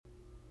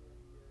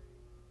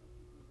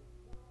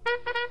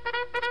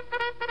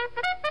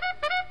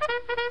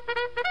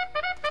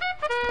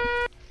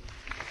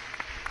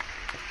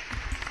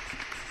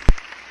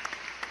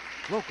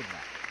Welcome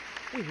back.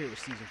 We're here with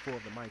Season 4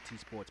 of the MyT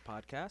Sports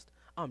Podcast.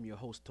 I'm your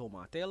host,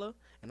 Tomar Taylor,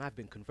 and I've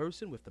been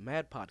conversing with the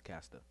mad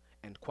podcaster.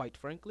 And quite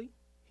frankly,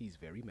 he's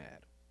very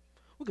mad.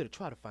 We're going to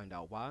try to find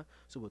out why,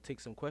 so we'll take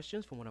some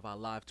questions from one of our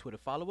live Twitter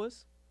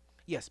followers.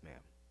 Yes,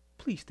 ma'am.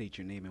 Please state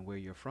your name and where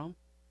you're from.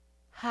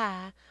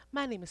 Hi,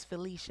 my name is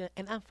Felicia,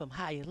 and I'm from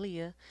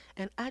Hialeah,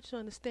 and I just don't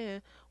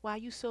understand why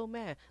you so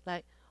mad.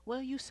 Like, what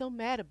are you so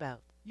mad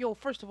about? Yo,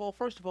 first of all,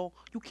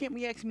 you can't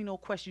be asking me no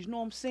questions. You know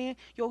what I'm saying?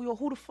 Yo,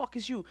 who the fuck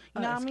is you?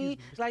 You know what I mean?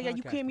 Like, yeah,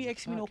 you can't be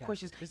asking me no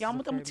questions. Yeah, I'm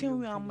gonna tell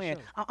you why I'm mad.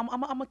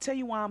 I'm gonna tell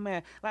you why I'm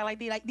mad.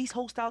 Like these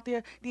hosts out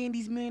there, they in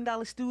these $1 million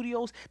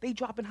studios, they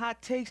dropping hot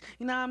takes.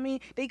 You know what I mean?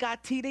 They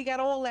got tea, they got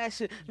all that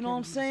shit. You know what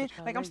I'm saying?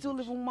 Like, I'm still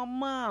living with my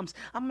moms.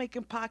 I'm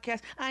making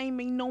podcasts. I ain't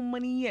made no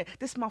money yet.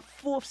 This is my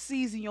 4th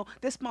season, yo.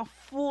 This my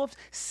 4th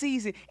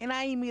season, and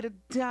I ain't made a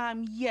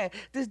dime yet.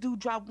 This dude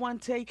dropped one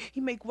take.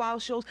 He make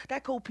wild shows.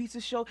 That Cold Pizza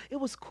show, it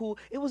was cool.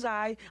 It was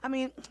I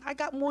mean, I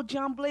got more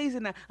John Blaze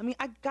in that. I mean,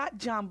 I got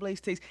John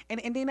Blaze takes, and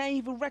they not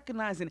even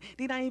recognizing it.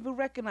 They not even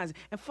recognizing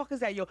it. And fuck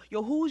is that, yo?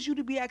 Yo, who is you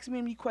to be asking me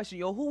any question?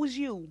 Yo, who is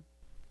you?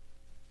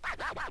 I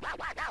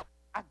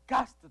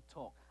got to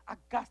talk. I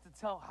got to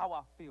tell how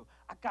I feel.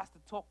 I got to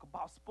talk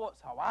about sports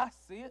how I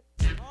see it.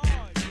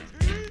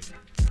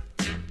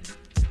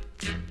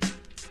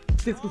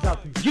 This goes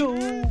out to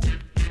you.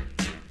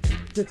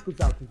 This goes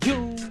out to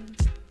you.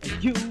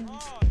 And you.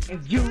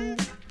 And you.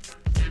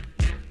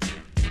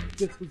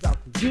 This goes out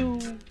to you.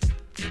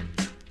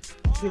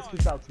 This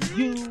goes out to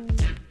you.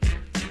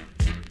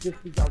 This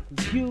goes out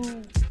to you.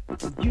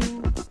 And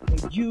you.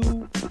 And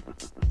you.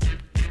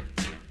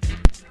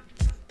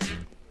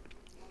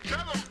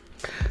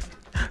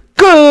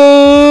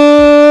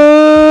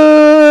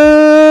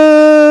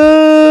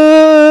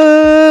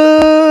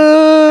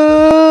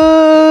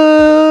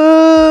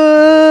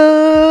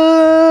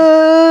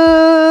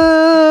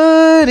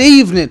 Good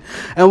evening,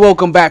 and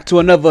welcome back to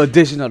another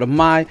edition of the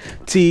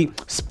MyT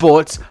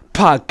Sports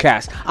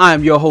Podcast. I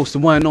am your host, the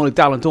one and only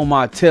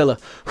Tomar Taylor.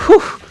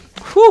 Whew.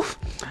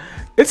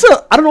 I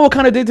don't know what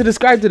kind of day to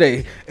describe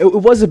today. It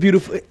was a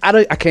beautiful. I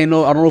don't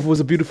know if it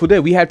was a beautiful day.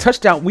 We had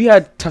touchdown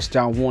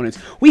warnings.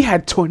 We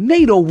had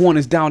tornado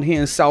warnings down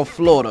here in South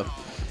Florida.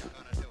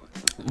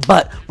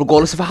 But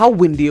regardless of how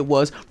windy it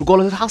was,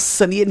 regardless of how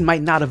sunny it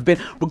might not have been,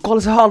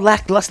 regardless of how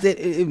lackluster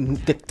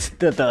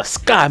the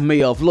sky may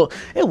have looked,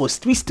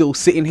 we still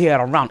sitting here at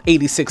around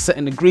 86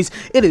 something degrees.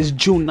 It is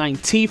June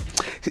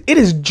 19th. It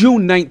is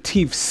June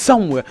 19th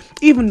somewhere.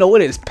 Even though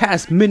it is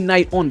past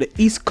midnight on the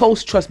East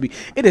Coast, trust me,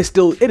 it is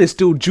still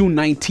June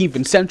 19th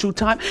in Central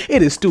Time.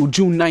 It is still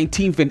June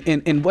 19th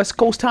in West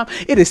Coast Time.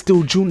 It is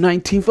still June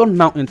 19th on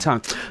Mountain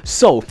Time.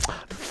 So,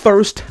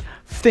 first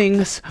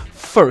things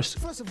first.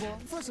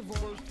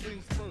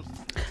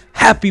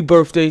 Happy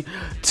birthday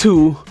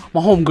to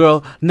my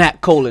homegirl,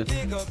 Nat Colin.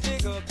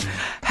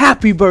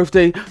 Happy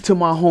birthday to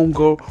my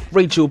homegirl,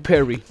 Rachel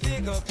Perry.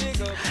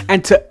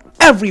 And to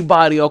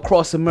everybody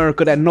across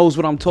America that knows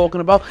what I'm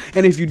talking about.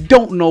 And if you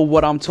don't know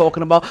what I'm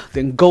talking about,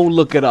 then go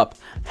look it up.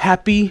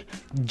 Happy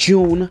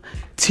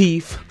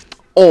Juneteenth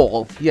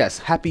all. Yes,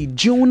 happy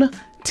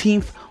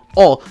Juneteenth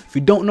all. If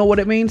you don't know what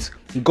it means,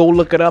 go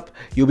look it up.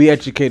 You'll be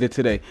educated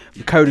today.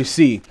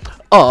 Courtesy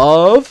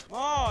of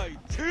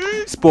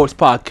MyT Sports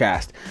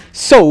Podcast.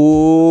 So,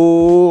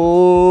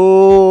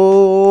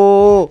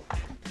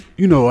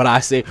 you know what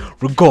I say,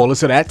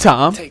 regardless of that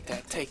time. Take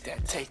that.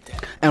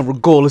 And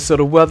regardless of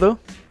the weather.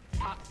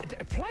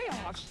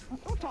 Playoffs?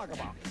 Don't talk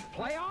about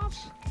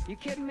playoffs. You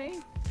kidding me?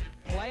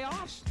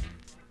 Playoffs?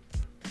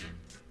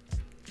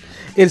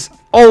 It's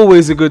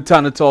always a good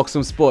time to talk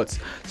some sports.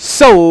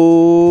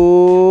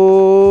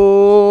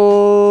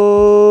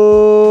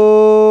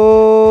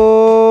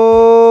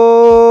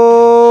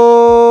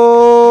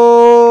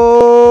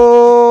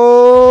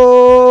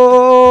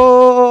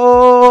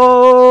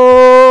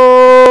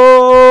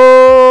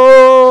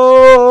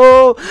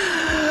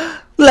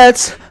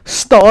 Let's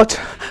start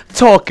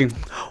talking.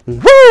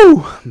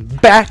 Woo!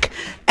 Back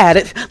at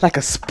it like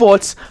a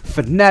sports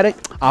fanatic.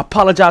 I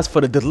apologize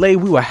for the delay.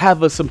 We were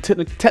having some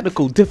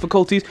technical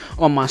difficulties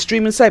on my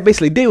streaming site.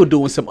 Basically, they were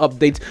doing some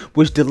updates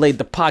which delayed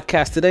the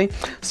podcast today.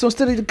 So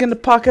instead of getting the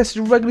podcast at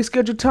your regularly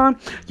scheduled time,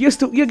 you're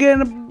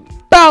getting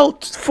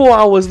about 4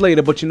 hours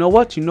later. But you know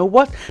what?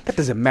 That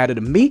doesn't matter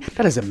to me.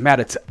 That doesn't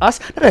matter to us.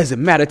 That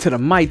doesn't matter to the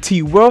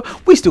MyT world.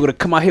 We still gonna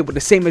come out here with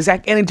the same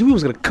exact energy we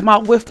was gonna come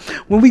out with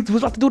when we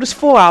was about to do this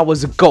 4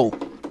 hours ago. In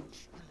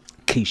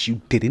case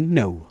you didn't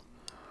know.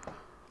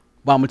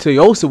 But I'm going to tell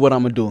you also what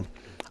I'm going to do.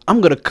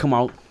 I'm going to come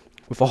out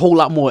with a whole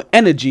lot more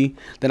energy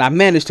than I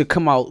managed to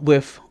come out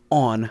with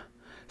on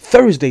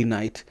Thursday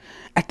night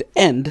at the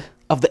end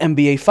of the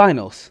NBA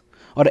Finals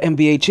or the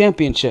NBA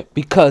Championship.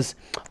 Because,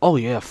 oh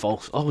yeah,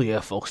 folks,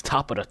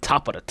 top of the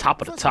top.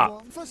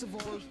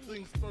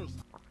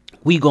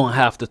 We going to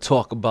have to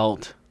talk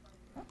about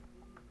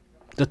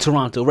the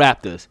Toronto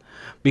Raptors.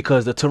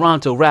 Because the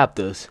Toronto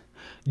Raptors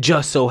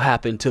just so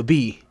happen to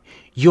be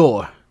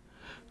your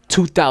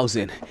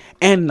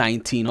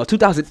 2019 or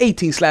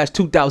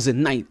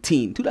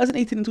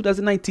 2018/2019 and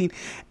 2019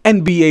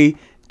 NBA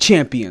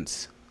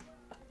champions.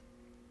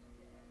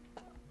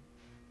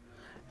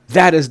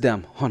 That is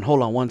them.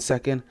 Hold on 1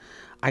 second.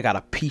 I got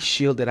a peace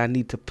shield that I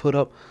need to put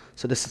up.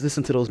 So just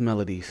listen to those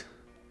melodies.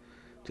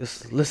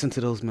 Just listen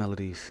to those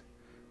melodies.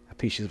 A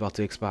peace is about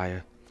to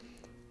expire.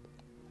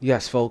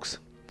 Yes, folks.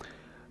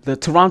 The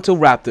Toronto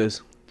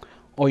Raptors,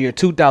 or your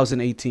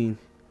 2018,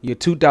 your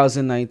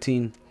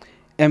 2019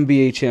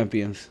 NBA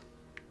champions.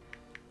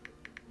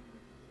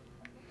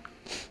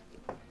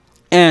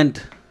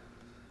 And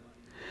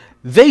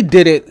they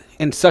did it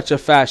in such a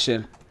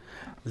fashion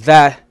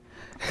that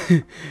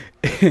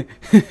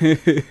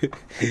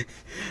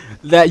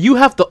that you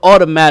have to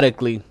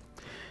automatically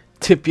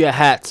tip your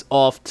hats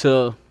off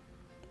to,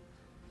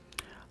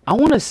 I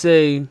want to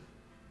say,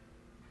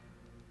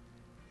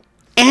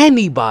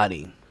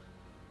 anybody.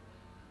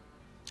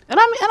 And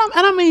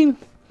I mean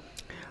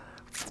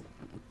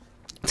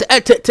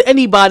to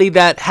anybody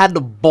that had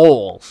the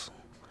balls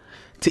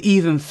to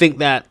even think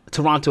that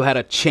Toronto had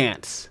a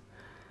chance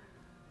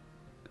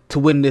to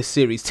win this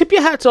series. Tip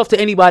your hats off to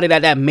anybody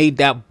that made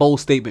that bold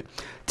statement.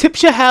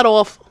 Tip your hat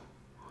off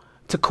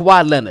to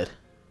Kawhi Leonard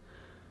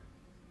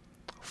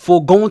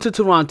for going to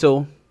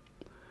Toronto,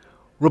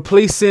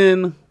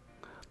 replacing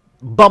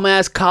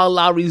bum-ass Kyle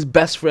Lowry's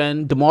best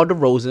friend, DeMar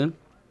DeRozan.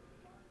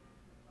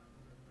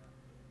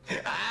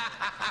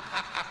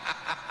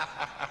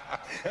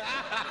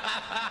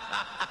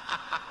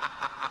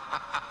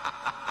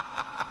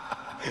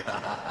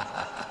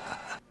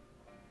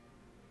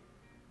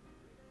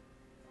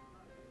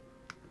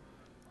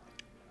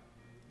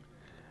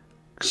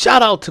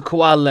 Shout out to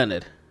Kawhi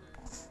Leonard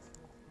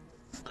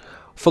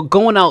for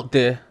going out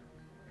there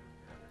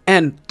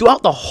and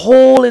throughout the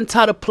whole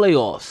entire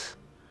playoffs,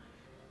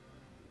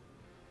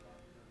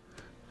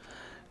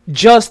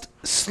 just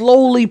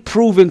slowly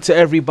proving to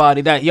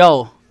everybody that,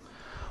 yo,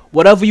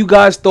 whatever you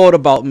guys thought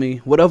about me,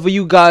 whatever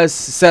you guys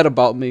said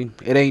about me,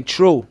 it ain't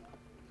true.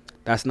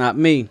 That's not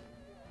me.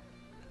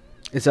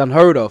 It's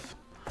unheard of.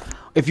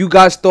 If you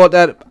guys thought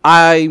that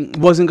I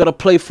wasn't going to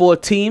play for a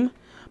team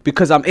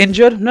because I'm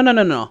injured,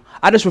 no.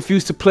 I just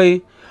refuse to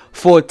play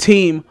for a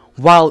team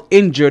while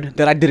injured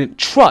that I didn't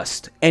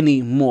trust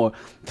anymore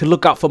to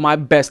look out for my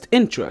best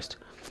interest.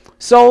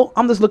 So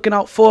I'm just looking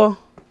out for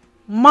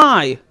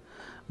my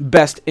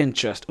best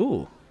interest.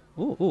 Ooh,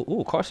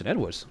 Carson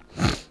Edwards.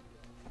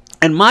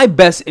 And my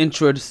best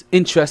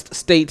interest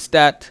states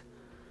that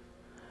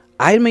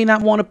I may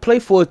not want to play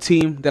for a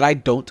team that I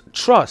don't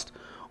trust,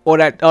 or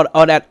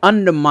that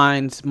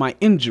undermines my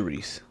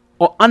injuries,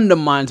 or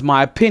undermines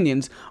my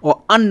opinions,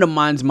 or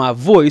undermines my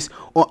voice,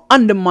 or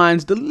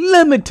undermines the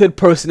limited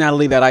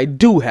personality that I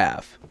do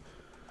have.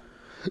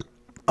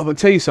 I'm going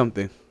to tell you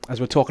something, as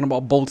we're talking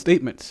about bold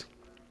statements.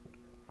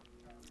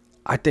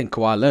 I think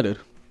Kawhi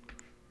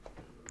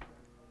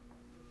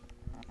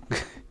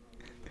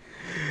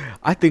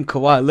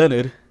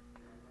Leonard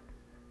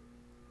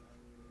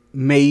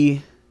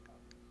may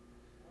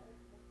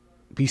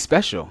be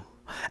special.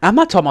 I'm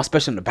not talking about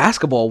special in the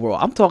basketball world.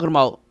 I'm talking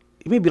about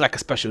he may be like a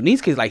special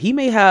needs case. Like he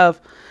may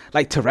have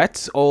like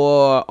Tourette's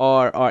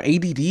or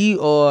ADD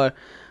or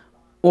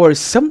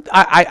some.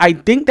 I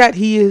think that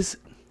he is.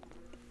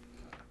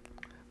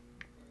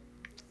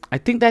 I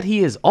think that he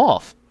is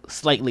off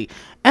slightly.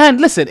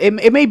 And listen,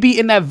 it may be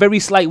in that very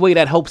slight way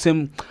that helps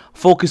him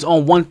focus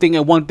on one thing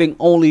and one thing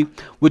only,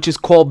 which is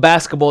called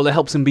basketball, that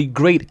helps him be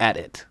great at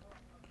it.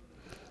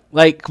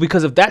 Like,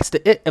 because if that's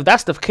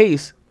the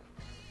case,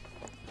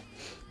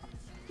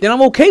 then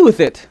I'm okay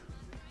with it.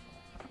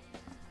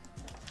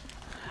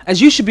 As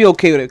you should be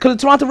okay with it. Because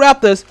the Toronto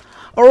Raptors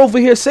are over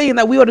here saying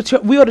that we are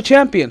the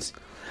champions.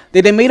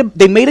 They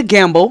made a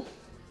gamble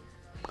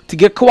to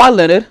get Kawhi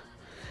Leonard,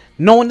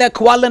 knowing that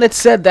Kawhi Leonard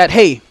said that,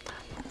 hey,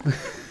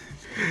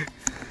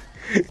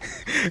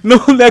 I'm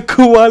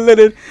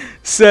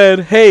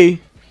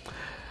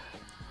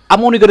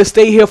only going to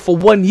stay here for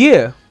 1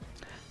 year.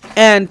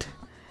 And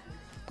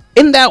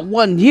in that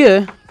 1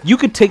 year, you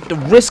could take the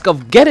risk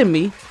of getting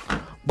me.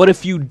 But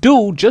if you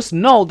do, just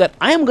know that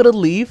I am going to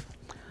leave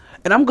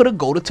and I'm going to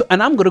go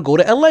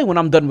to LA when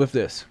I'm done with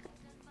this.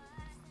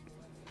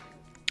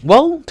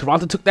 Well,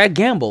 Toronto took that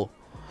gamble.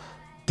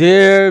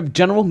 Their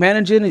general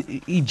manager,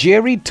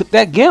 Jerry, took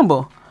that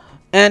gamble.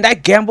 And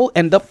that gamble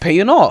ended up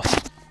paying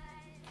off.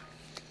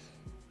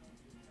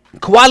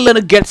 Kawhi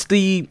Leonard gets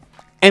the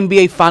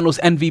NBA Finals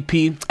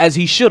MVP, as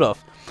he should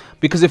have.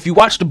 Because if you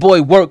watch the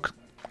boy work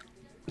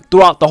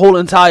throughout the whole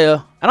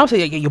entire, and I'm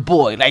saying, yeah, your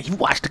boy, like, you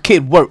watch the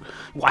kid work,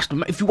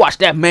 if you watch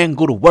that man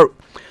go to work,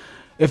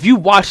 if you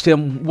watched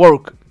him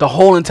work the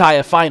whole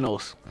entire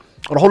finals,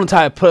 or the whole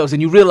entire playoffs,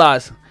 and you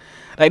realize,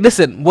 like,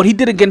 listen, what he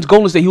did against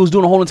Golden State, he was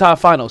doing the whole entire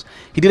finals.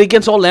 He did it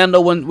against Orlando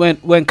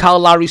when Kyle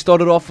Lowry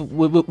started off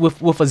with a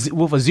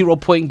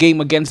 0-point game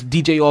against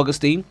DJ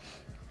Augustine.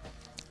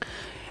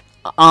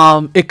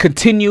 It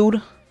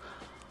continued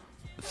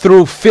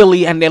through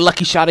Philly and their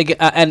lucky shot again,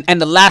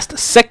 and the last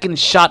second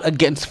shot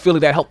against Philly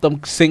that helped them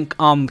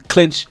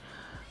clinch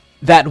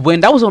that win.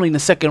 That was only in the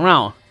second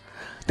round.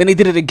 Then they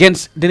did it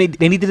against. Then he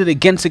did it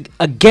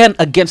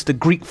against the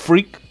Greek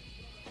Freak.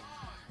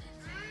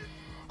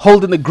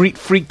 holding the Greek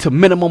Freak to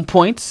minimum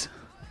points.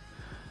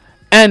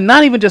 And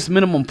not even just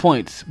minimum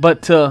points,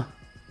 but to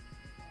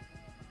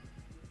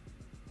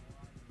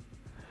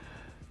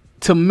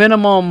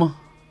minimum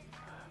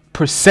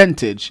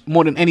percentage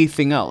more than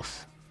anything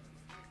else.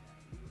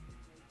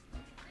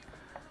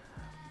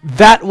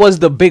 That was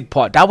the big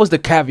part. That was the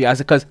caveat,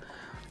 because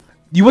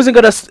you wasn't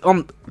gonna.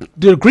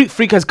 The Greek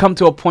Freak has come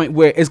to a point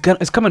where it's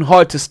coming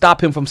hard to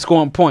stop him from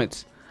scoring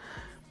points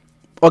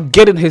or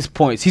getting his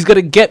points. He's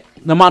gonna get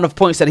the amount of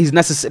points that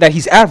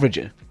he's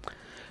averaging.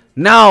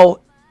 Now,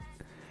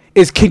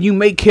 can you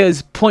make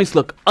his points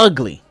look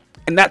ugly?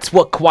 And that's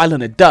what Kawhi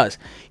Leonard does.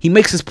 He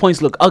makes his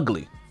points look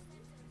ugly.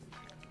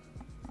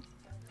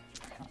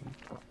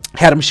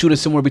 Had him shooting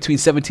somewhere between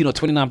 17 or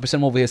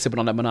 29% over here, sipping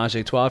on that Menage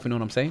a 12. You know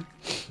what I'm saying?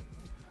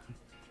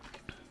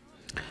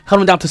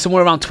 Held him down to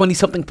somewhere around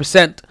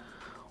 20-something%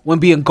 when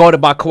being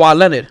guarded by Kawhi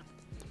Leonard.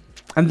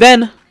 And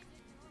then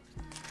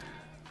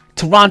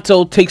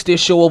Toronto takes their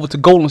show over to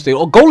Golden State.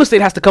 Or Golden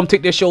State has to come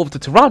take their show over to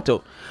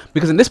Toronto.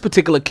 Because in this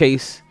particular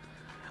case,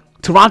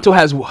 Toronto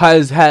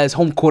has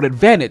home court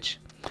advantage.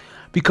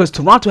 Because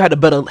Toronto had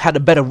a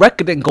better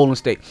record than Golden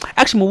State.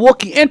 Actually,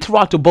 Milwaukee and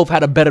Toronto both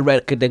had a better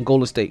record than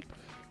Golden State.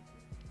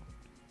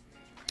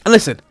 And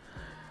listen,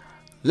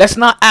 let's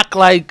not act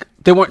like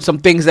there weren't some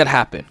things that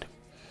happened.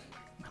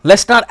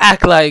 Let's not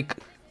act like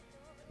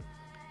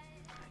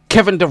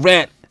Kevin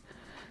Durant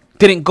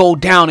didn't go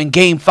down in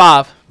Game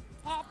 5.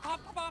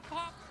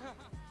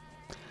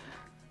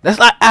 Let's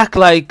not act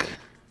like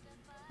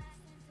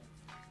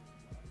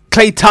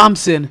Klay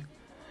Thompson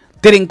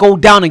didn't go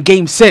down in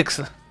Game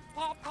 6.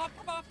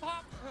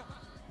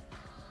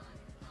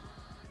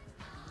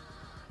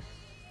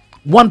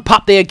 One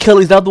popped their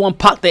Achilles, the other one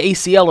popped the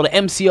ACL or the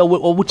MCL,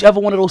 or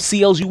whichever one of those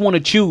CLs you want to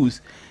choose.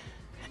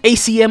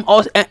 ACL,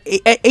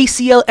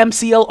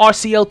 MCL,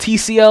 RCL,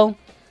 TCL,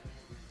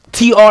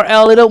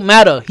 TRL, it don't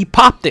matter. He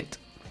popped it.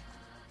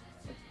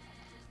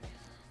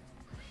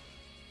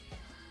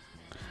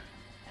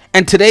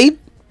 And today,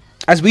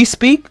 as we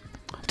speak,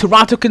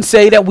 Toronto can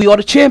say that we are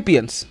the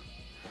champions.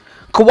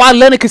 Kawhi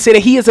Leonard can say that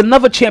he is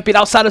another champion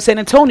outside of San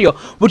Antonio,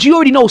 which you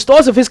already know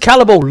stars of his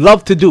caliber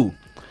love to do.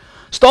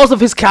 Stars of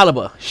his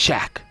caliber,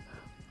 Shaq,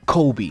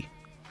 Kobe,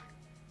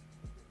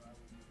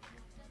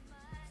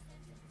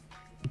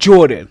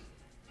 Jordan.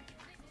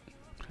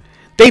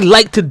 They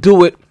like to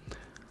do it.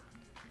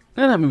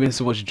 Not even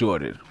so much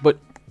Jordan, but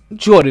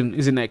Jordan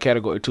is in that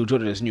category too.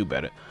 Jordan just knew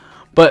better.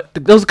 But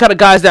those are kind of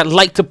guys that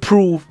like to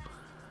prove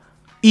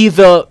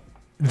either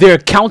their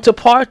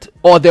counterpart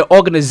or their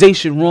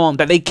organization wrong,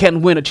 that they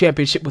can win a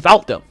championship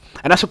without them.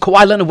 And that's what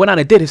Kawhi Leonard went on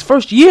and did his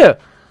first year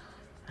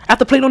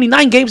after playing only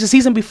 9 games the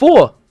season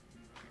before.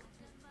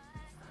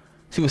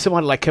 See, with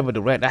somebody like Kevin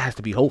Durant, that has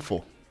to be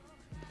hopeful.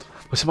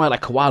 With somebody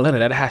like Kawhi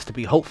Leonard, that has to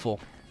be hopeful.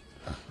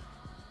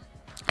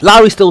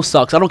 Lowry still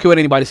sucks. I don't care what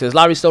anybody says.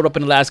 Lowry showed up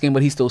in the last game,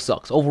 but he still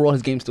sucks. Overall,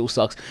 his game still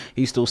sucks.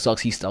 He still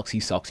sucks. He sucks. He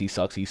sucks. He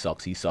sucks. He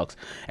sucks. He sucks.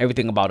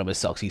 Everything about him is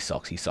sucks. He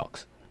sucks. He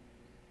sucks.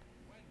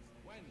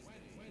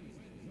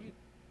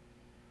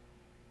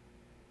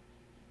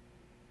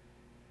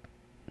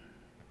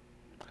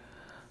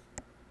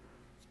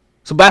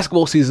 So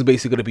basketball season is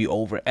basically going to be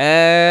over.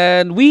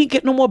 And we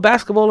get no more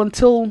basketball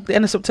until the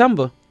end of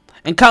September.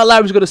 And Kyle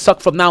Lowry's going to suck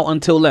from now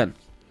until then.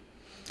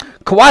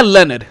 Kawhi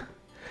Leonard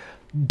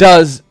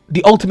does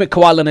the ultimate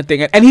Kawhi Leonard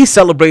thing. And he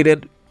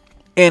celebrated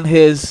in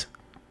his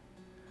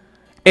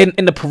in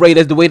the parade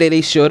as the way that they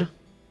should.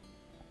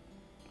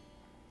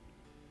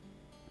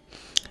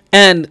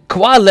 And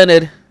Kawhi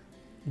Leonard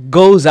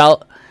goes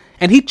out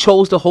and he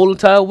chose the whole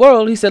entire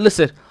world. He said,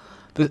 listen,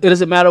 it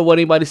doesn't matter what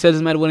anybody says. It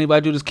doesn't matter what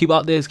anybody do. Just keep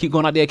out there. Just keep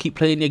going out there. Keep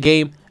playing your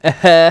game.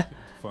 That's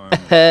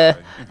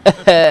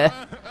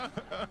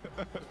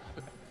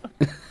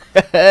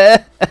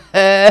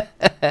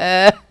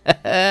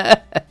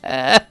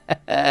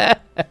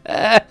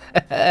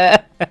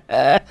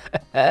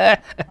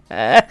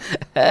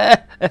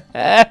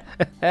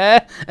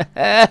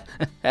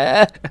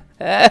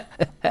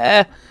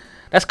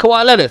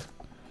Kawhi Leonard.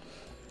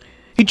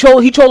 He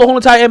trolled the whole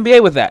entire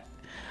NBA with that.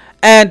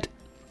 And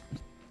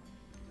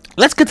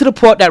let's get to the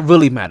part that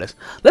really matters.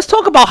 Let's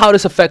talk about how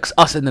this affects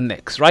us in the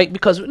Knicks, right?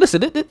 Because,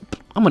 listen,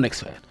 I'm a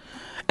Knicks fan.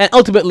 And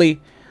ultimately,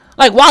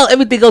 like, while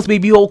everything else may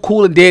be all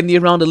cool and dandy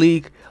around the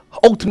league,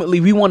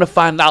 ultimately, we want to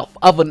find out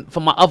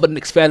from my other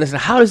Knicks fans, listen,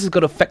 how this is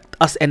going to affect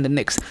us and the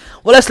Knicks.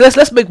 Well,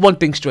 let's make one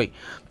thing straight.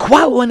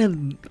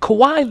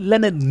 Kawhi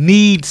Leonard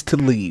needs to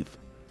leave.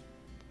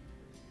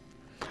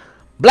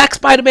 Black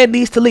Spider-Man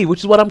needs to leave, which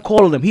is what I'm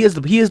calling him. He is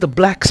the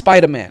Black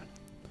Spider-Man.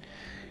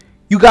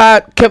 You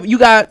got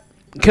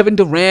Kevin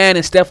Durant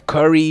and Steph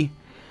Curry,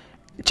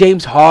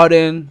 James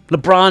Harden,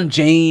 LeBron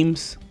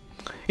James.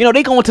 You know,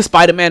 they go into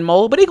Spider-Man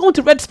mode, but they go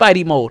into Red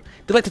Spidey mode.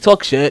 They like to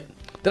talk shit.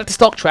 They like to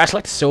talk trash,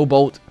 like to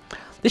showboat.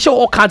 They show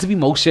all kinds of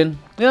emotion.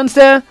 You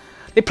understand?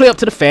 They play up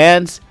to the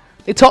fans.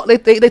 They talk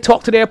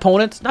to their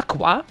opponents. Not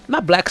Kawhi.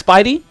 Not Black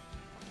Spidey.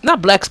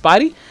 Not Black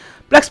Spidey.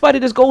 Black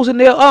Spidey just goes in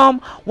there,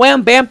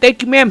 wham, bam,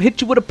 thank you, ma'am, hit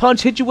you with a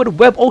punch, hit you with a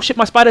web. Oh shit,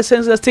 my spider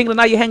sense that's tingling.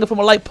 Now you're hanging from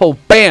a light pole.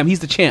 Bam, he's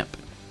the champ.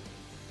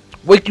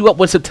 Wake you up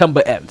when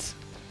September ends.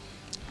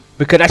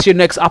 Because that's your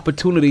next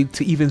opportunity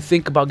to even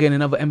think about getting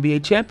another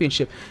NBA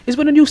championship. Is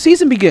when the new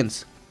season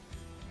begins.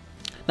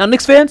 Now,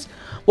 Knicks fans,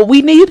 what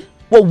we need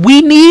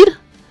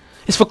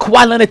is for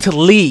Kawhi Leonard to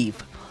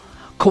leave.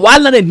 Kawhi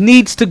Leonard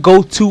needs to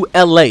go to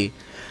LA.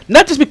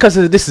 Not just because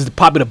this is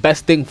probably the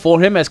best thing for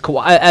him, as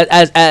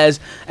Ujiri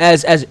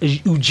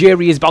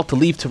is about to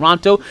leave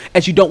Toronto,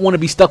 as you don't want to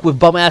be stuck with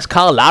bum ass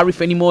Kyle Lowry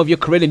for any more of your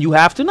career than you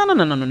have to.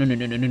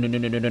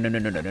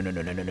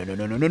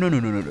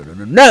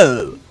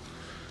 No.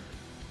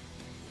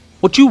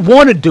 What you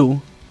want to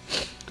do,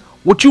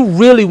 what you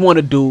really want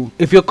to do,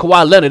 if you're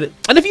Kawhi Leonard,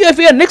 and if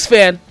you're a Knicks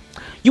fan,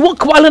 you want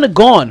Kawhi Leonard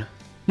gone.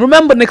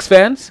 Remember, Knicks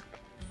fans,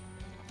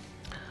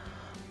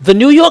 the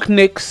New York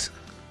Knicks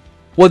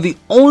were the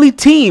only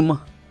team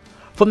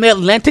from the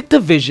Atlantic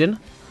Division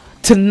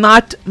to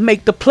not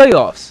make the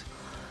playoffs.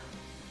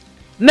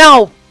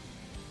 Now,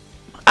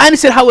 I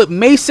understand how it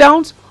may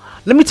sound.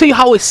 Let me tell you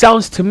how it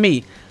sounds to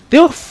me.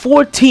 There are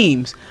 4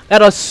 teams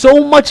that are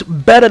so much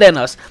better than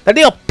us that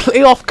they are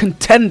playoff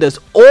contenders,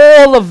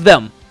 all of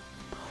them,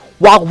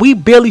 while we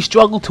barely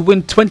struggle to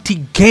win 20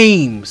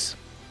 games.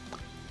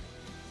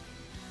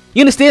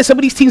 You understand? Some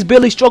of these teams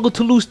barely struggle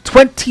to lose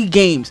 20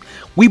 games.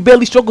 We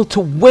barely struggle to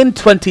win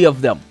 20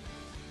 of them.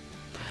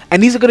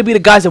 And these are going to be the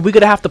guys that we're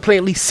going to have to play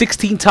at least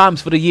 16 times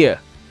for the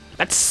year.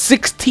 That's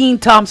 16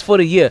 times for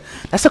the year.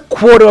 That's a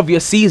quarter of your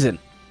season.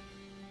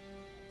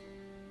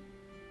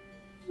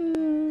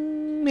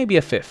 Maybe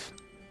a fifth.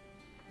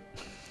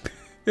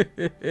 Well,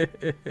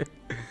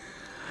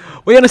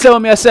 you understand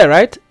what I said,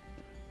 right?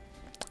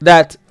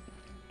 That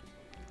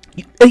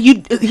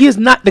he is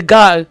not the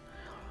guy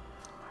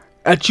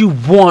that you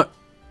want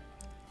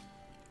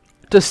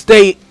to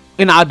stay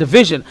in our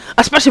division,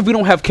 especially if we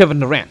don't have Kevin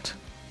Durant.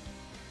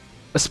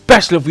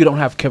 Especially if we don't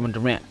have Kevin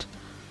Durant.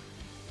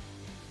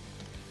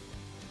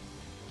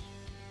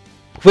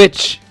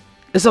 Which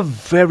is a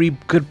very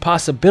good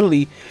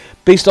possibility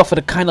based off of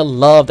the kind of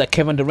love that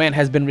Kevin Durant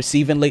has been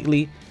receiving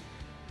lately.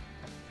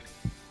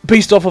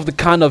 Based off of the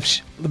kind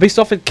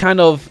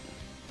of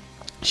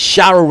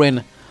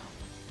showering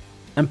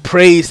and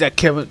praise that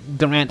Kevin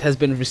Durant has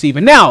been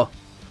receiving. Now,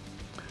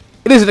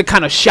 it isn't the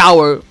kind of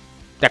shower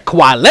that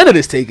Kawhi Leonard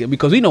is taking,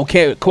 because we know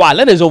Kawhi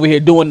Leonard is over here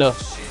doing the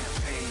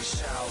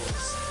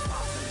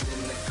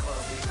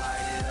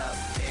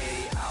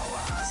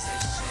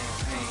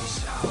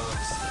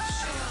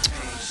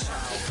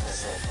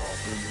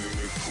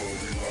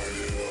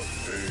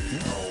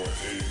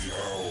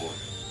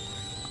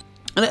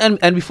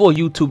And before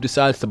YouTube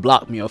decides to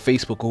block me, or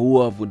Facebook, or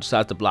whoever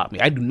decides to block me,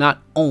 I do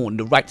not own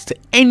the rights to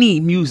any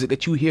music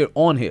that you hear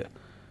on here.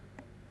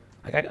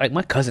 Like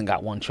my cousin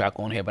got one track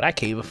on here, but I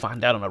can't even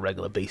find that on a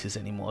regular basis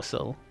anymore.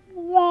 So,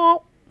 I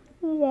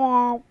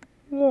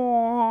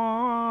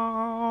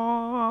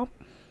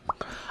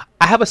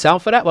have a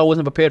sound for that, but I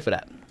wasn't prepared for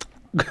that.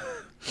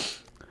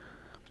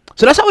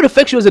 So that's how it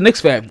affects you as a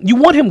Knicks fan. You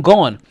want him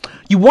gone.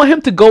 You want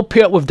him to go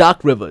pair up with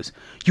Doc Rivers.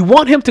 You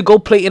want him to go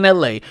play in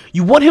LA.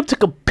 You want him to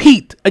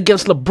compete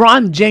against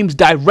LeBron James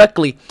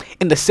directly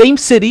in the same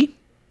city,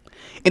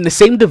 in the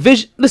same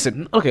division.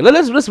 Listen, okay,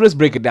 let's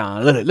break it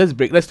down.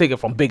 Let's take it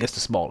from biggest to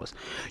smallest.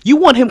 You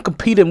want him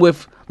competing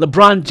with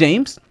LeBron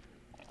James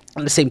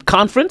in the same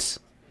conference,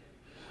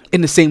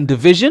 in the same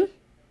division,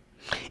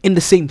 in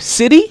the same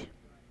city,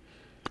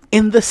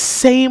 in the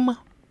same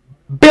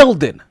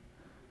building.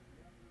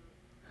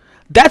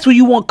 That's where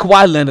you want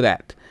Kawhi Leonard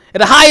at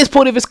the highest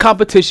point of his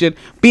competition,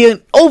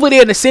 being over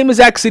there in the same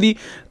exact city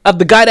of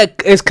the guy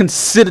that is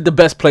considered the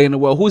best player in the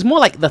world, who is more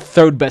like the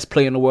 3rd best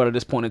player in the world at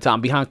this point in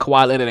time, behind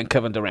Kawhi Leonard and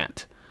Kevin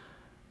Durant.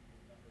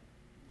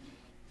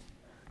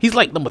 He's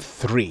like number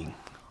 3,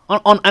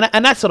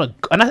 and that's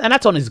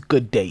on his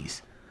good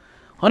days.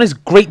 On his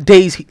great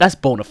days, that's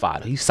bona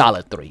fide. He's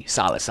solid 3,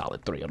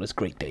 solid 3 on his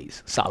great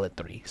days. Solid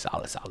 3.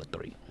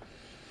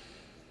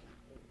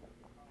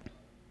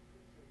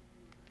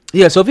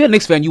 Yeah, so if you're a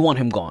Knicks fan, you want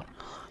him gone.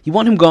 You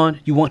want him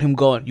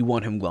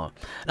gone.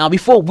 Now,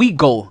 before we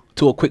go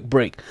to a quick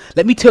break,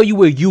 let me tell you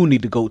where you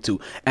need to go to,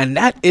 and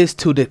that is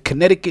to the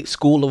Connecticut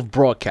School of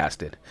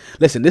Broadcasting.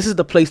 Listen, this is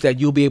the place that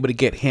you'll be able to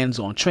get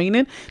hands-on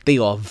training. They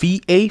are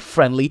VA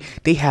friendly.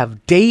 They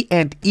have day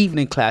and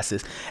evening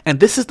classes, and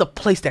this is the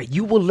place that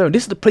you will learn.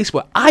 This is the place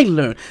where I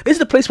learned. This is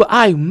the place where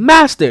I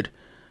mastered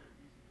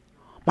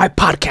my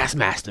podcast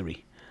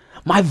mastery.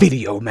 My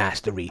video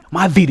mastery,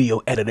 my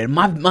video editing,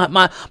 my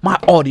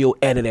audio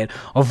editing,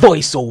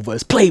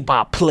 voiceovers,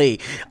 play-by-play,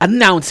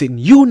 announcing,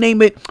 you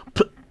name it.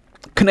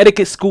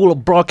 Connecticut School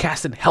of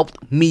Broadcasting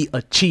helped me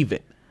achieve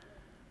it.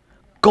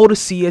 Go to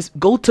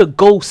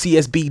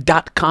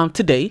gocsb.com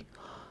today.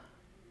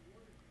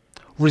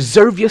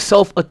 Reserve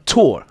yourself a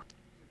tour.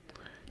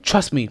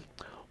 Trust me,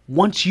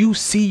 once you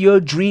see your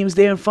dreams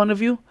there in front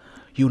of you,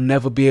 you'll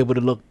never be able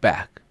to look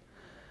back.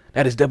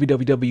 That is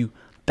www.gocsb.com.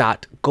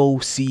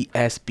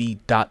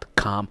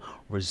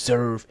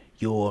 Reserve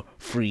your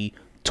free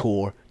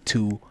tour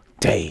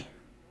today.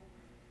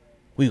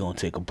 We're going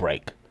to take a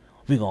break.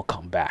 We're going to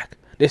come back.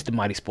 This is the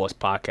Mighty Sports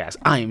Podcast.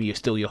 I am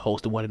still your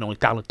host, the one and only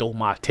Talent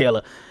Omar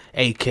Taylor,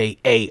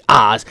 a.k.a.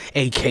 Oz,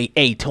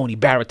 a.k.a. Tony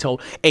Barito,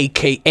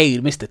 a.k.a.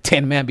 Mr.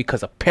 10 Man,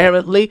 because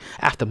apparently,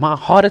 after my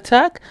heart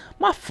attack,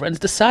 my friends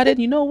decided,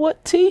 you know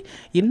what, T?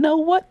 You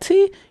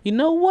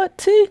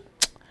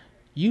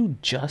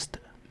just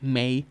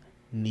may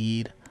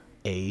need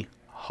a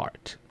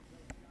heart.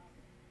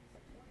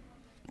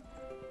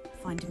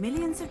 Find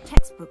millions of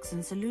textbooks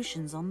and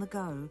solutions on the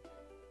go.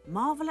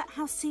 Marvel at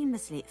how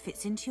seamlessly it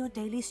fits into your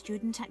daily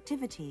student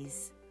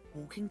activities.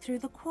 Walking through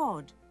the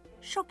quad,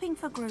 shopping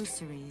for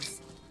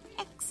groceries,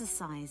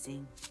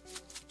 exercising,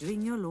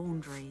 doing your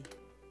laundry,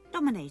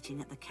 dominating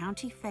at the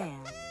county fair,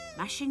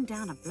 mashing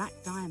down a black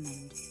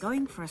diamond,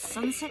 going for a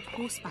sunset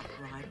horseback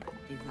ride,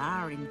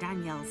 devouring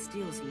Danielle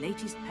Steele's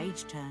latest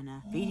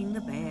page-turner, feeding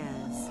the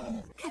bears,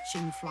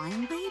 catching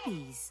flying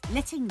babies,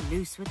 letting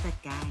loose with the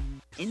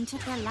gang,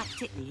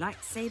 intergalactic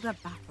lightsaber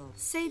battle,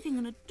 saving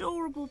an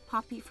adorable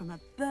puppy from a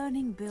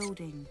burning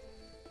building,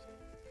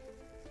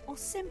 or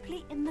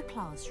simply in the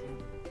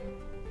classroom.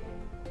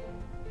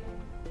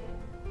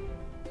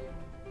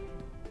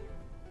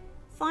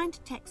 Find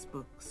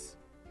textbooks,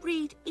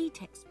 read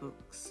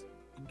e-textbooks,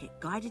 and get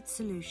guided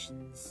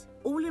solutions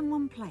all in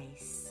one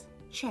place.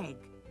 Chegg,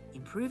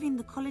 improving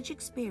the college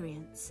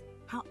experience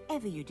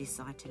however you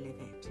decide to live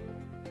it.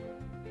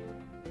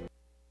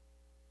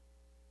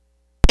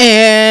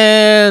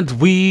 And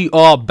we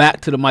are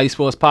back to the Mighty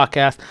Sports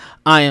Podcast.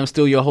 I am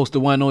still your host,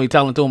 the one and only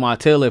Talent Omar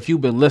Taylor. If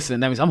you've been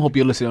listening, that means I hope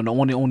you're listening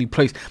on the only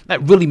place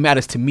that really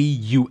matters to me,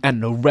 you,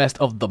 and the rest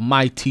of the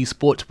MyT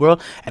sports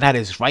world, and that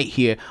is right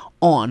here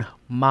on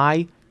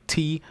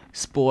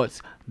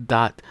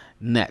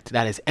mytsports.net.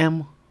 That is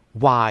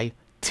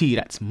MYT.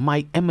 That's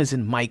Mike. M as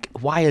in Mike.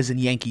 Y as in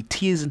Yankee.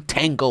 T as in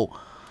Tango.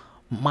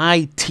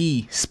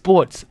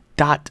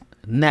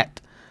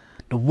 mytsports.net.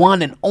 The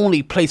one and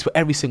only place where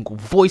every single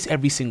voice,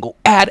 every single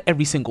ad,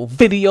 every single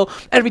video,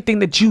 everything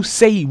that you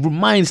say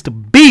reminds to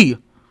be.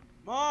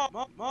 MyT.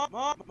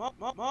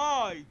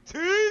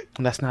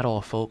 And that's not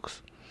all,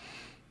 folks.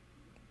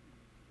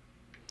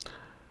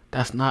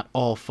 That's not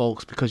all,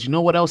 folks, because you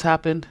know what else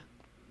happened?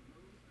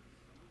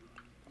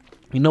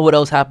 You know what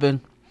else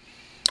happened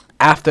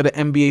after the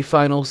NBA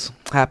Finals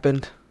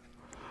happened?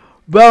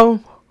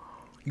 Well,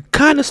 you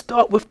kind of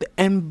start with the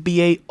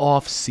NBA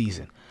off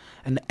season.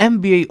 And the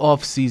NBA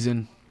off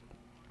season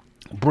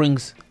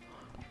brings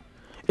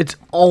its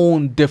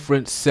own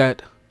different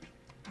set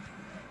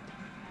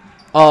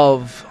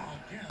of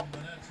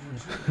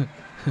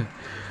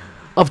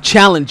of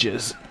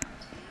challenges,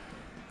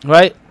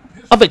 right?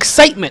 Of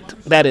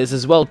excitement, that is,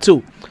 as well,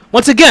 too.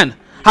 Once again,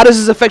 how does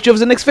this affect you as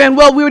a Knicks fan?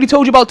 Well, we already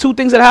told you about two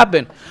things that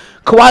happened.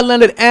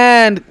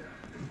 Kevin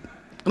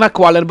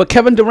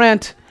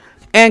Durant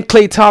and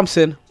Klay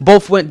Thompson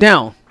both went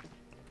down.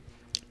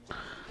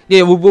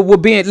 Yeah, we're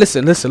being,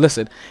 listen. If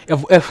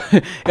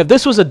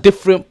this was a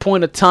different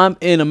point of time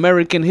in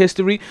American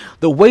history,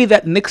 the way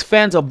that Knicks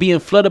fans are being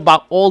flooded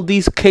about all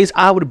these cases,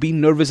 I would be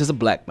nervous as a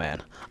black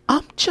man.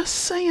 I'm just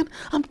saying.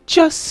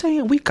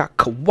 We got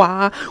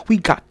Kawhi, we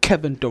got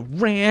Kevin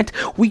Durant,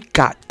 we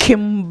got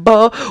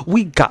Kimba,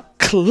 we got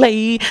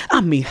Klay.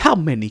 I mean, how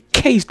many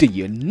Ks do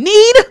you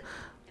need?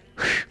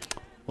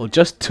 Well,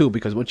 just two,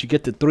 because once you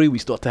get to three, we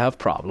start to have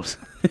problems.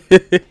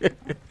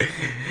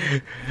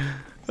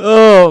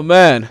 Oh,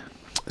 man.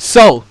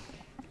 So,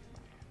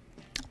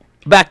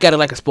 back at it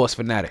like a sports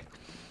fanatic.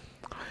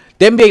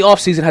 The NBA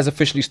offseason has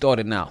officially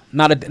started now.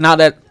 Now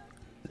that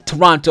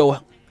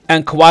Toronto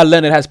and Kawhi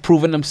Leonard has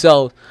proven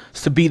themselves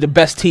to be the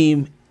best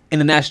team in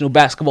the National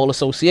Basketball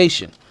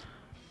Association.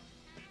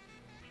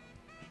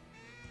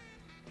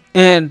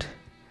 And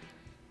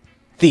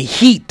the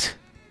Heat,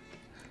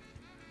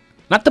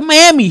 not the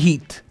Miami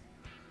Heat.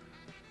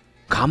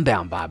 Calm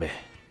down, Bobby.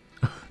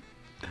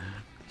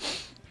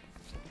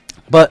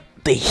 But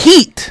the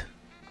Heat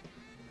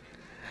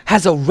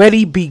has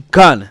already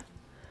begun,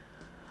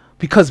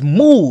 because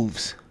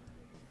moves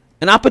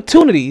and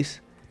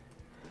opportunities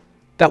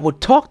that were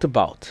talked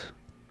about,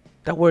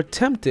 that were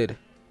attempted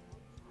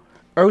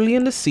early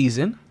in the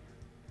season,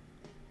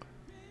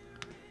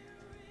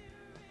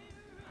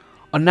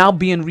 are now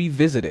being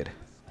revisited,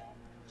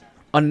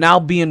 are now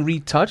being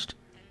retouched,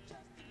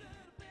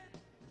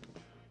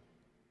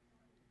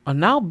 are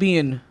now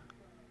being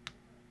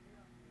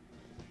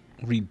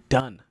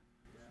redone.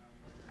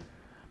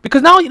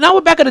 Because now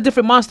we're back at a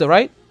different monster,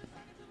 right?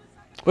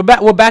 We're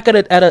back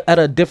at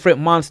a different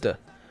monster.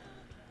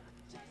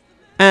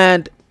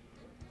 And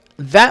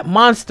that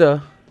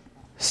monster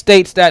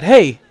states that,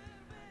 hey,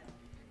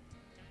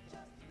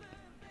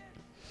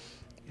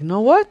 you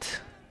know what?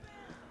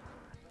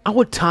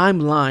 Our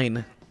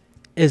timeline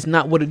is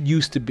not what it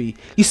used to be.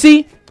 You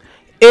see,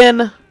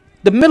 in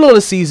the middle of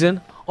the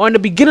season, or in the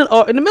beginning,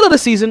 or in the middle of the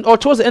season, or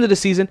towards the end of the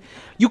season,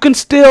 you can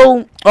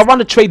still, or around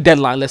the trade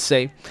deadline, let's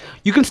say,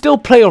 you can still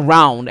play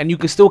around, and you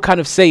can still kind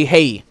of say,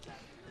 hey,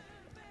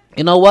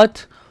 you know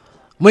what?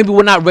 Maybe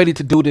we're not ready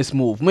to do this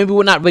move. Maybe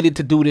we're not ready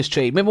to do this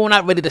trade. Maybe we're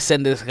not ready to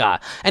send this guy.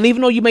 And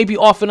even though you may be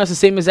offering us the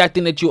same exact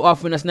thing that you're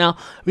offering us now,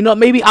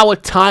 maybe our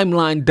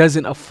timeline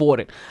doesn't afford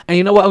it. And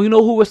you know what? You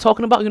know who we're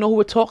talking about?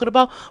 We're talking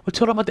about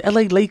the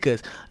LA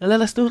Lakers. And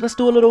let's do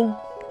a little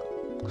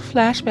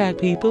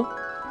flashback, people.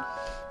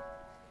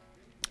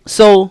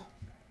 So,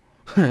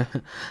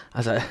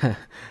 as I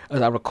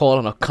recall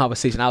in a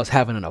conversation I was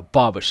having in a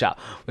barbershop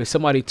where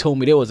somebody told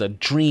me there was a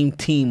Dream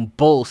Team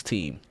Bulls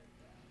team.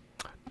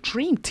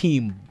 Dream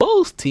Team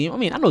Bulls team? I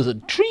mean, I know it was a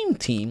Dream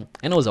Team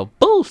and it was a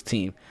Bulls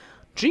team.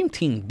 Dream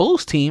Team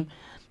Bulls team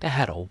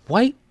that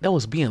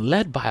was being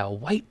led by a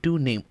white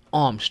dude named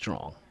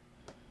Armstrong.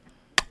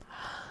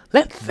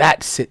 Let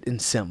that sit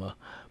and simmer.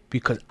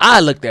 Because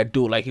I looked at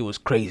dude like he was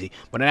crazy.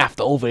 But then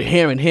after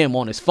overhearing him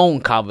on his phone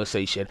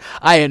conversation,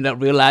 I ended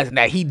up realizing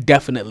that he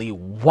definitely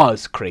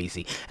was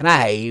crazy. And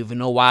I didn't even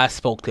know why I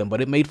spoke to him. But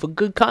it made for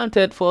good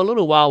content for a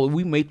little while.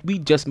 We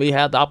just may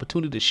have the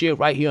opportunity to share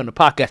right here on the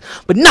podcast.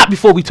 But not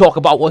before we talk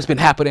about what's been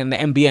happening in the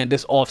NBA in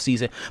this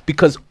offseason.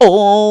 Because,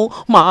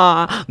 oh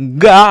my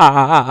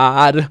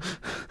God,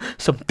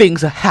 some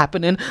things are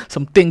happening.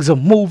 Some things are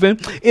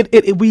moving.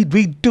 We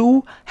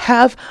do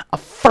have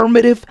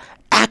affirmative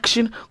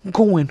action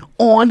going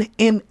on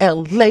in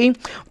LA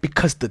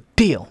because the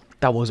deal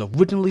that was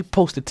originally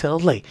posted to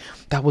LA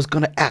that was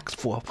going to ask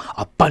for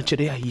a bunch of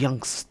their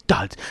young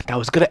studs, that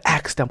was going to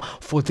ask them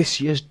for this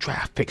year's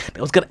draft pick,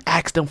 that was going to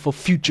ask them for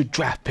future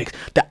draft picks,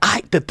 the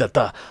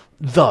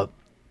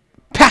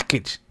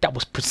package that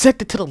was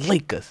presented to the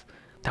Lakers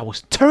that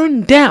was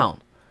turned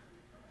down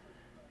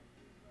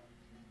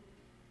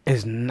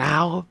is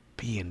now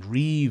being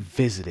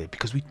revisited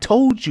because we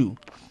told you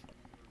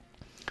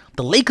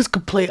the Lakers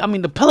could play. I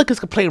mean, the Pelicans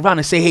could play around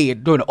and say, "Hey,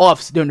 during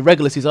the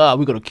regular season,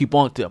 we're gonna keep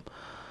on to him."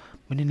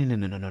 But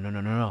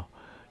no.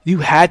 You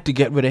had to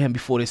get rid of him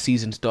before the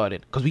season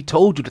started because we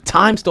told you the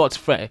time starts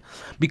fresh.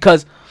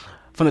 Because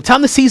from the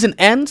time the season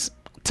ends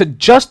to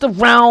just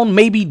around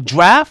maybe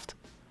draft,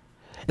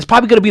 it's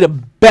probably gonna be the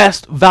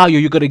best value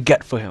you're gonna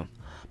get for him.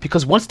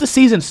 Because once the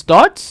season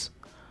starts,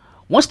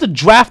 once the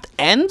draft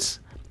ends,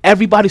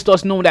 everybody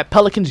starts knowing that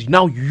Pelicans,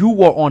 now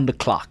you are on the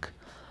clock.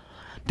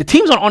 The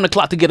teams aren't on the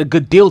clock to get a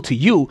good deal to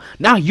you.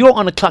 Now you're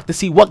on the clock to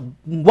see what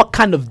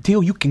kind of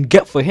deal you can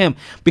get for him.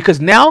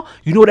 Because now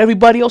you know what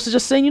everybody else is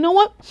just saying. You know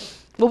what?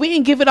 Well, we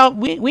ain't give it up.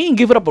 We ain't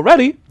give it up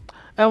already.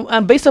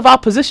 And based on our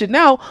position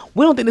now,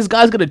 we don't think this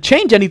guy's gonna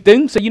change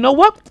anything. So you know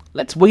what?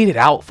 Let's wait it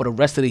out for the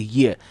rest of the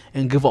year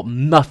and give up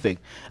nothing.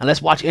 And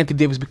let's watch Anthony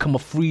Davis become a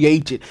free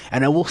agent,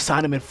 and then we'll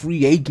sign him in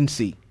free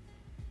agency.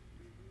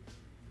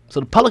 So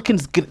the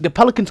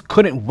Pelicans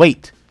couldn't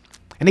wait,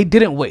 and they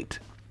didn't wait.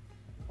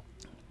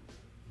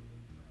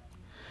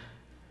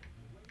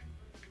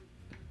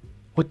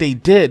 What they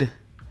did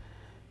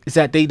is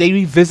that they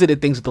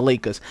revisited things with the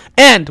Lakers.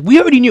 And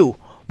we already knew,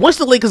 once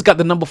the Lakers got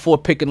the number 4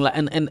 pick in the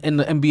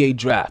NBA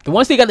draft,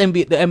 once they got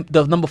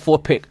the number 4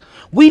 pick,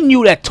 we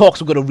knew that talks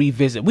were going to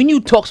revisit. We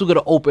knew talks were going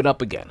to open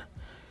up again.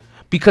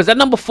 Because that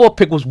number 4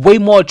 pick was way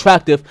more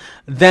attractive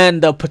than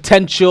the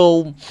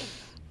potential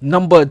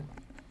number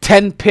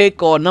 10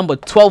 pick or number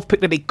 12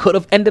 pick that they could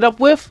have ended up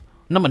with.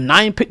 Number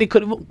 9 pick they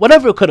could have,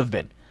 whatever it could have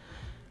been.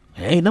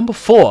 Hey, number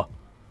 4.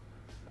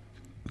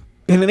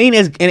 And it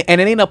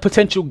ain't a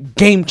potential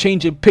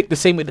game-changing pick the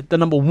same way that the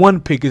number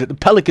 1 pick is that the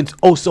Pelicans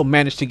also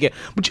managed to get,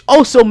 which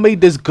also made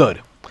this good.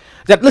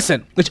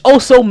 Which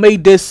also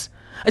made this,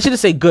 I shouldn't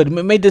say good,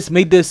 made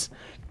this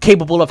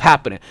capable of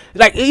happening.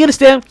 Like, you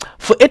understand?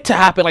 For it to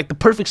happen, like the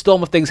perfect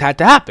storm of things had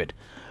to happen,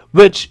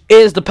 which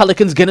is the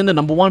Pelicans getting the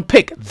number 1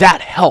 pick.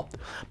 That helped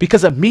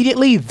because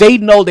immediately they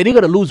know that they're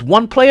gonna lose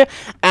one player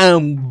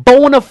and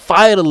bona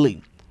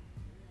fidely,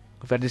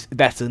 if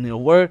that's a new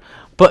word.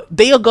 But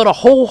they are going to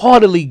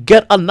wholeheartedly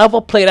get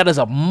another player that is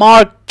a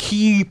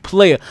marquee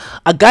player.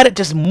 A guy that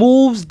just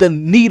moves the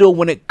needle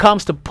when it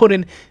comes to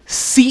putting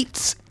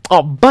seats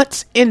or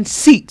butts in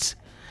seats.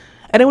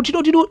 And then what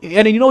you do?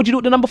 And then you know what you do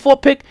with the number 4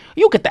 pick?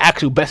 You get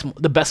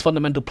the best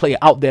fundamental player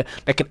out there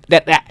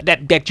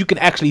that you can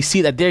actually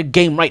see that their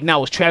game right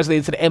now is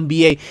translated to the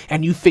NBA,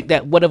 and you think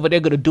that whatever they're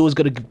going to do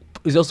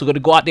is also going to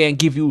go out there and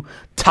give you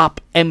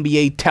top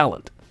NBA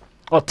talent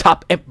or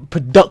top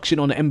production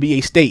on the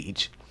NBA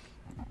stage.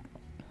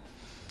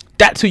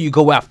 That's who you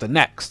go after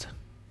next.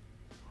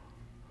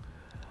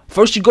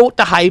 First you go with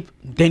the hype,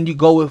 then you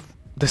go with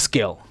the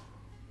skill.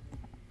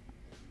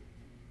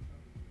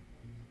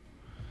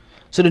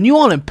 So the New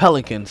Orleans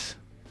Pelicans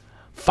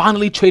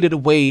finally traded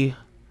away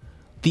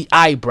the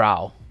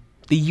unibrow,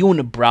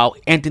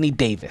 Anthony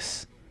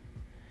Davis.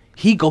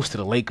 He goes to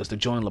the Lakers to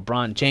join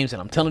LeBron James,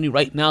 and I'm telling you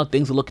right now,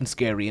 things are looking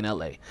scary in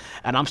LA.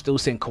 And I'm still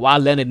saying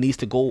Kawhi Leonard needs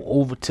to go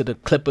over to the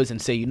Clippers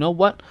and say, you know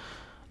what?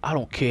 I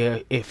don't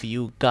care if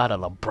you got a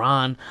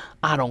LeBron.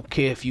 I don't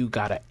care if you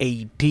got an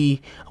AD.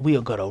 We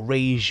are going to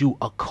raise you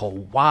a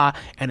Kawhi,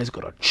 and it's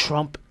going to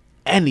trump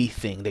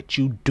anything that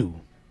you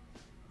do.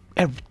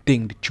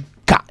 Everything that you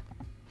got.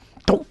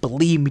 Don't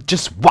believe me,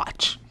 just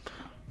watch.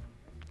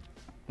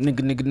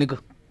 Nigga.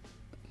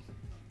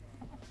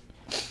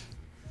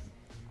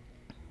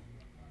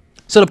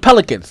 So the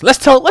Pelicans. Let's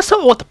talk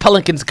about what the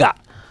Pelicans got.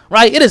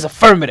 Right? It is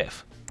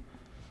affirmative.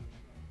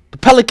 The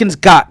Pelicans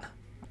got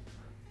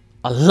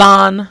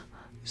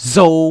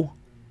Alonzo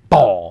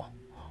Ball.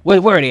 Where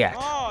are they at?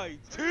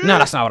 No,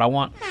 that's not what I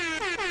want.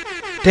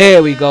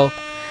 There we go.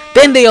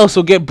 Then they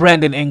also get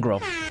Brandon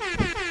Ingram.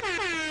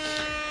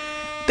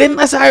 Then,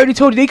 as I already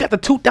told you, they got the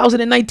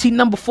 2019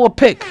 number 4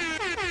 pick.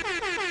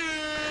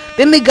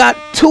 Then they got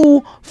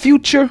 2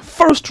 future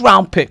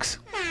first-round picks.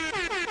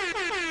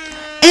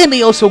 And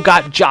they also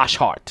got Josh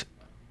Hart.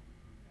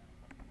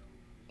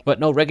 But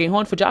no reggae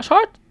horn for Josh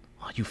Hart?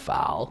 Oh, you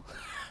foul.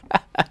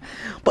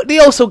 But they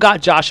also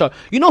got Josh Hart.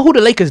 You know who the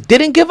Lakers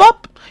didn't give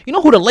up?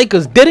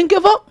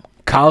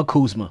 Kyle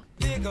Kuzma.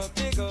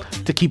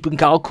 To keep in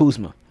Kyle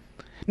Kuzma.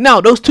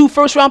 Now, those 2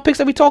 first-round picks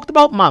that we talked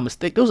about, my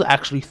mistake. Those are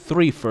actually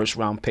 3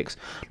 first-round picks.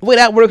 The way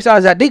that works out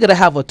is that they're going to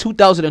have a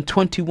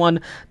 2021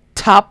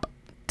 top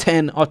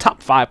 10 or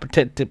top 5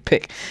 protected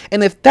pick.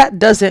 And if that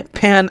doesn't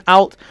pan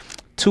out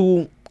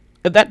to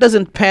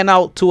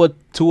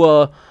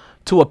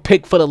a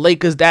pick for the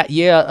Lakers that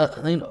year,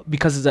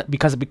 because it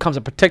becomes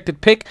a protected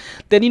pick,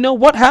 then you know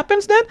what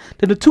happens then?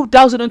 Then the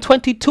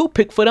 2022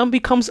 pick for them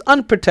becomes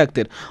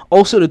unprotected.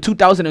 Also, the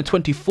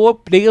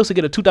 2024, they also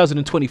get a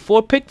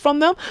 2024 pick from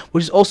them,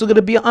 which is also going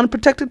to be an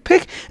unprotected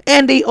pick,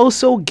 and they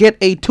also get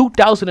a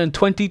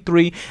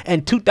 2023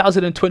 and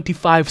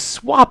 2025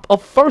 swap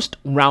of first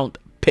round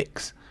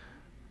picks.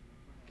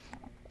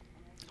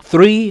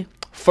 3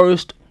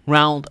 first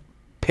round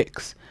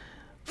picks.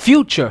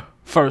 Future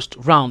first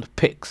round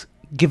picks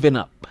given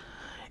up,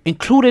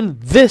 including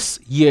this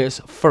year's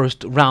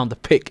first round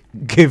pick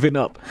given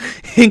up,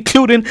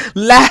 including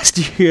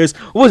last year's,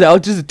 what was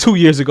that, just 2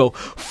 years ago,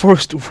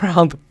 first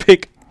round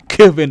pick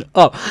given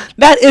up.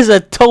 That is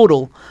a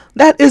total,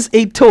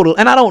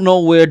 and I don't know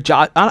where and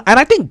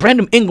I think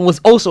Brandon Ingram was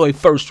also a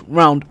first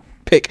round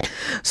pick.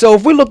 So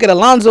if we look at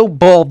Alonzo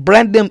Ball,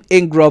 Brandon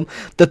Ingram,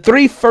 the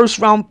 3 first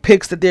round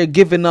picks that they're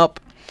giving up,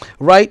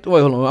 right?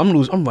 Wait, hold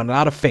on. I'm running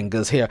out of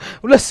fingers here.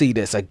 Let's see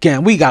this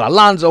again. We got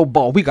Alonzo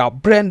Ball. We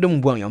got Brandon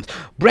Williams,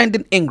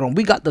 Brandon Ingram.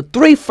 We got the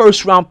 3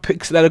 first round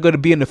picks that are going to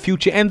be in the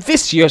future and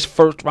this year's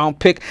first round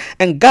pick.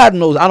 And God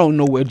knows I don't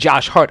know where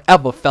Josh Hart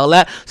ever fell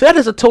at. So that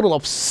is a total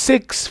of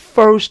 6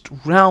 first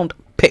round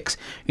picks.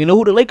 You know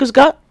who the Lakers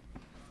got?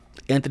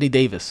 Anthony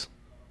Davis.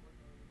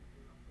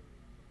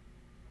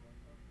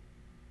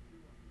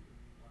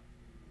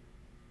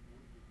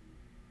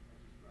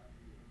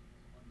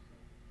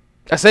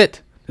 That's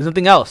it. There's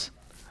nothing else.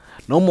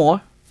 No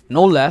more.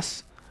 No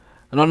less.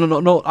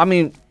 No. I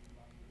mean,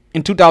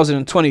 in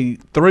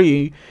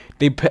 2023,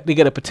 they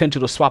get a potential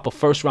to swap a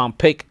first round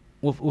pick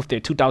with their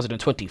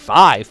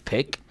 2025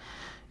 pick.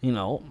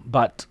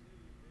 But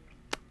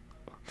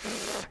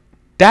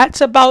that's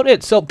about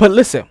it. So, but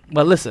listen.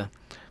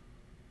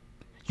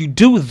 You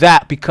do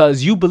that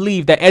because you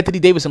believe that Anthony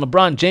Davis and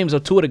LeBron James are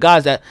 2 of the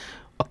guys that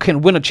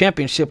can win a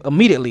championship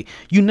immediately.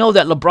 You know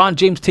that LeBron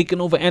James taking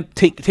over and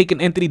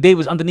taking Anthony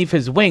Davis underneath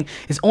his wing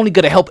is only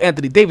going to help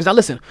Anthony Davis. Now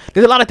listen,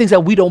 there's a lot of things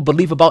that we don't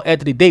believe about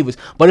Anthony Davis,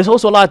 but there's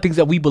also a lot of things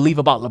that we believe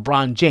about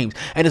LeBron James.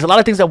 And there's a lot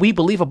of things that we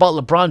believe about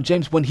LeBron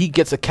James when he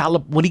gets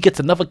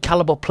another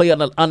caliber player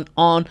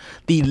on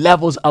the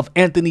levels of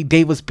Anthony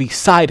Davis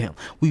beside him.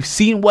 We've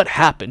seen what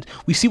happens.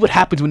 We see what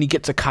happens when he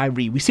gets to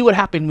Kyrie. We see what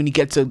happened when he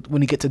gets to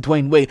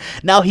Dwayne Wade.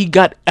 Now he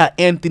got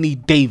Anthony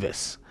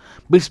Davis,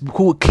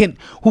 who can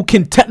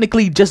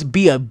technically just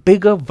be a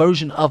bigger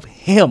version of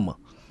him.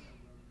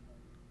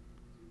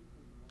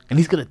 And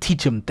he's going to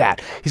teach him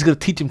that. He's going to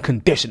teach him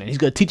conditioning. He's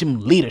going to teach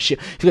him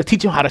leadership. He's going to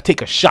teach him how to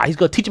take a shot. He's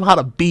going to teach him how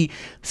to be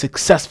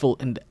successful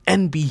in the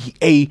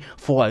NBA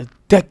for a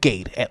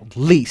decade at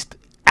least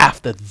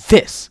after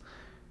this.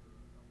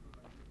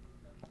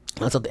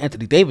 That's up to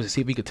Anthony Davis to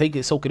see if he can take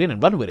it, soak it in,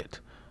 and run with it.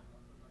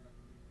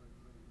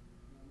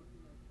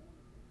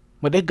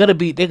 But they're gonna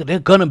be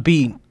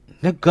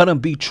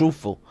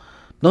truthful.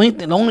 The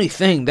only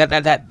thing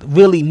that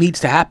really needs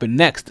to happen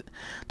next,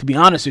 to be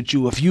honest with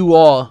you, if you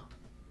are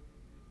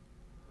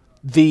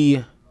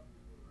the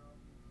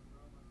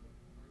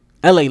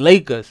LA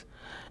Lakers,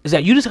 is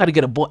that you just got to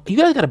get you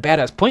guys got a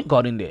badass point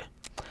guard in there.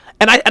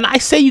 And I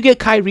say you get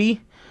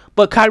Kyrie,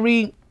 but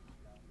Kyrie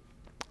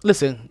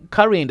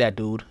ain't that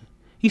dude.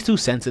 He's too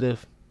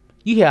sensitive.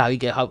 You hear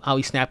how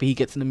he snappy he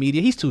gets in the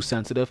media. He's too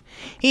sensitive.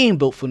 He ain't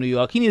built for New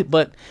York.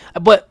 But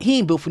he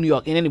ain't built for New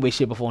York in any way,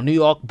 shape, or form. New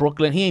York,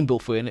 Brooklyn, he ain't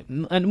built for it.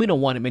 And we don't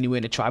want him anywhere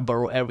in the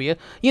tri-borough area.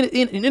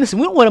 Listen,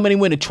 we don't want him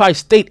anywhere in the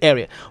tri-state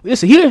area.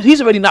 Listen,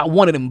 he's already not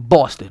wanted in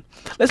Boston.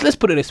 Let's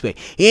put it this way.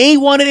 He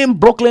ain't wanted in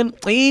Brooklyn.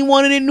 He ain't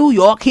wanted in New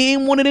York. He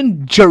ain't wanted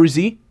in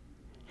Jersey.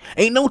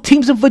 Ain't no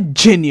teams in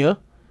Virginia.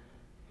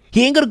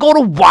 He ain't gonna go to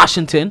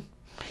Washington.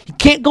 He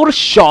can't go to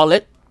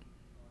Charlotte.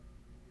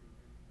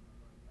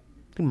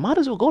 He might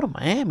as well go to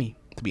Miami,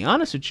 to be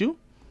honest with you.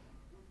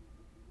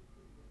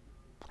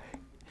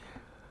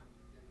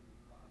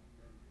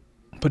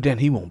 But then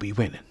he won't be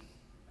winning.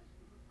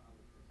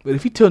 But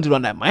if he turns it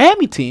on that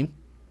Miami team,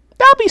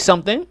 that'll be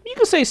something. You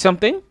can say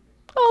something.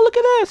 Oh, look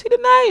at this. He did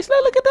nice.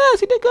 Look at this.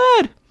 He did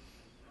good.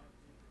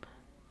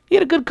 He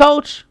had a good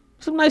coach.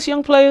 Some nice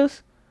young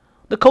players.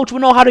 The coach will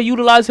know how to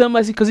utilize him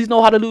because he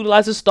knows how to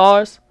utilize his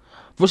stars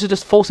versus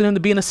just forcing him to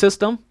be in the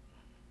system.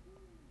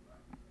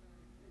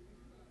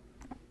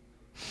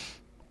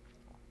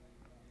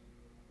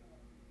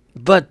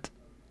 But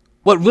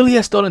what really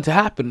is starting to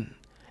happen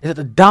is that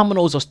the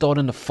dominoes are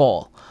starting to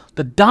fall.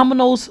 The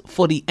dominoes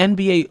for the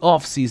NBA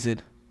offseason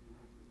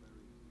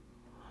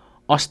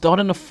are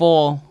starting to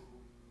fall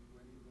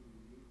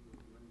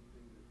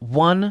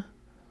one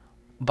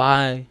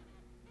by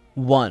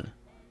one.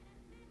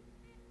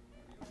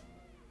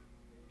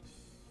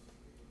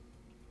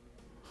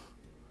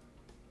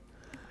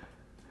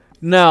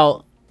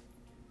 Now,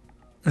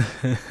 I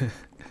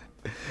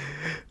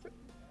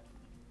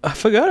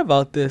forgot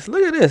about this.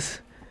 Look at this.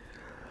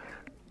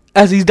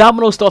 As these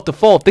dominoes start to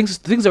fall,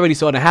 things already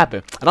starting to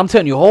happen. And I'm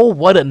telling you, oh,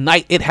 what a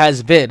night it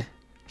has been.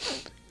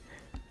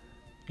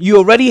 You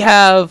already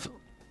have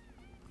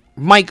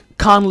Mike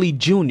Conley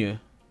Jr.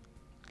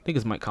 I think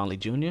it's Mike Conley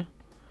Jr.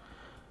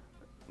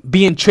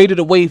 being traded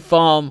away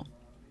from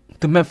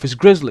the Memphis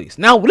Grizzlies.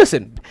 Now,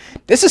 listen,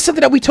 this is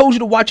something that we told you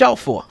to watch out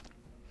for.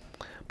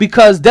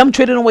 Because them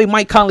trading away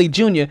Mike Conley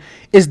Jr.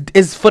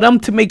 is for them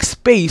to make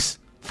space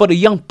for the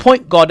young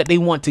point guard that they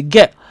want to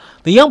get.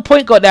 The young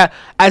point guard that,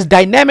 as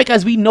dynamic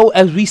as we know,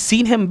 as we've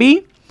seen him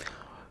be,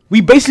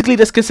 we basically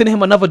just consider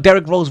him another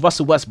Derrick Rose,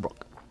 Russell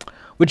Westbrook.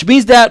 Which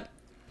means that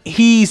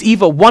he's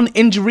either one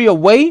injury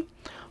away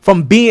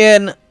from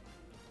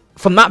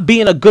not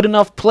being a good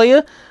enough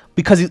player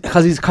because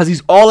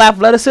he's all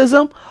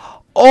athleticism,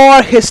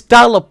 or his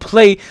style of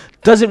play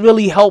doesn't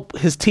really help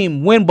his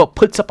team win, but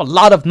puts up a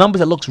lot of numbers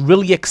that looks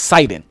really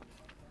exciting.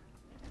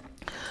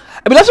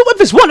 I mean, that's what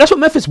Memphis wants. That's what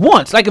Memphis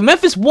wants. Like, if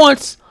Memphis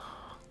wants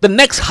the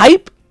next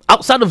hype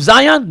outside of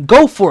Zion,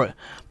 go for it.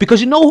 Because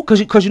you know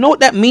what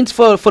that means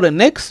for the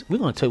Knicks. We're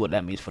gonna tell you what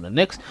that means for the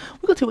Knicks.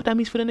 We're gonna tell you what that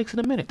means for the Knicks in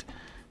a minute.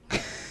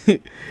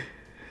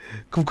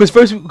 Because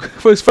first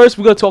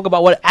we're gonna talk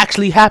about what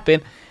actually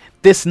happened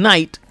this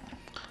night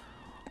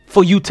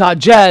for Utah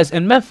Jazz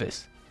and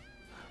Memphis.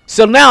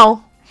 So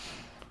now,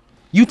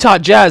 Utah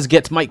Jazz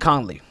gets Mike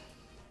Conley.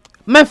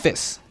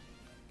 Memphis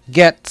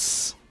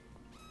gets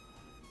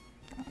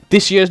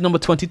this year's number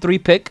 23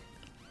 pick.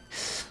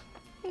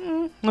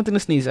 Nothing to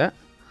sneeze at.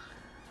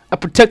 A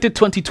protected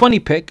 2020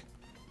 pick.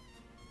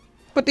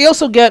 But they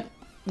also get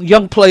a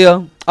young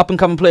player,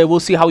 up-and-coming player. We'll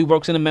see how he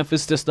works in the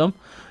Memphis system.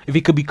 If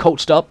he could be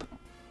coached up.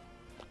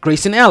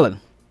 Grayson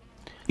Allen.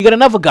 You got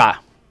another guy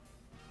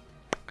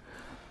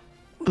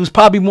who's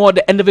probably more at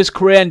the end of his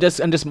career and just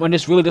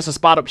really just a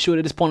spot-up shooter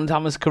at this point in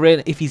time in his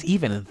career, if he's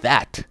even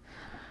that.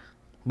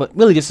 But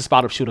really just a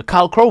spot-up shooter.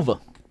 Kyle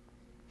Korver.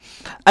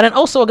 And then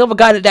also another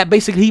guy that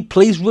basically he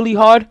plays really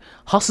hard,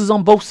 hustles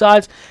on both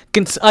sides.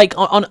 Can, like,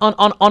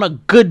 on a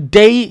good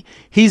day,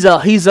 he's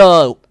a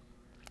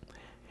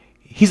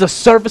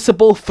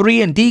serviceable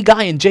 3-and-D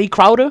guy in Jay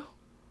Crowder.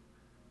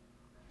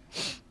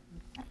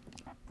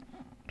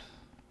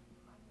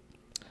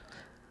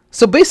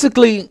 So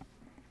basically,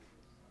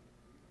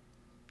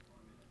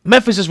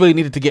 Memphis just really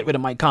needed to get rid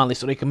of Mike Conley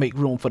so they can make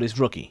room for this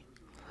rookie.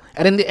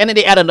 And then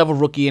they add another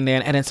rookie in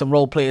there and then some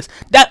role players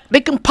that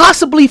they can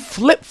possibly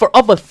flip for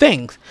other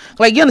things.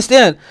 Like, you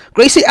understand,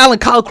 Grayson Allen,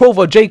 Kyle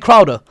Korver, Jay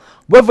Crowder,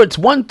 whether it's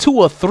 1, 2,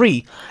 or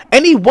 3,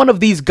 any one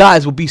of these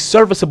guys will be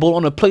serviceable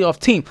on a playoff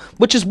team,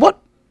 which is what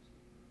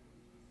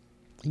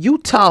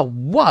Utah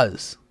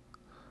was.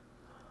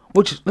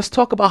 Which, let's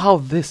talk about how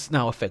this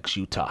now affects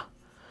Utah.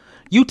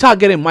 Utah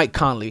getting Mike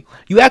Conley.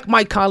 You act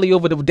Mike Conley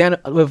over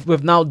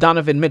with now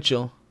Donovan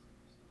Mitchell.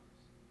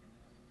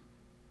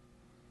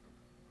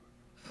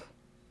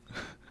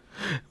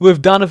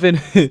 With Donovan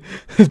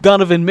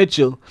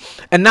Mitchell,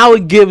 and now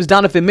it gives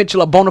Donovan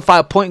Mitchell a bona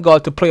fide point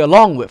guard to play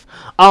along with.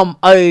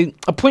 A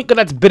point guard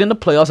that's been in the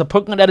playoffs, a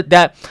point guard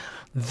that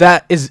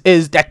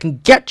can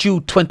get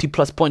you 20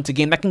 plus points a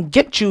game, that can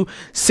get you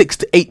 6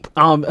 to 8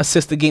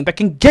 assists a game, that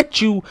can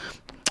get you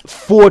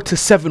 4 to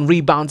 7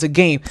 rebounds a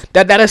game,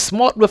 that is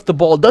smart with the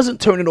ball, doesn't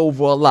turn it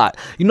over a lot.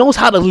 He knows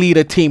how to lead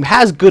a team,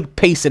 has good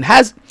pacing,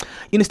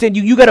 you understand?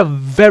 You got a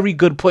very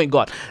good point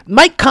guard.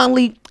 Mike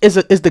Conley is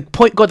the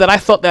point guard that I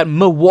thought that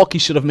Milwaukee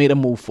should have made a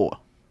move for,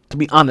 to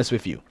be honest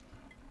with you.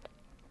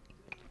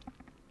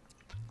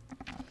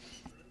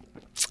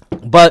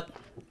 But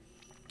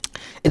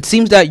it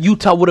seems that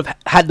Utah would have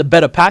had the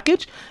better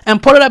package,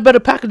 and part of that better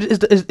package is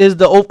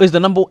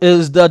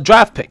the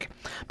draft pick,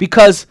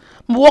 because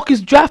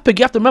Milwaukee's draft pick,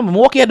 you have to remember,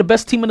 Milwaukee had the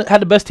best team in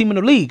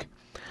the league.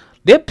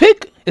 Their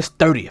pick is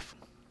 30th.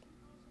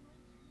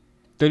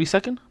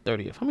 32nd?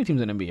 30th. How many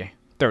teams in the NBA?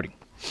 30.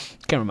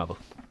 Can't remember.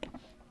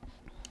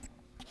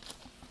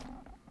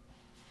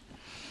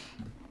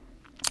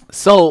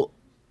 So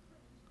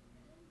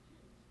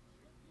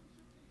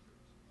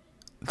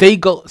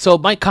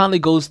Mike Conley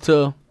goes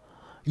to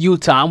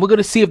Utah, and we're going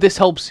to see if this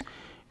helps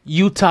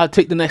Utah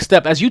take the next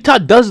step, as Utah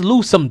does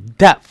lose some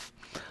depth.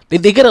 They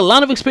get a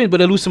lot of experience, but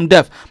they lose some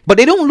depth. But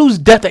they don't lose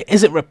depth that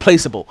isn't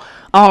replaceable.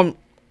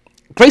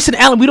 Grayson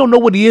Allen, we don't know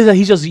what he is.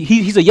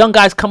 He's a young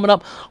guy coming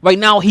up right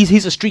now.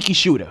 He's a streaky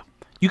shooter.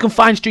 You can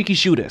find streaky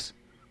shooters.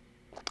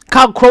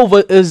 Kyle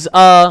Korver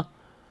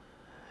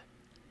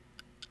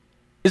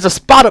is a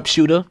spot-up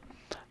shooter,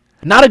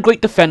 not a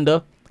great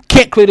defender,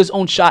 can't create his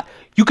own shot,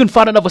 you can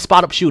find another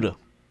spot-up shooter.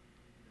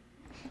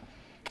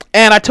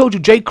 And I told you,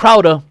 Jay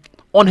Crowder,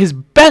 on his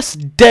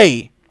best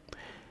day,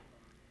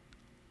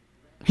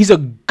 he's a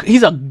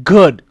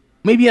good,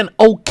 maybe an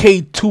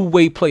okay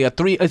two-way player.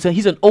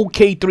 He's an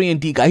okay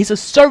 3-and-D guy. He's a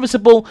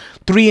serviceable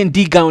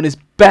 3-and-D guy on his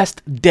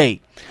best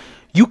day.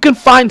 You can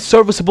find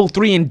serviceable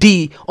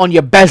 3-and-D on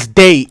your best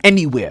day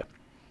anywhere.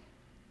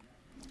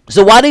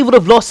 So while they would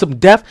have lost some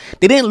depth,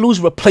 they didn't lose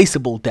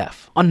replaceable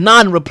depth, or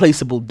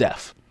non-replaceable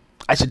depth,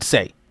 I should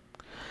say.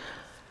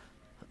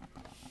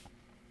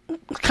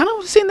 Kind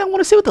of saying that I want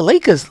to say with the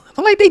Lakers,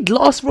 like they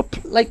lost,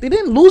 they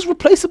didn't lose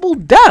replaceable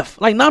depth,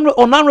 like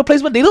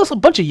non-replaceable. They lost a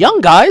bunch of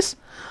young guys,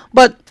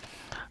 but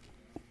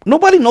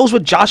nobody knows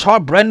what Josh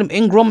Hart, Brandon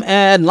Ingram,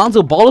 and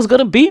Lonzo Ball is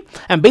gonna be.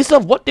 And based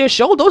off what they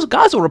showed, those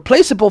guys are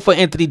replaceable for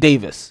Anthony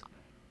Davis.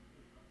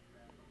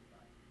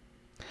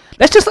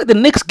 That's just like the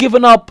Knicks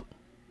giving up.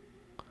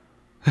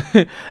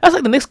 That's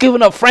like the Knicks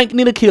giving up Frank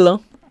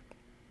Ntilikina,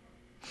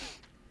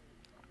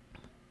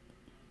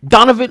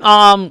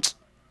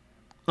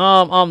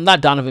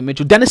 not Donovan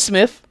Mitchell, Dennis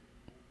Smith,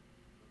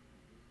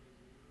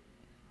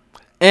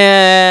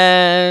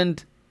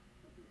 and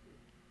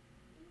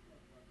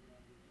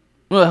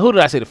who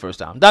did I say the first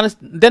time?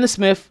 Dennis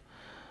Smith,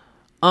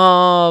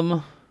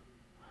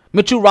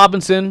 Mitchell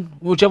Robinson,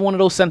 whichever one of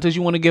those centers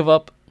you want to give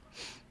up.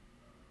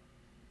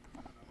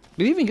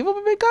 Did he even give up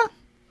a big guy?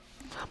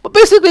 But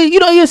basically,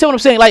 you see what I'm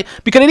saying? Like,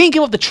 because they didn't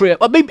give up the Trier,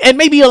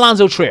 maybe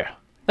Alonzo Trier.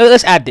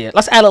 Let's add there.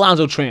 Let's add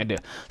Alonzo Trier in there.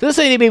 So let's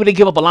say maybe they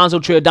give up Alonzo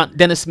Trier,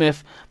 Dennis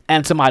Smith,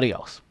 and somebody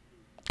else.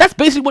 That's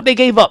basically what they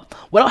gave up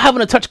without having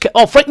to touch.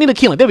 Frank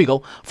Ntilikina. There we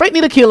go. Frank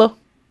Ntilikina,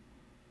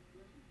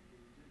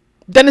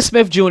 Dennis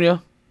Smith Jr.,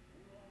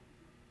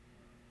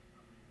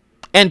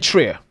 and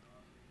Trier.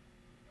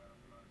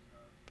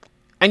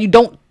 And you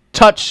don't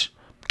touch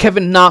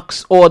Kevin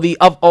Knox or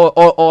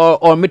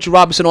or Mitchell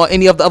Robinson or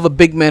any of the other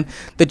big men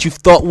that you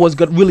thought was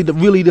good, really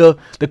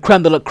the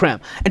creme de la creme.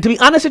 And to be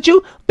honest with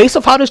you, based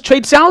off how this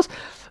trade sounds,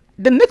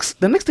 the Knicks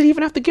didn't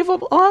even have to give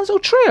up Alonzo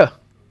Trier.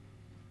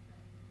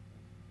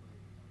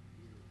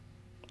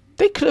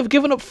 They could have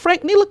given up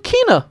Frank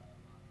Ntilikina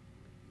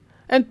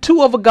and two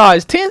other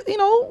guys.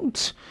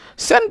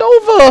 Send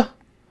over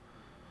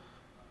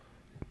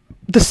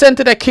the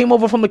center that came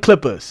over from the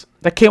Clippers,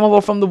 that came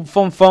over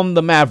from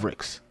the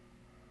Mavericks.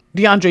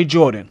 DeAndre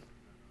Jordan.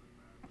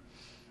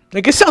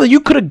 Like, it sounds like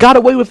you could have got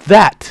away with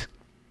that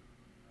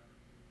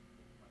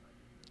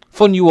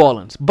for New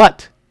Orleans.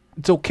 But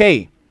it's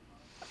okay.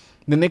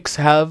 The Knicks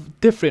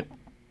have different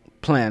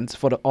plans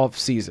for the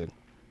offseason.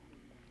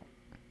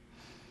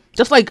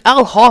 Just like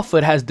Al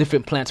Horford has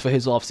different plans for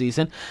his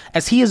offseason,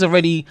 as he has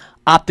already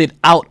opted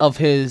out of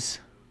his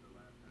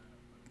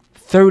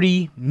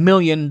 $30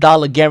 million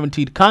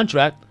guaranteed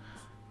contract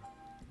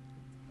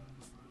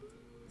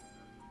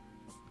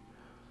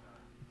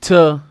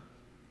to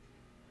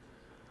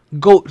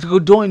go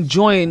join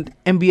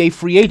NBA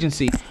free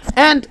agency.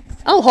 And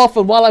Al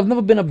Horford, while I've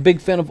never been a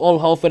big fan of Al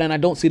Horford and I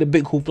don't see the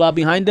big hoopla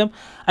behind him,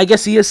 I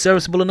guess he is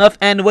serviceable enough.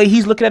 And the way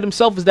he's looking at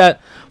himself is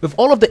that with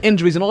all of the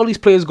injuries and all these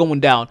players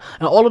going down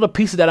and all of the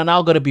pieces that are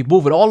now going to be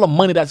moving, all the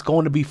money that's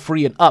going to be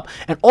freeing up,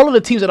 and all of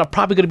the teams that are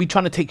probably going to be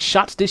trying to take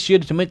shots this year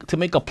to make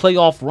a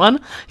playoff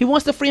run, he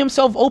wants to free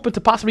himself open to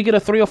possibly get a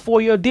 3 or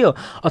 4 year deal.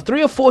 A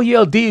 3 or 4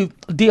 year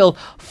deal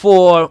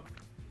for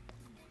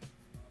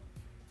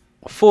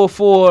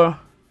Al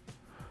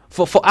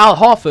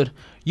Horford,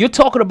 you're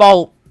talking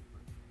about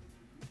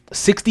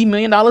 $60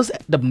 million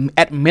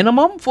at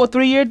minimum for a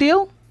 3-year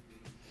deal?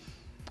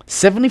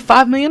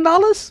 $75 million?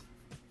 $80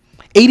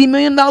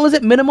 million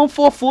at minimum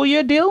for a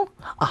 4-year deal?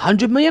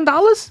 $100 million?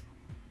 Because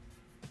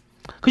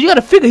you got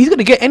to figure he's going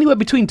to get anywhere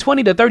between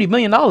 $20 to $30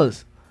 million or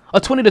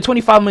 $20 to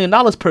 $25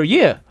 million per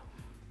year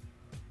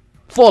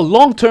for a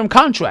long-term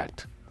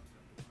contract.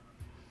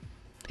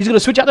 He's gonna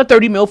switch out the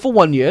 $30 million for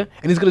 1 year,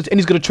 and he's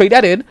gonna trade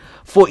that in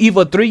for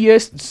either 3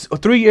 years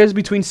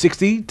between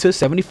 $60 to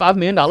 $75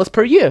 million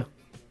per year.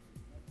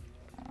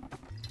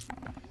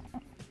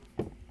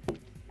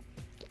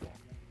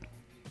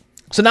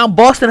 So now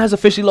Boston has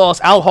officially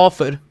lost Al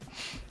Horford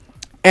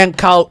and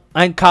Kyrie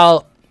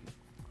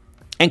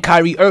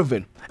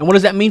Irving. And what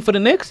does that mean for the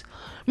Knicks?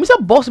 It means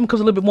that Boston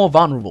becomes a little bit more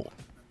vulnerable.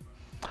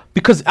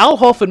 Because Al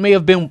Horford may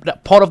have been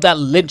part of that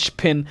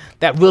linchpin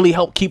that really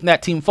helped keep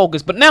that team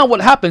focused. But now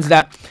what happens is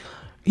that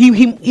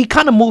he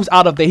kind of moves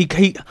out of there. He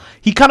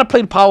kind of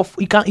played power.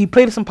 He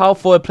played some power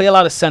forward, play a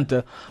lot of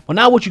center. But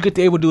now what you get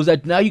to able to do is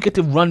that now you get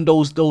to run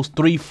those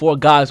 3-4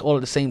 guys all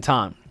at the same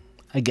time.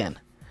 Again,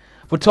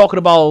 we're talking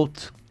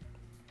about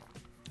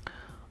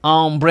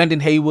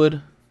Brandon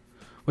Haywood.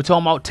 We're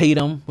talking about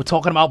Tatum. We're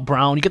talking about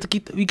Brown. You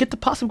get to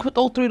possibly put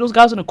all 3 of those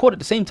guys on the court at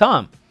the same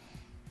time.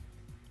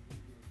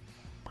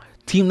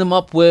 Team them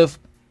up with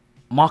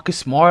Marcus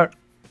Smart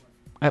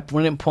at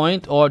running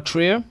point, or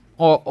Trier,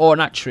 or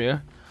not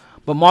Trier,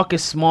 but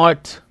Marcus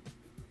Smart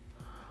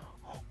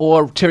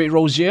or Terry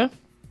Rozier.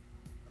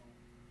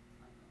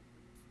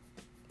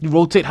 You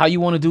rotate how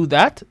you want to do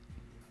that.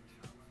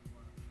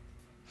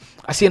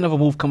 I see another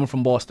move coming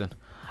from Boston.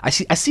 I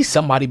see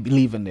somebody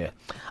leaving there.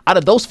 Out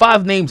of those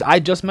 5 names I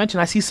just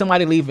mentioned, I see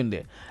somebody leaving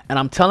there. And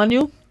I'm telling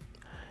you,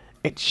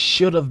 it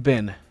should have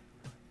been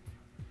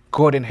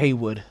Gordon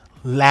Hayward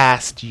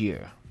last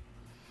year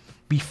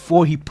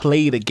before he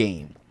played a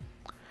game.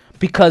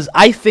 Because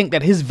I think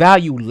that his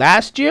value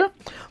last year,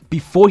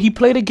 before he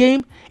played a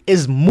game,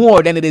 is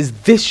more than it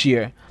is this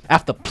year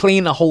after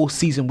playing the whole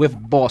season with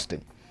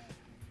Boston.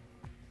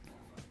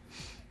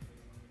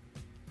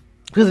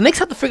 Because the Knicks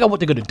have to figure out what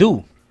they're going to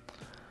do.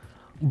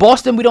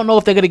 Boston, we don't know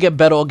if they're going to get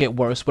better or get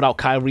worse without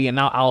Kyrie and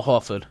now Al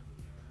Horford.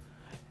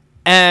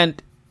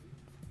 And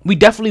we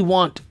definitely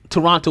want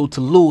Toronto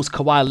to lose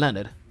Kawhi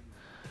Leonard.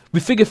 We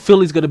figure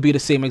Philly's going to be the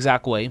same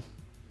exact way.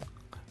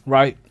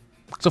 Right?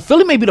 So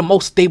Philly may be the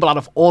most stable out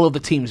of all of the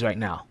teams right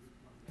now.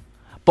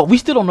 But we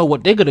still don't know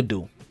what they're going to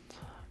do.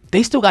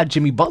 They still got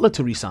Jimmy Butler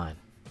to re-sign.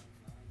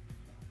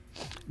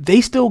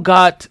 They still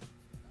got...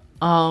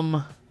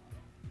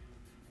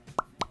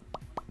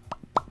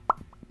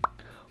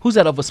 who's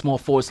that other small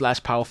forward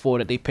 / power forward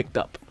that they picked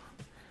up?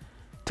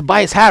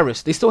 Tobias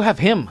Harris. They still have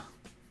him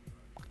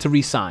to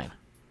re-sign.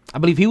 I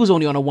believe he was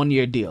only on a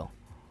 1-year deal.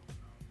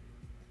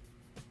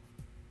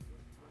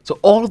 So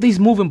all of these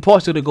moving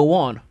parts are to go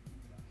on.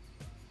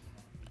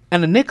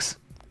 And the Knicks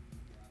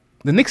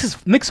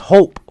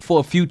hope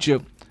for a future,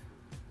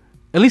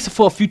 at least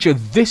for a future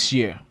this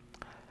year,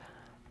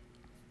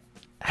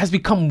 has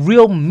become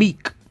real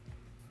meek.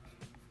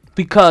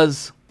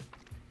 Because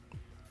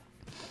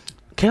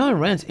Karen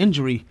Rand's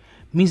injury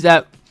means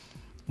that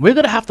we're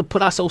going to have to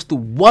put ourselves through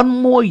one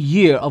more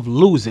year of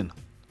losing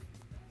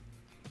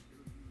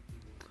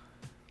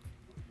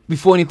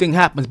before anything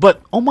happens.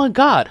 But, oh my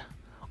God,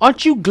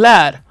 aren't you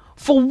glad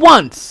for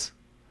once,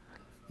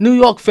 New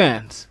York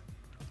fans,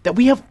 that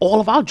we have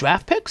all of our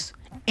draft picks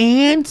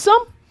and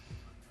some?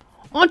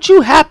 Aren't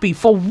you happy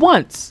for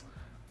once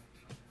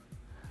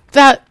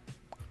that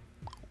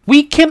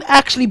we can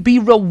actually be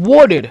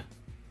rewarded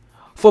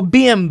for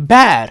being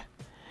bad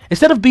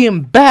instead of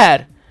being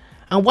bad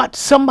and watch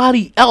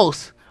somebody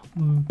else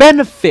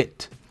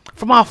benefit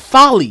from our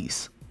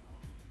follies?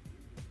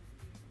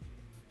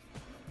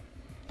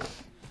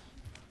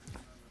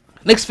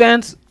 Knicks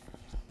fans,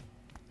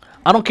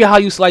 I don't care how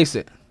you slice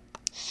it.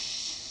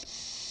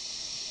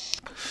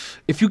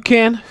 If you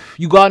can,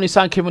 you go out and you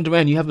sign Kevin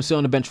Durant, you have him sit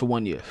on the bench for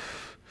 1 year.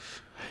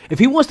 If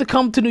he wants to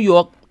come to New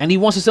York and he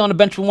wants to sit on the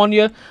bench for 1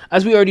 year,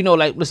 as we already know,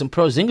 like, listen,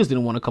 Porzingis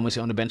didn't want to come and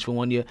sit on the bench for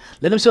 1 year.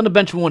 Let him sit on the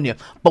bench for 1 year.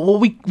 But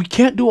what we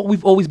can't do what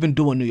we've always been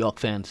doing, New York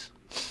fans.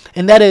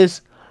 And that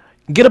is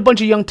get a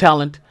bunch of young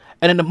talent,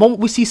 and in the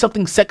moment we see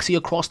something sexy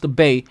across the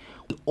bay,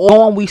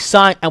 we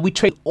sign and we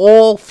trade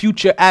all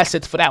future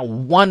assets for that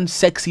one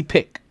sexy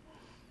pick.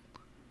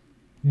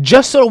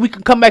 Just so we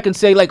can come back and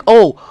say, like,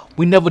 oh,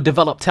 we never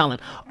developed talent.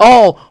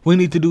 Oh, we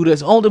need to do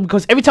this. Only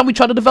because every time we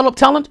try to develop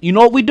talent, you know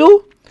what we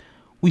do?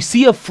 We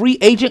see a free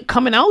agent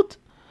coming out,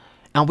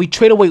 and we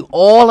trade away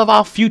all of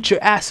our future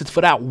assets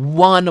for that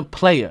one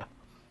player.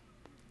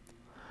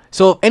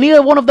 So if any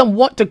one of them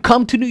want to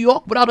come to New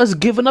York without us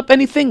giving up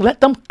anything, let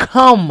them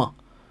come.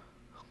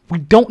 We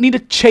don't need to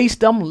chase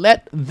them.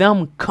 Let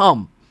them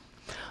come.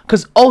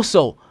 Because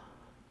also,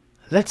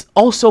 let's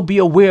also be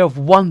aware of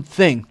one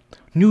thing.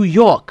 New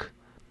York,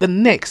 the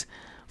Knicks,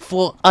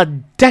 for a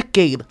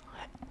decade,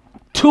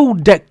 2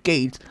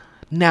 decades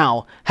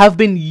now, have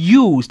been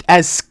used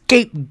as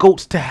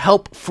scapegoats to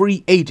help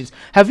free agents.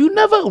 Have you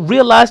never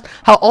realized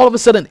how all of a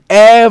sudden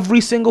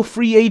every single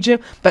free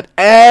agent that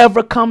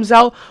ever comes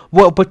out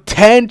will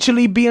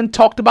potentially being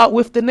talked about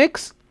with the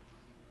Knicks?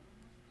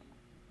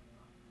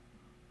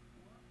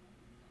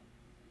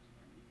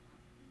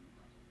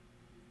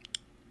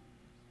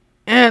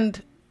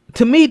 And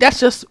to me, that's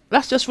just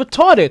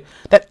retarded.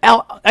 That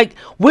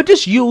we're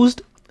just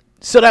used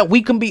so that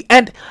we can be.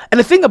 And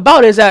the thing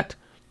about it is that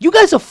you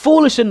guys are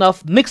foolish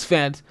enough, Knicks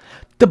fans,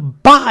 to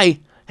buy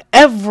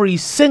every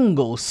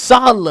single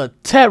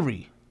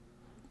solitary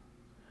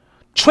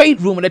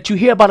trade rumor that you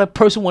hear about a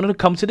person wanting to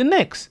come to the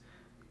Knicks.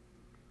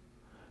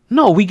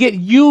 No, we get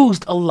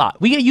used a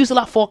lot. We get used a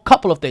lot for a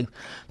couple of things.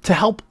 To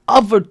help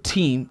other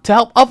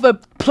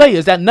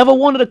players that never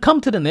wanted to come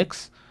to the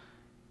Knicks.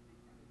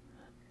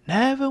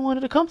 Never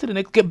wanted to come to the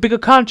Knicks, get bigger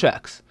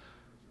contracts.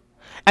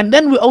 And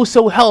then we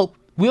also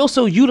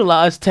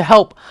utilize to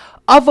help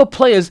other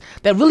players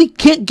that really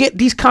can't get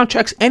these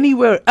contracts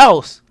anywhere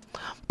else,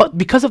 but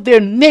because of their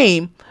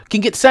name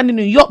can get signed in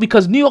New York,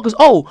 because New York is,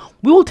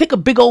 we will take a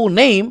big old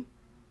name.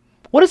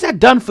 What has that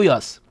done for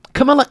us?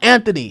 Carmelo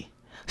Anthony,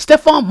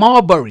 Stephon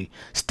Marbury,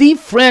 Steve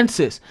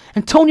Francis,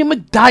 Antonio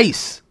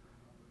McDyess.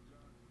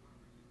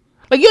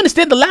 Like, you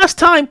understand, the last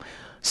time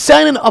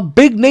signing a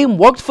big name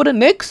worked for the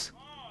Knicks?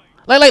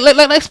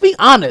 Let's be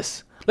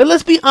honest.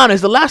 Let's be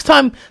honest. The last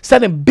time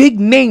signing big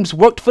names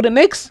worked for the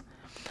Knicks,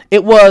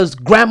 it was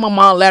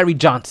Grandmama Larry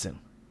Johnson.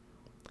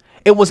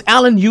 It was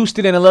Allen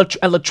Houston and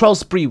Latrell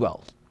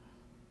Sprewell.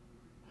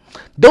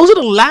 Those are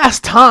the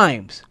last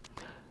times.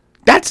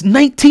 That's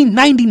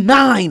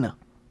 1999.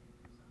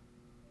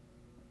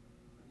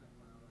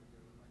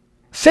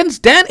 Since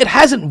then, it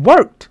hasn't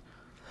worked.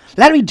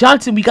 Larry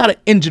Johnson, we got an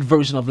injured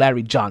version of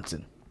Larry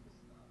Johnson.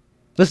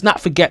 Let's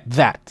not forget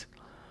that.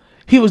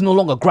 He was no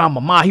longer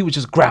grandmama, he was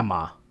just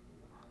grandma.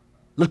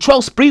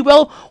 Latrell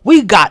Sprewell,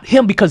 we got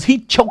him because he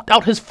choked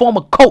out his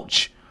former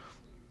coach.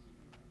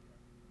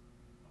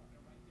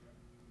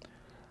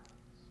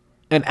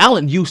 And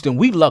Allen Houston,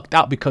 we lucked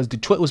out because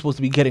Detroit was supposed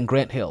to be getting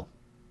Grant Hill.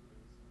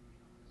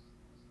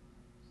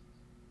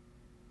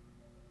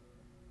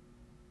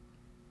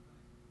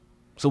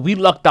 So we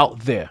lucked out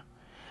there.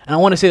 And I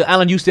want to say that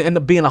Allen Houston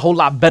ended up being a whole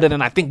lot better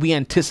than I think we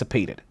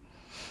anticipated.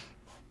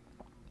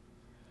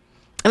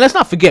 And let's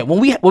not forget,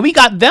 when we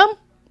got them,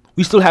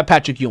 we still had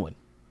Patrick Ewing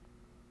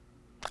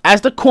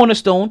as the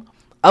cornerstone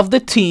of the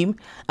team,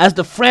 as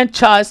the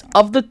franchise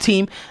of the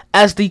team,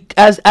 as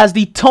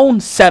the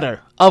tone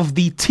setter of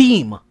the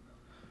team.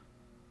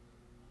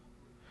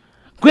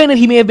 Granted,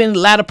 he may have been in the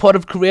latter part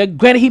of his career.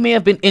 Granted, he may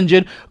have been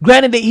injured.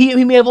 Granted, that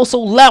he may have also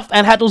left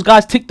and had those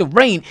guys take the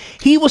reign.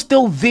 He was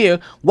still there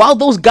while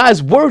those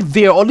guys were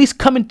there, or at least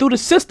coming through the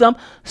system,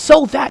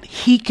 so that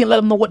he can let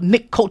them know what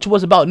Knicks culture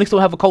was about. Knicks don't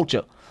have a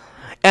culture.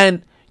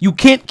 And you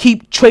can't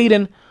keep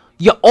trading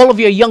all of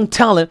your young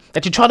talent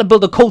that you're trying to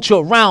build a culture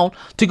around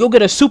to go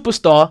get a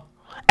superstar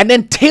and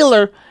then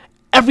tailor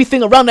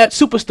everything around that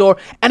superstar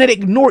and then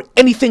ignore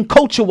anything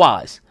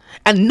culture-wise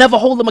and never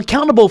hold them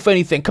accountable for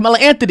anything. Carmelo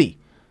Anthony.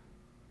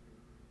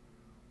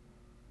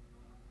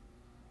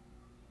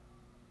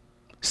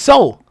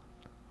 So,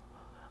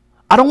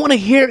 I don't want to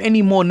hear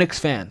any more Knicks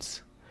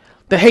fans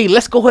that, hey,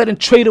 let's go ahead and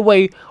trade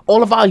away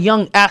all of our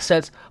young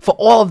assets for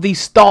all of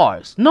these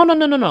stars.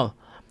 No.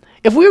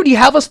 If we already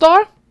have a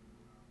star,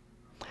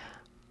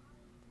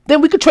 then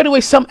we could trade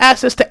away some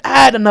assets to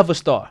add another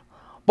star.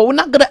 But we're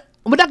not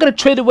gonna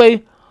trade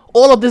away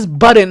all of this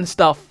button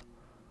stuff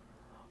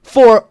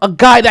for a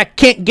guy that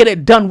can't get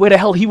it done where the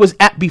hell he was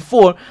at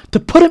before, to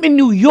put him in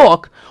New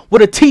York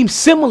with a team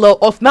similar,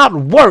 or if not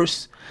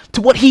worse,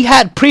 to what he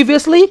had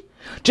previously,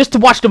 just to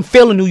watch them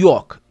fail in New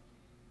York.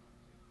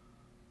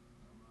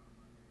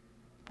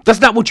 That's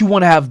not what you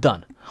want to have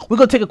done. We're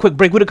going to take a quick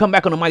break. We're going to come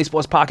back on the MyT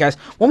Sports Podcast.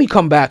 When we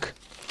come back,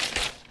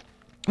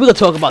 we're going to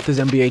talk about this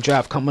NBA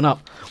draft coming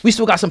up. We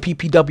still got some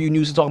PPW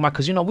news to talk about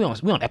because, you know, we're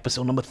on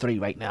episode number 3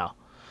 right now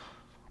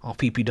on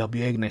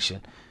PPW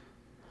Ignition.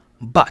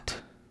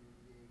 But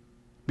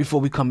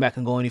before we come back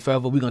and go any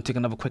further, we're going to take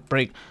another quick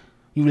break.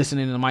 You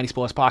listening to the MyT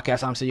Sports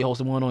Podcast. I'm your host,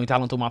 the one and only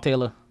Talent Omar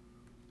Taylor.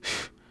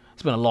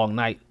 It's been a long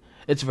night.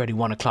 It's already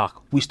 1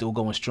 o'clock. We still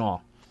going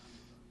strong.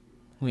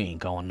 We ain't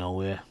going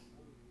nowhere.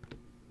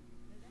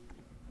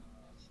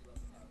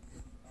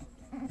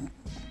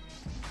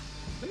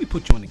 Let me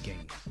put you in the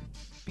game.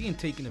 Being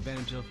taken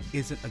advantage of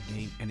isn't a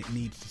game, and it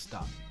needs to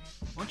stop.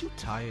 Aren't you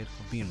tired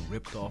of being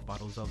ripped off by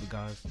those other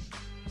guys?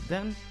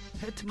 Then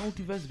head to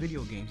Multiverse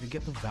Video Games and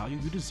get the value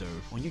you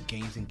deserve on your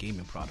games and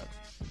gaming products.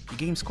 Your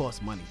games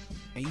cost money,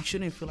 and you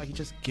shouldn't feel like you're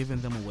just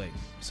giving them away.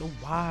 So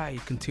why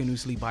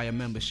continuously buy a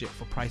membership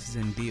for prices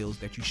and deals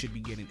that you should be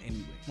getting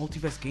anyway?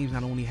 Multiverse Games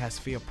not only has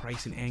fair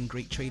pricing and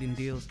great trading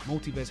deals,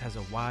 Multiverse has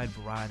a wide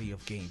variety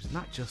of games,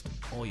 not just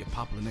all your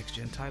popular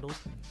next-gen titles,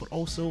 but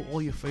also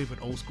all your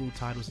favorite old-school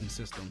titles and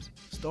systems,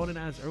 starting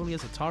as early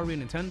as Atari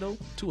and Nintendo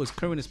to as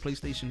current as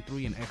PlayStation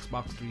 3 and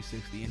Xbox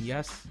 360, and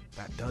yes,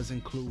 that does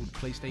include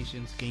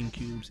PlayStations,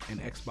 GameCubes,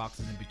 and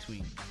Xboxes in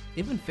between.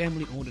 They've been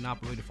family-owned and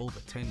operated for over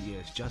 10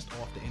 years, just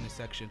off the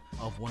intersection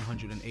of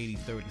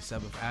 183rd and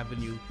 7th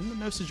Avenue in the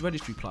Nurses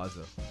Registry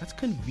Plaza. That's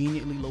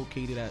conveniently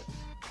located at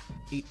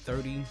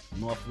 830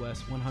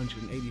 Northwest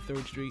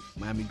 183rd Street,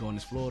 Miami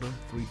Gardens, Florida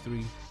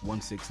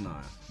 33169.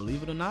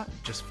 Believe it or not,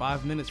 just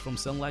 5 minutes from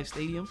Sun Life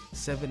Stadium,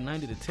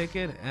 $7.90 the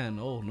ticket, and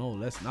oh no,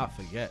 let's not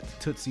forget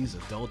Tootsie's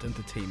Adult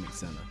Entertainment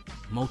Center.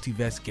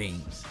 Multiverse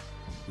Games,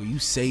 where you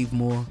save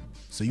more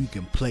so you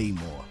can play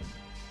more.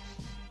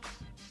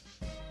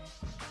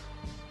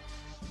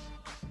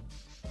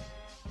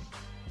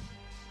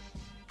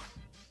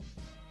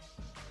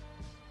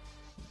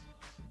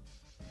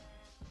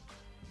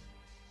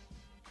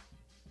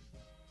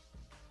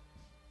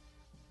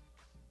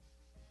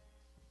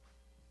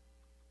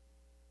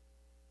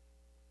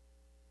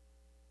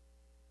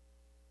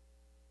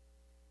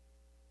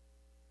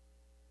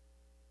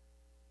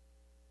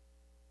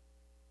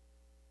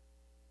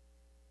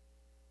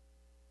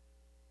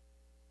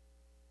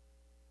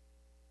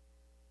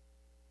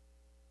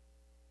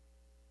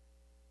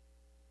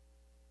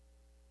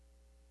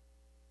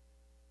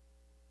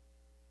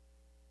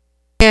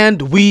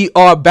 And we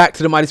are back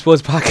to the MyT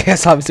Sports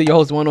Podcast. Obviously, your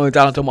host, one on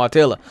Talent Omar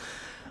Taylor.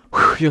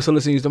 You're so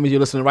listening. You're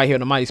listening right here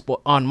on the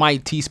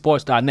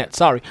MyTSports.net.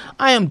 Sorry,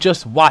 I am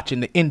just watching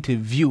the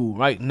interview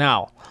right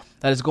now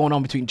that is going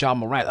on between Ja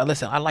Morant.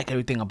 Listen, I like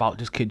everything about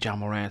this kid, Ja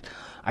Morant.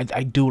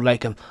 I do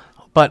like him.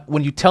 But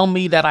when you tell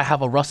me that I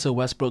have a Russell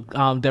Westbrook,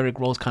 Derrick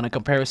Rose kind of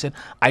comparison,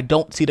 I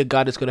don't see the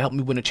guy that's going to help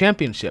me win a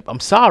championship. I'm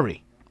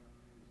sorry.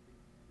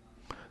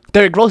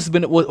 Derrick Rose has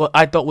been what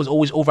I thought was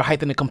always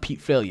overhyped and a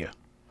complete failure.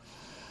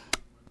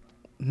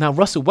 Now,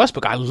 Russell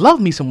Westbrook, I love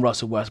me some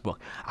Russell Westbrook.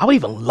 I would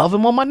even love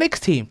him on my Knicks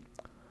team.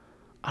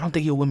 I don't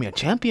think he'll win me a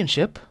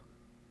championship.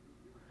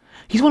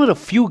 He's one of the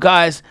few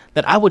guys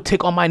that I would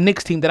take on my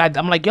Knicks team that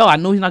I'm like, yo, I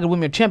know he's not going to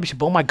win me a championship,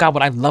 but oh my God,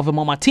 would I love him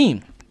on my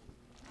team.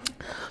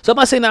 So am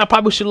I saying that I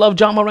probably should love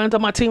John Morant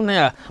on my team?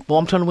 Yeah, but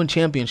I'm trying to win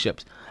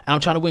championships. And I'm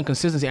trying to win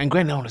consistency. And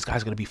granted, this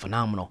guy's going to be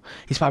phenomenal.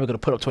 He's probably going to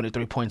put up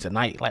 23 points a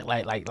night,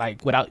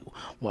 like without,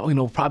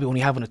 probably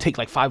only having to take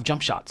like 5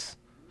 jump shots.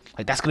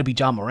 Like, that's going to be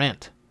John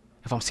Morant,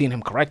 if I'm seeing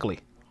him correctly.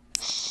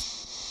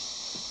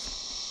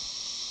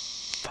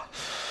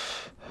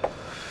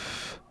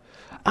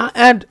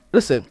 And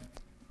listen,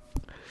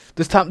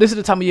 this is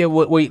the time of year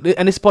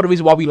and this is part of the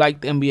reason why we like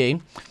the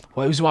NBA.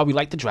 The reason why we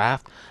like the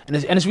draft, and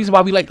it's the reason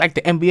why we like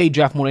the NBA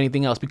draft more than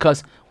anything else,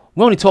 because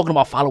we're only talking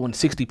about following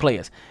 60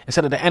 players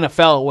instead of the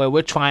NFL where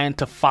we're trying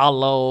to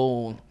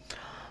follow,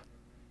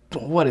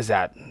 what is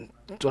that?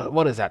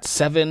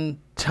 7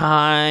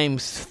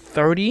 times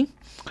 30?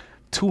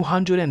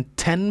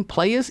 210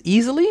 players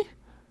easily?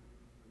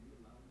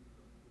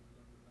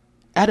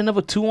 Add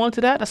another 2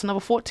 onto that, that's another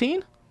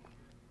 14?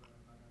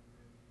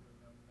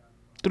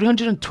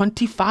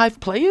 325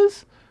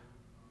 players?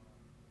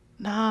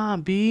 Nah,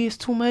 B, it's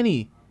too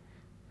many.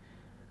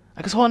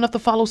 Like, it's hard enough to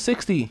follow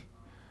 60.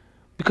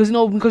 Because in the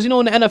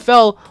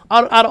NFL,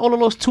 out of all of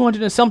those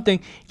 200 and something,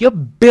 you're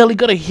barely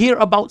gonna hear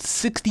about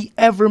 60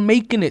 ever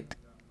making it.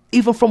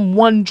 Even from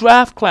one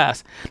draft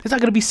class. There's not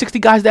gonna be 60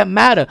 guys that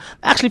matter.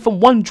 Actually, from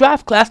one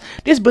draft class,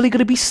 there's barely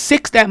gonna be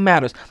 6 that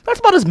matters. That's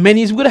about as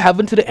many as we're gonna have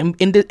in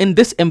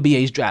this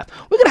NBA's draft.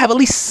 We're gonna have at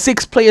least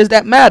 6 players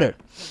that matter.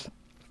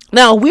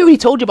 Now, we already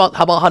told you about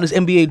how this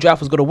NBA draft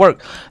was going to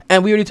work.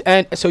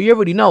 So you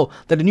already know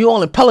that the New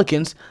Orleans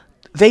Pelicans,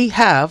 they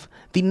have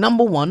the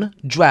number 1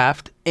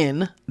 draft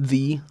in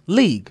the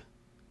league.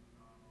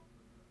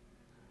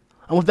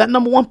 And with that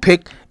number 1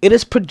 pick, it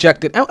is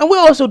projected. And we're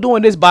also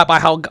doing this by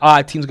how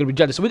our team's going to be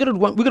judged. So we're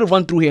gonna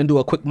run through here and do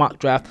a quick mock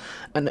draft.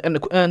 And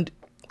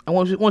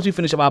once we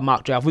finish up our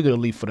mock draft, we're going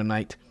to leave for the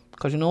night.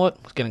 Because you know what?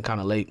 It's getting kind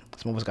of late.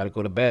 Some of us got to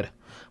go to bed.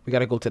 We got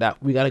to go to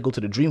that. We got to go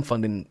to the Dream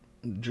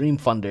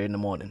Funder in the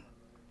morning.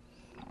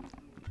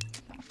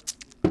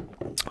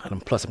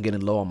 And plus, I'm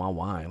getting low on my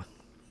wine.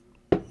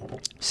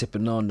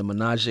 Sipping on the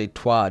Menage a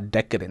Trois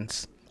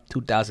Decadence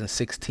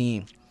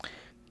 2016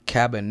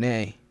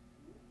 Cabernet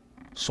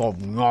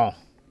Sauvignon.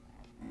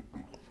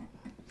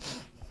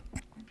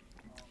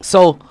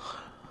 So,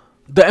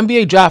 the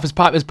NBA draft is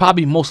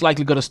probably most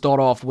likely going to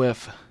start off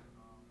with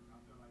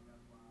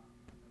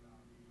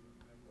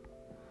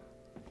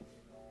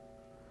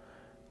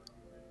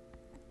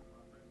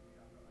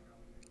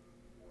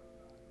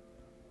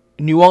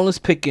New Orleans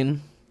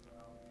picking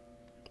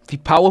the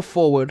power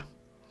forward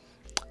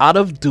out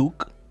of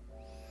Duke,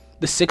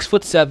 the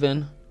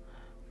 6'7",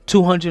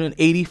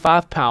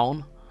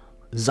 285-pound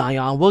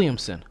Zion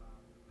Williamson.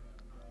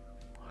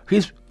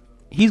 He's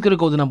gonna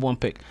go the number 1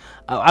 pick.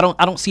 I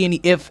don't see any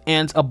ifs,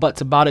 ands, or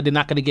buts about it. They're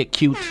not gonna get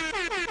cute.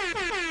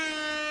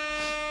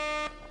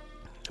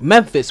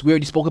 Memphis, we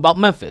already spoke about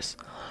Memphis.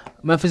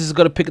 Memphis is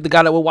gonna pick the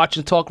guy that we're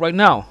watching talk right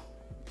now,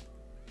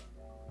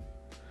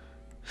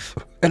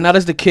 and that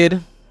is the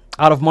kid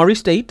out of Murray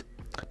State,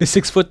 the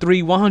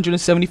 6'3",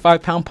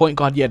 175-pound point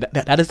guard. Yeah,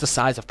 that is the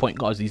size of point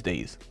guards these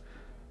days.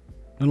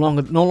 No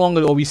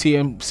longer are we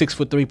seeing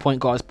 6'3" point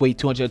guards weigh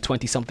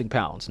 220-something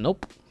pounds.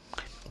 Nope.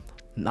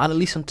 Not at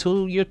least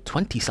until you're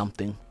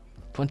 20-something.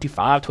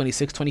 25,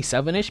 26,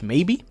 27-ish,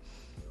 maybe.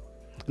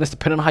 That's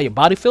depending on how your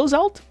body fills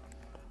out.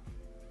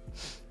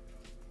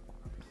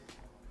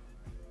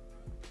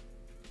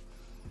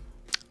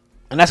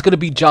 And that's going to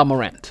be Ja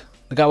Morant,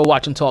 the guy we're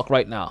watching talk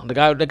right now. The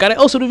guy that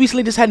also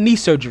recently just had knee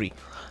surgery.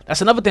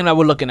 That's another thing that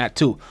we're looking at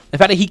too. The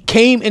fact that he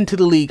came into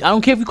the league. I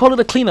don't care if you call it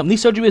a cleanup. Knee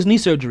surgery is knee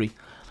surgery.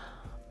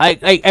 Like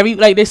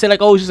they say,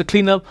 like, oh, it's just a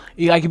cleanup.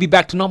 I can be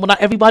back to normal.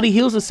 Not everybody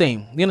heals the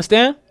same. You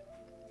understand?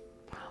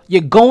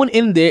 You're going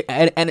in there,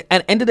 and at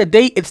the end of the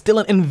day, it's still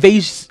an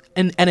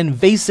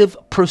invasive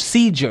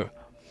procedure.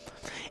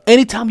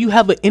 Anytime you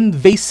have an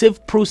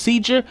invasive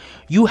procedure,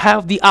 you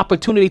have the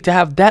opportunity to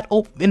have that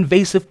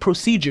invasive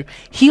procedure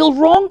heal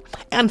wrong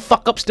and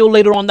fuck up still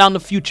later on down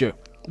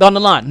the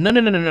line.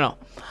 No.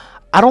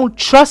 I don't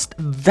trust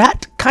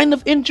that kind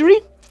of injury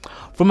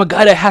from a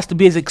guy that has to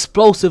be as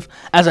explosive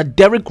as a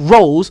Derrick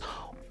Rose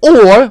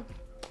or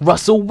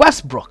Russell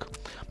Westbrook.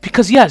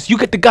 Because yes, you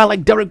get the guy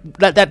like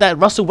that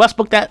Russell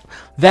Westbrook that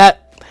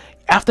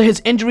after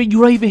his injury,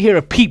 you don't even hear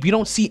a peep. You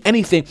don't see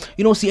anything.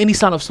 You don't see any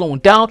sign of slowing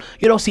down.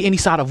 You don't see any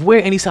sign of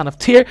wear, any sign of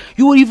tear.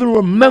 You would even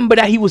remember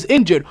that he was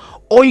injured.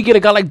 Or you get a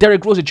guy like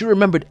Derrick Rose that you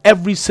remembered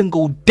every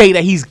single day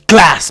that he's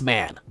glass,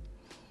 man.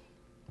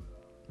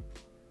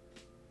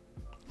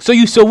 So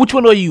which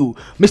one are you,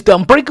 Mr.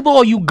 Unbreakable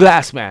or you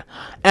glass man?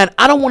 And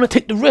I don't want to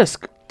take the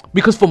risk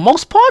because for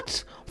most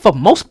parts,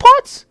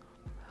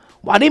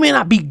 while they may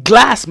not be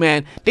glass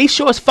man, they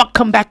sure as fuck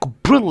come back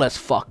brittle as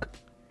fuck.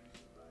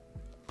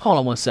 Hold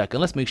on one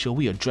second. Let's make sure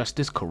we address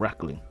this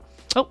correctly.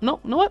 Oh, no,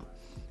 you know what?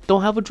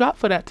 Don't have a drop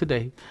for that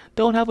today.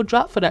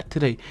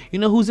 You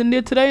know who's in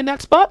there today in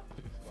that spot?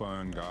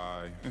 Fun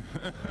guy.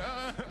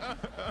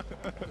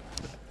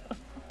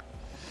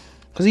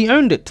 Because he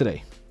earned it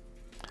today.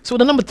 So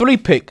the number 3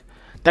 pick,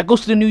 that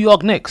goes to the New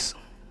York Knicks.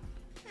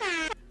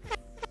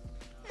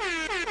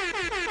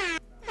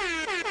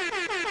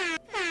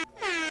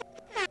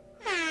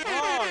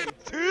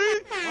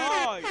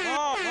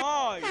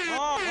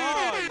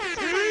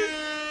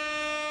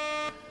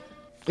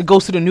 It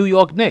goes to the New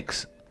York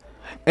Knicks.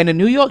 And the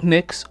New York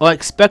Knicks are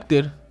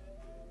expected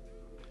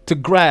to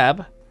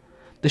grab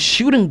the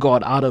shooting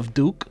guard out of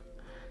Duke,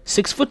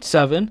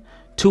 6'7",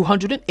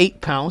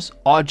 208 pounds,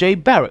 R.J.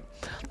 Barrett.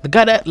 The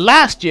guy that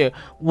last year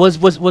was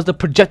the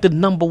projected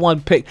number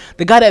 1 pick.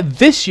 The guy that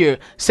this year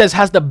says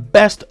has the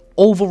best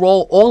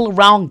overall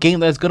all-around game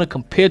that's gonna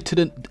compare to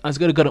the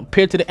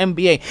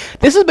NBA.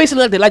 This is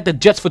basically like the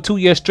Jets for 2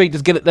 years straight.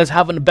 That's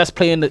having the best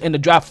player in the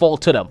draft fall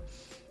to them.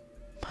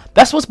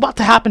 That's what's about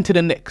to happen to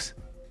the Knicks.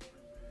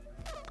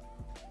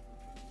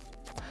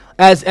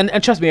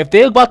 And trust me, if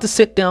they're about to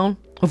sit down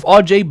with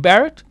R.J.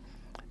 Barrett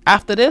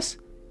after this,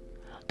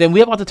 then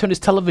we're about to turn this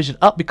television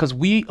up because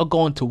we are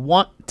going to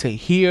want to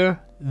hear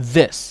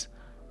this.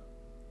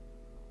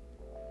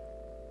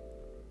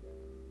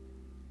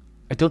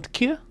 I don't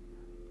care.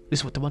 This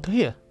is what they want to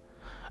hear.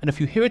 And if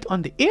you hear it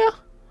on the ear,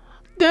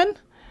 then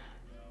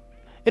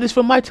it is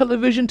from my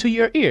television to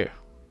your ear.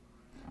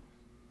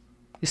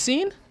 You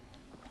seen?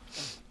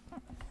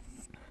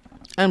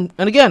 And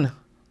again,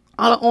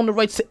 I don't own the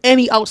rights to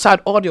any outside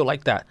audio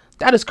like that.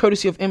 That is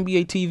courtesy of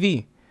NBA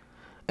TV.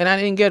 And I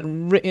didn't get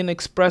written,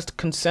 expressed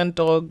consent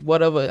or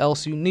whatever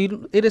else you need.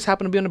 It just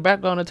happened to be in the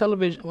background of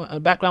television,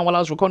 background while I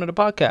was recording the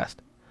podcast.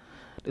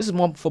 This is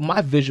more for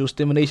my visual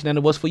stimulation than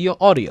it was for your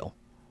audio.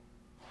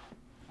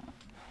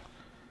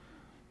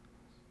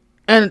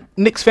 And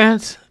Knicks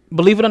fans,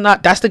 believe it or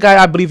not, that's the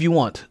guy I believe you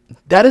want.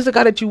 That is the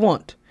guy that you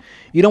want.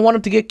 You don't want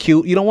him to get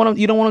cute. You don't want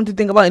him to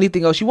think about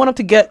anything else. You want him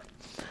to get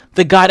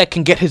the guy that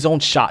can get his own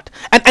shot.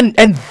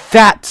 And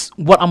that's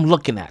what I'm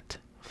looking at.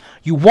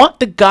 You want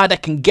the guy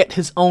that can get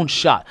his own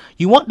shot.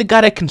 You want the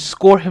guy that can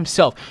score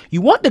himself. You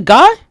want the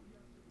guy,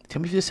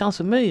 tell me if this sounds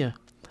familiar,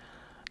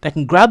 that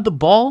can grab the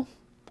ball,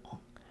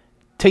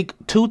 take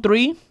 2,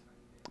 3,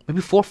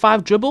 maybe 4,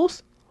 5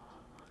 dribbles,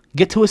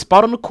 get to his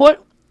spot on the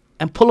court,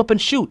 and pull up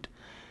and shoot.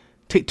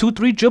 Take 2,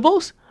 3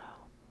 dribbles,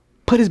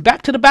 put his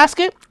back to the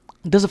basket,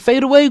 does a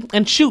fadeaway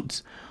and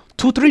shoots.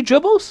 2, 3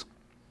 dribbles,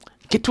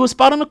 get to a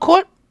spot on the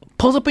court,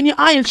 pulls up in your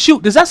eye and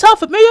shoot. Does that sound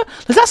familiar?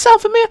 Because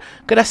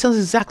that sounds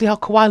exactly how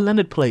Kawhi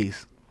Leonard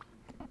plays.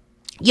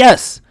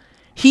 Yes,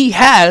 he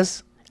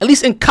has, at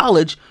least in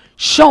college,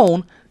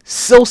 shown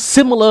so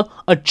similar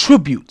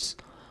attributes.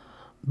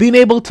 Being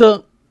able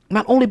to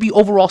not only be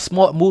overall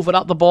smart, move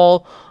without the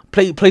ball,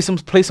 play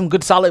some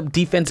good solid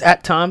defense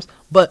at times,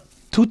 but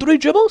 2, 3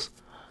 dribbles,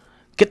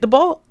 get the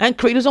ball and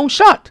create his own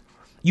shot.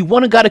 You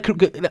want a guy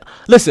to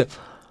listen.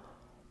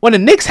 When the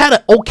Knicks had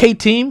an okay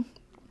team,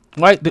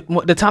 right?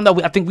 The time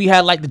that I think we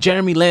had like the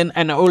Jeremy Lin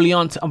and the early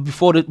on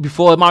before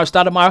Amari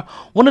Stoudemire.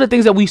 One of the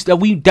things that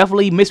we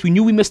definitely missed. We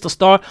knew we missed a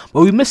star,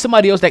 but we missed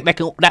somebody else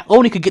that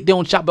only could get their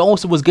own shot, but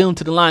also was getting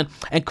to the line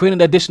and creating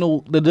the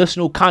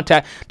additional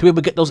contact to be able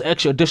to get those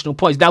extra additional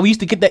points. Now we used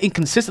to get that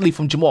inconsistently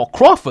from Jamal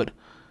Crawford.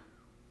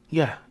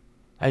 Yeah,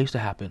 that used to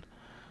happen.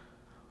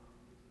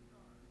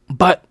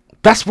 But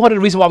that's one of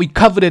the reasons why we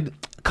coveted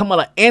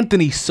Kamala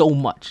Anthony so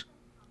much.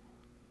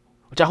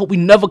 Which I hope we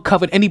never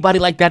covered anybody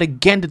like that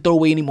again to throw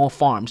away any more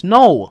farms.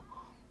 No.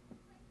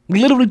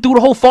 We literally threw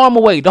the whole farm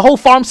away. The whole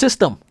farm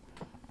system.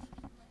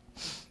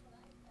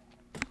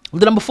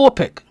 With the number 4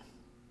 pick.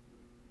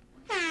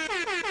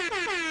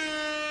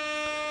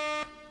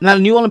 Now the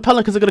New Orleans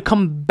Pelicans are going to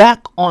come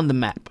back on the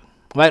map.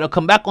 Right? Or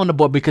come back on the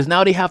board because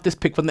now they have this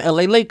pick from the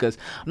LA Lakers.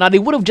 Now they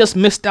would have just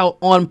missed out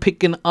on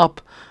picking up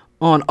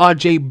on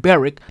R.J.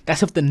 Barrett.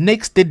 That's if the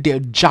Knicks did their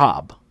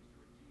job.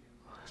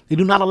 They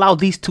do not allow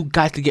these two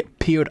guys to get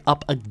paired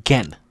up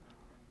again.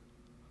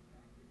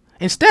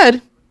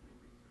 Instead,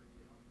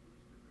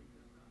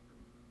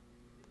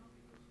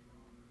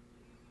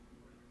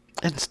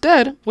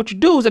 what you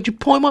do is that you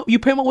pair him up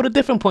with a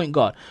different point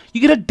guard. You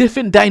get a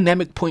different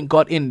dynamic point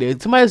guard in there.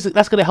 Somebody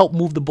that's going to help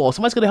move the ball.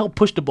 Somebody's going to help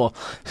push the ball.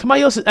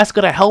 Somebody else that's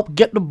going to help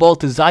get the ball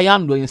to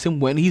Zion Williamson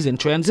when he's in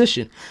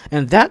transition.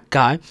 And that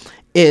guy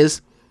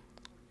is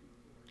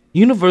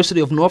University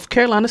of North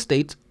Carolina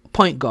State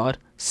point guard,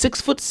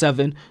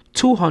 6'7",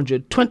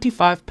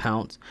 225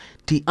 pounds,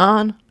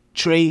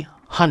 DeAndre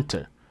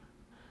Hunter.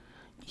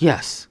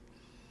 Yes,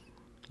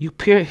 you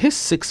pair his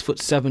 6'7",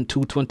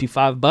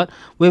 225 butt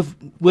with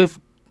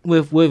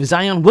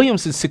Zion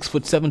Williamson's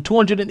 6'7",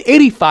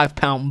 285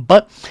 pound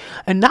butt,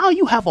 and now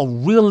you have a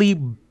really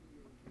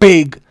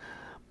big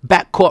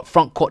backcourt,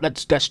 front court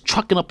that's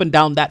trucking up and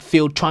down that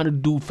field trying to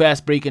do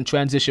fast break and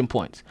transition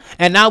points.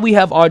 And now we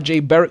have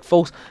R.J. Barrett,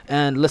 folks.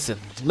 And listen.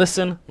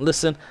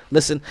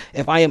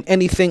 If I am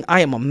anything,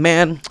 I am a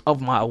man of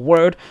my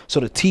word.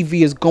 So the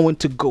TV is going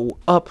to go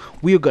up.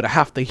 We are going to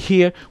have to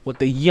hear what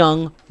the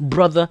young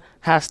brother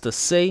has to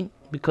say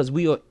because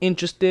we are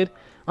interested.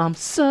 I'm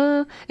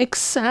so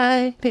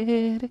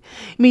excited.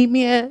 Meet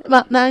me at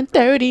about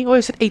 9:30, or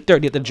is it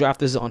 8:30 that the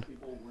draft is on?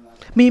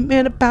 Meet me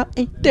at about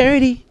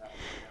 8:30.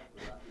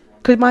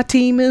 Cause my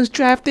team is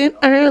drafting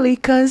early,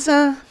 cause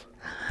I'm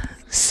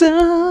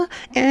so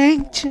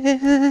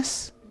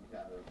anxious.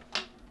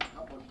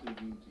 How much they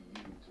mean to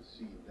you to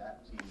see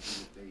that team do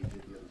what they did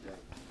the other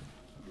day?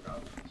 You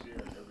know, cheering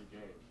every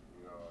game.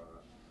 You know,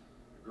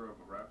 I grew up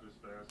a Raptors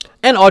fan,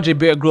 And RJ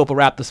Barrett grew up a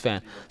Raptors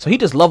fan, so he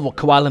just loved what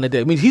Kawhi Leonard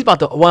did. I mean, he's about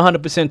to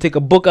 100% take a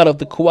book out of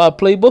the Kawhi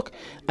playbook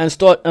and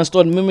start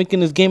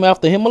mimicking his game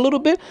after him a little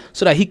bit,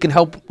 so that he can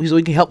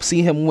help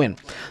see him win.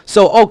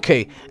 So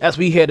okay, as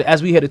we hear the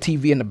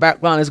TV in the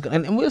background,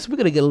 we're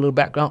gonna get a little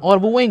background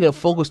audible. We ain't gonna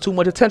focus too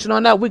much attention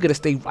on that. We're gonna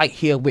stay right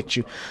here with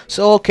you.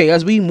 So okay,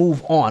 as we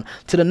move on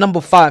to the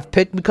number 5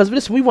 pick,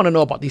 because we want to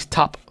know about these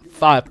top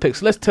 5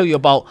 picks. Let's tell you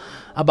about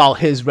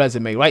his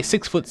resume, right?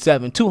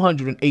 6'7",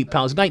 208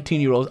 pounds,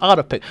 19-year-old,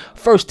 auto pick,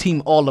 first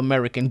team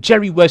All-American,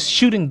 Jerry West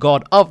shooting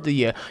guard of the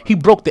year. He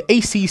broke the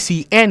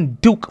ACC and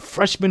Duke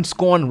freshman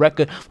scoring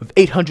record with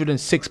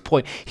 806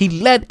 points. He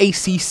led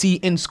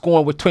ACC in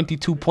scoring with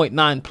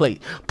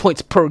 22.9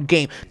 points per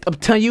game. I'm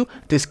telling you,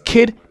 this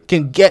kid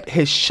can get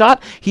his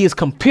shot. He is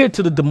compared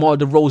to the DeMar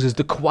DeRozans,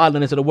 the Kawhi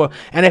Leonards of the world.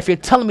 And if you're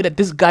telling me that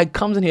this guy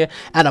comes in here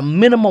at a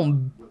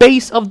minimum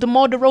base of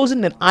DeMar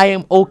DeRozan, then I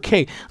am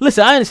okay.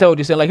 Listen, I understand what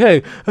you're saying. Like,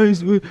 hey,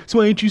 so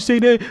why ain't you say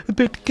that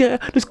about the guy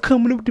that's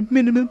coming up with the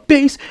minimum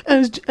base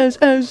as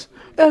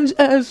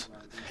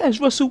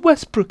Russell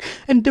Westbrook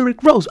and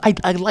Derrick Rose?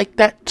 I like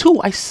that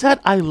too. I said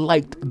I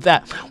liked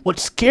that. What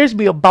scares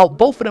me about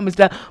both of them is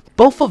that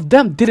both of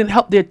them didn't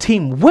help their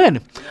team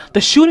win. The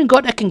shooting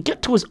guard that can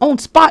get to his own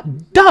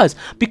spot does.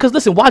 Because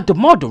listen, while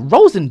DeMar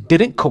DeRozan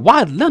didn't,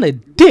 Kawhi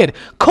Leonard did.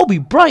 Kobe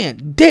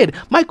Bryant did.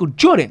 Michael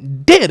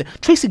Jordan did.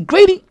 Tracy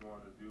Grady.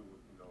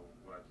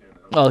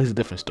 Oh, he's a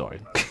different story.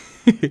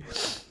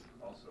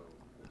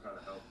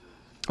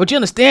 But you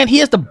understand, he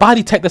has the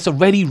body type that's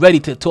already ready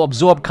to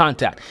absorb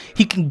contact.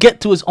 He can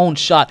get to his own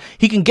shot.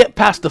 He can get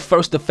past the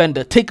first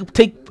defender, take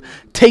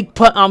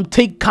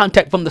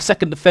contact from the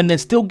second defender,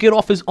 and still get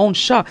off his own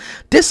shot.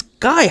 This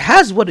guy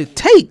has what it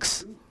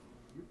takes.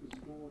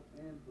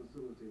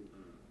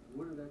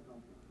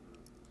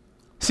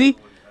 See,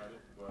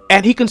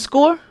 and he can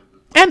score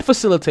and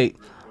facilitate,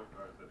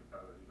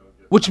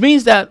 which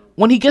means that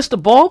when he gets the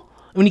ball,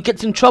 when he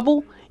gets in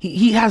trouble,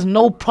 he has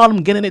no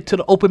problem getting it to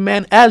the open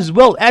man as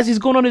well as he's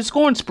going on his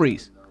scoring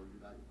sprees.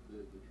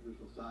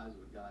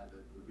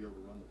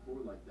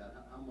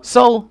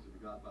 So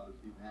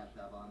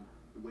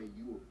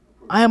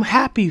I am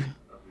happy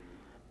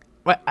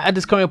right at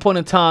this current point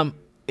in time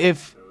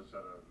if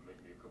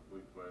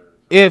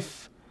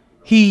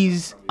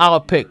he's our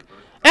pick.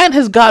 And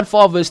his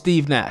godfather is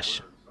Steve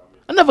Nash.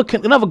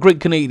 Another great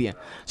Canadian.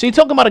 So you're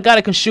talking about a guy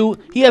that can shoot.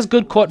 He has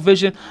good court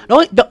vision.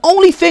 The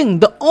only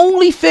thing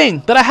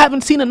that I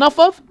haven't seen enough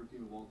of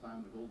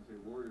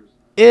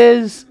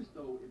is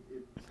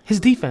his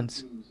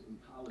defense.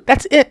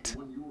 That's it.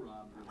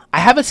 I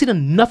haven't seen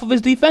enough of his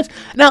defense.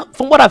 Now,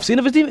 from what I've seen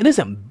of his defense, it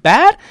isn't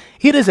bad.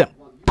 It isn't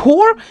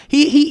poor.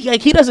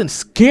 He doesn't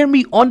scare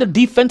me on the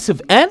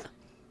defensive end.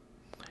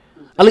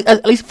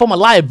 At least from a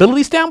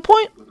liability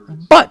standpoint.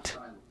 But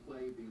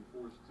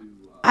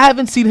I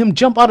haven't seen him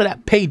jump out of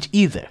that page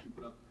either.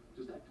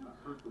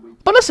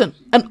 But listen,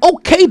 an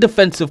okay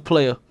defensive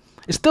player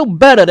is still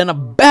better than a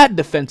bad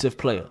defensive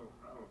player.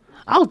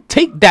 I'll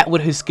take that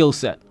with his skill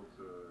set.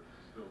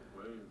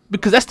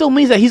 Because that still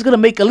means that he's going to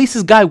make at least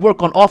his guy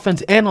work on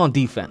offense and on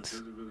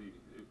defense.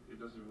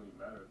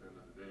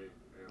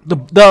 The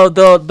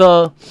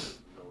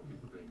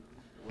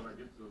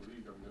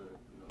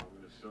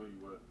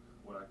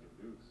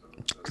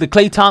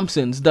Klay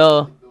Thompsons,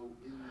 the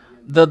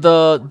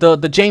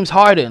James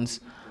Hardens,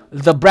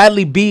 the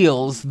Bradley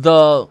Beals,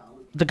 the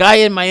guy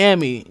in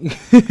Miami,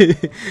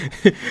 the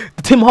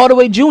Tim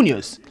Hardaway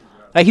Juniors.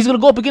 Like, he's gonna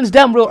go up against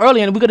them real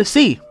early, and we're gonna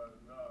see.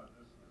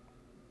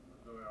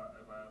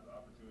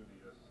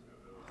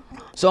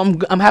 So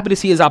I'm happy to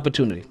see his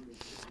opportunity.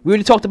 We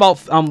already talked about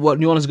what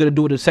New Orleans is gonna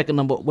do with the second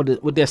number,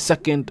 with their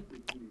second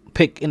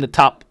pick in the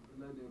top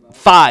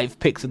 5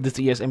 picks of this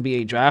year's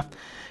NBA draft.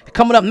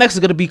 Coming up next is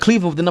going to be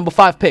Cleveland with the number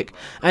 5 pick,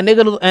 and they're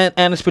gonna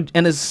and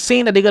it's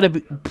saying that they're going to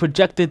be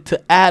projected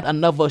to add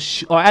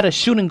add a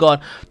shooting guard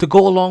to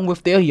go along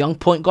with their young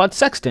point guard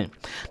Sexton.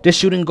 This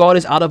shooting guard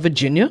is out of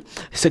Virginia,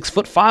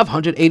 6'5",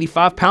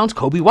 185 pounds,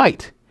 Kobe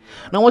White.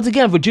 Now, once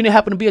again, Virginia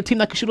happened to be a team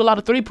that can shoot a lot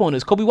of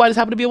 3-pointers. Kobe White has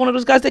happened to be one of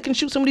those guys that can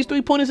shoot some of these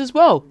 3-pointers as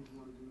well.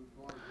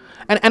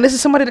 And this is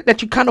somebody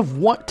that you kind of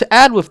want to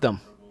add with them.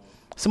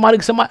 Somebody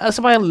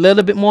a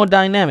little bit more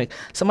dynamic.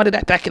 Somebody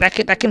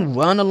that can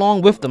run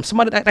along with them.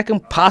 Somebody that can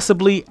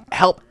possibly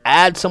help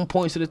add some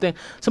points to the thing.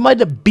 Somebody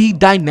to be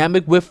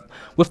dynamic with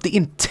the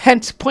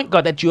intense point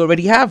guard that you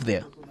already have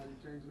there.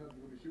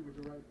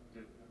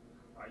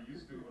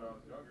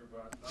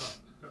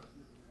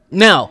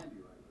 Now,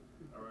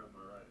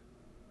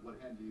 What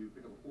hand do you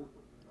pick up a fork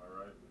with? My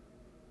right.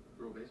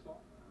 Throw a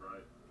baseball?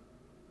 Right.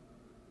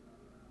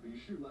 But you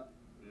shoot left.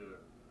 Yeah.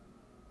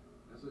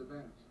 That's an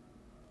advantage.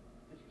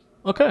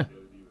 okay.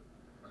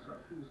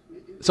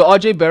 So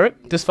RJ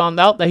Barrett just found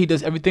out that he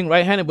does everything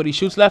right-handed, but he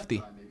shoots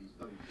lefty.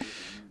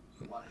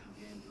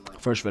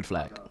 First red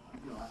flag.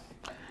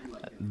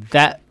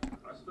 That.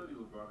 I study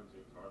LeBron and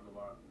James Harden a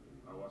lot.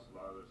 I watch a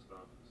lot of their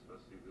stuff,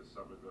 especially this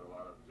summer. Got a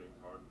lot of James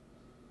Harden.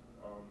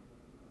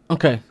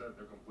 Okay. They're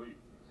complete.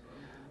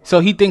 So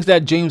he thinks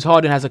that James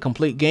Harden has a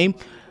complete game.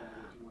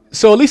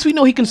 So at least we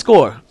know he can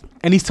score.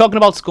 And he's talking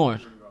about scoring.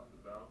 Off the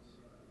bounce,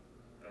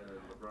 and then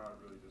LeBron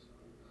really just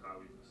how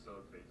he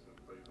facilitates and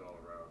plays all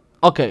around.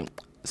 Okay,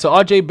 so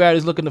RJ Barrett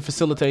is looking to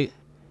facilitate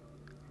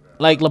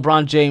like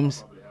LeBron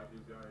James.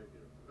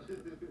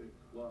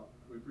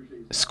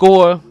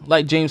 Score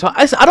like James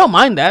Harden. I don't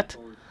mind that.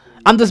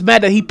 I'm just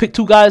mad that he picked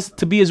two guys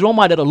to be his role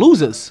model that are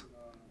losers.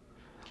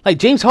 Like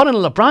James Harden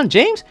and LeBron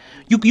James,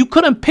 you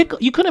couldn't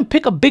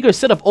pick a bigger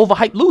set of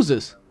overhyped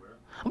losers.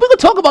 We're gonna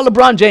talk about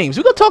LeBron James.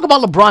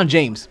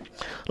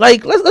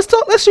 Like let's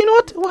talk. You know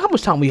what? Well, how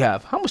much time we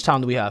have? How much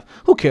time do we have?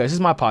 Who cares? This is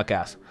my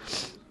podcast.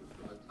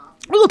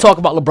 We're gonna talk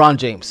about LeBron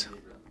James.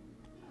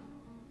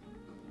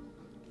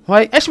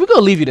 Right? Actually, we're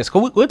gonna leave you this.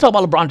 We'll talk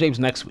about LeBron James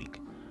next week.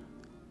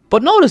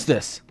 But notice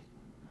this.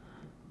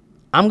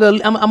 I'm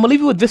gonna leave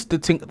you with this to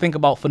think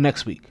about for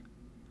next week,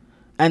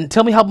 and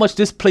tell me how much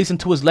this plays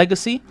into his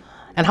legacy,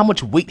 and how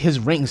much weight his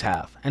rings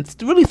have. And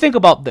to really think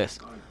about this,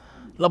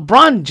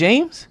 LeBron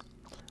James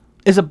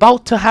is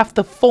about to have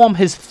to form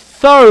his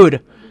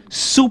third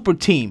super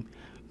team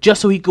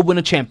just so he could win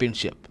a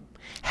championship.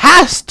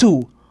 Has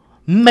to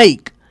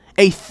make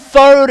a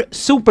third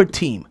super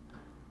team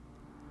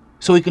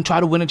so he can try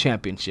to win a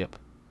championship.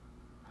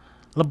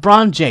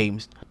 LeBron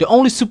James, the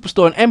only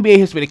superstar in NBA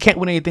history that can't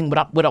win anything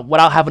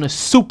without having a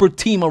super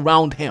team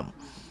around him.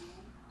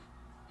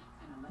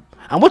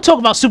 And we're talking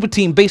about super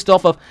team based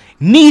off of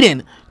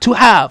needing to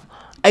have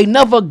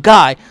another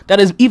guy that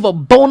is either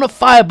bona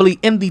fidely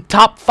in the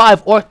top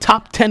 5 or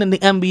top 10 in the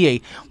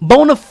NBA.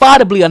 Bona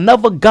fidely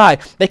another guy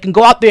that can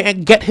go out there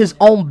and get his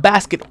own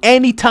basket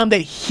anytime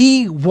that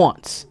he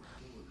wants.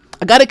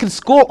 A guy that can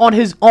score on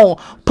his own,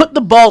 put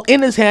the ball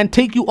in his hand,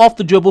 take you off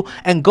the dribble,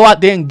 and go out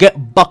there and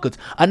get buckets.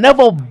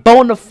 Another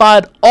bona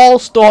fide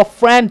all-star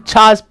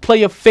franchise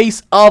player,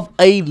 face of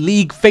a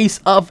league, face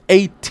of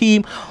a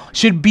team,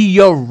 should be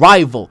your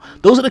rival.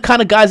 Those are the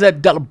kind of guys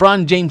that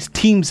LeBron James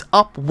teams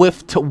up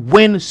with to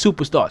win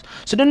superstars.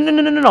 So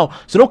no.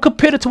 So don't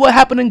compare it to what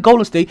happened in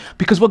Golden State,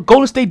 because what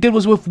Golden State did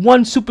was with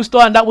one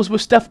superstar, and that was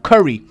with Steph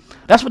Curry.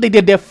 That's what they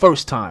did their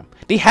first time.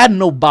 They had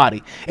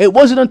nobody. It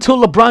wasn't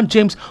until LeBron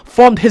James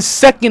formed his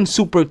second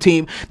super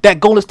team that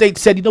Golden State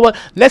said, you know what,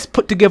 let's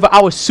put together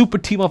our super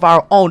team of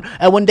our own.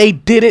 And when they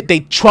did it,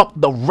 they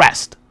trumped the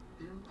rest.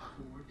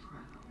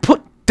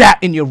 Put that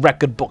in your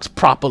record books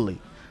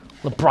properly.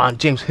 LeBron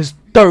James, his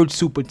third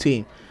super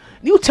team.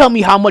 You tell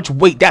me how much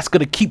weight that's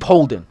going to keep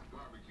holding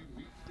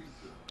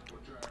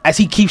as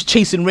he keeps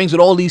chasing rings with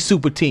all these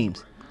super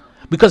teams.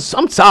 Because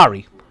I'm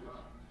sorry,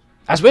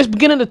 as we're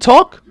beginning to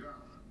talk,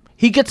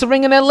 he gets a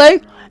ring in LA,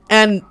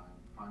 and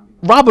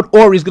Robert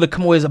Horry is going to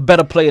come away as a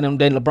better player than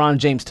LeBron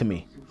James to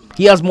me.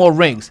 He has more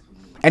rings.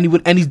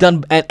 He's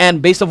done,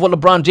 and based on what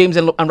LeBron James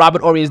and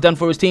Robert Horry has done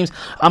for his teams,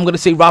 I'm going to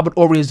say Robert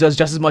Horry does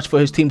just as much for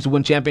his teams to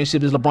win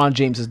championships as LeBron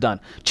James has done,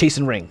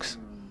 chasing rings.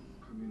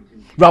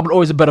 Robert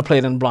Horry is a better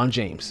player than LeBron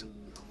James.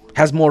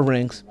 Has more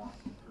rings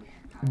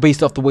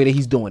based off the way that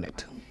he's doing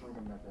it.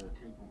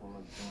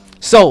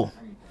 So,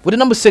 with the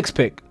number 6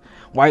 pick,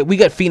 right, we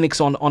got Phoenix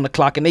on the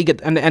clock, and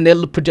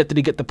they're projected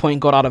to get the point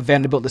guard out of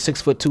Vanderbilt, the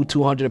 6'2",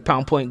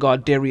 200-pound point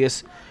guard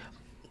Darius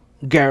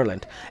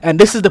Garland. And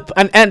this is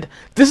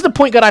the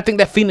point guard I think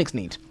that Phoenix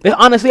needs.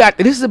 Honestly,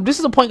 this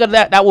is a point guard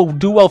that will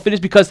do well for this,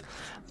 because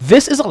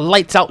this is a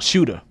lights out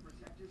shooter.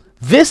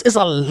 This is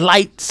a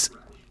lights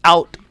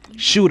out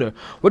shooter.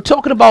 We're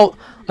talking about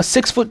a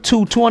 6'2",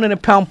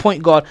 200-pound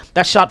point guard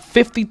that shot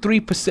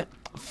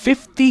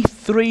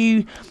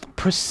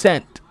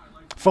 53%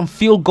 from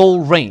field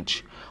goal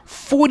range,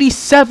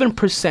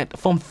 47%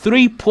 from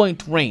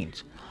 3-point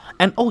range,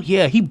 and oh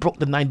yeah, he broke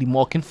the 90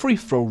 mark in free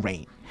throw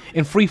range,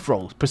 in free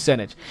throws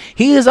percentage.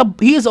 He is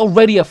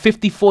already a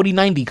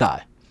 50-40-90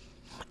 guy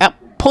at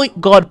point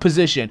guard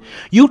position.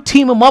 You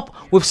team him up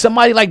with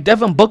somebody like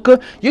Devin Booker,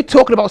 you're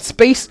talking about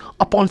space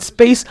upon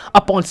space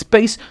upon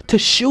space to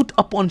shoot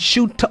upon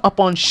shoot to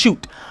upon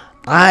shoot.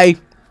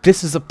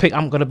 This is a pick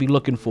I'm going to be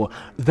looking for.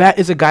 That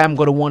is a guy I'm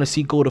going to want to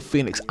see go to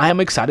Phoenix. I am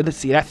excited to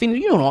see that.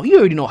 You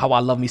already know how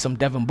I love me some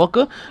Devin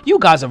Booker. You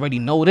guys already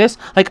know this.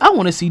 Like, I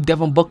want to see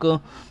Devin Booker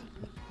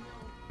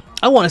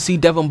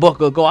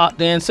go out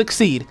there and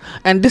succeed.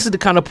 And this is the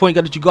kind of point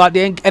guard that you go out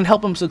there and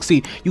help him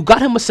succeed. You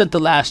got him a center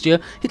last year.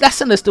 That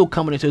center is still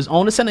coming into his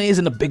own. The center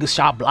isn't the biggest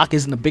shot block,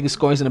 isn't the biggest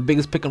scorer, isn't the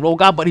biggest pick and roll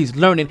guy, but he's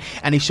learning,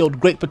 and he showed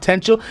great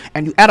potential.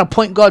 And you add a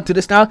point guard to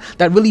this now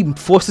that really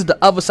forces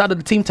the other side of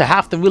the team to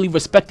have to really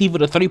respect either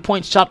the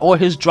 3-point shot or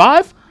his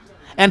drive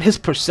and his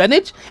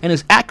percentage and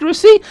his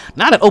accuracy.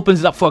 Now that opens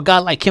it up for a guy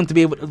like him to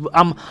be able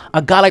to,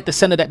 a guy like the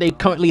center that they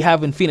currently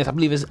have in Phoenix, I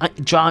believe is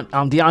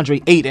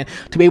DeAndre Ayton,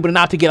 to be able to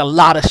now to get a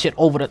lot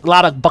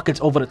of buckets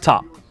over the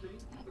top.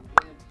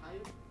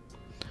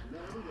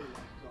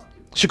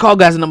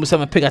 Chicago has a number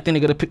 7 pick. I think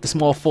they're gonna pick the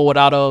small forward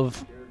out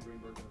of.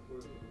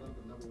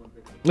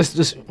 I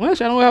don't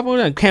know what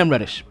happened. Cam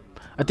Reddish.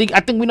 I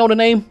think we know the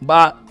name,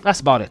 but that's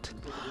about it.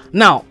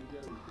 Now,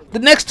 the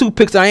next 2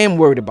 picks I am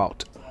worried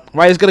about.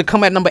 Right, it's gonna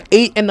come at number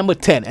 8 and number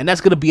 10, and that's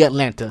gonna be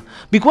Atlanta.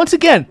 Because once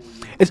again,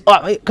 it's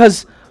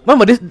because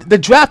remember the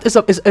draft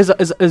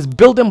is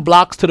building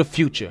blocks to the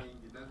future,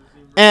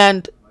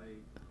 and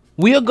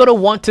we are going to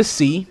want to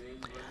see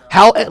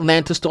how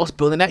Atlanta starts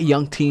building that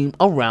young team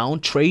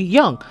around Trae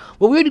Young.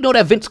 Well, we already know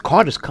that Vince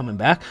Carter's coming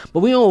back, but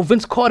we know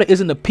Vince Carter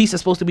isn't the piece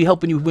that's supposed to be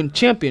helping you win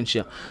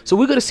championship. So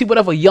we're going to see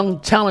whatever young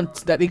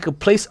talent that they could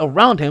place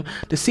around him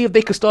to see if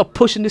they could start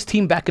pushing this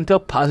team back into a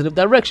positive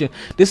direction.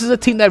 This is a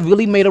team that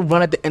really made a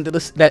run at the end of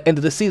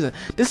the season.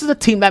 This is a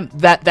team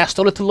that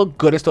started to look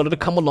good and started to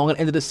come along at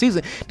the end of the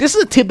season. This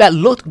is a team that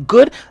looked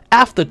good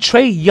after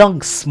Trae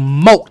Young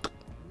smoked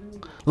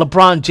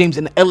LeBron James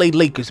and the LA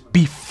Lakers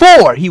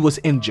before he was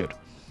injured.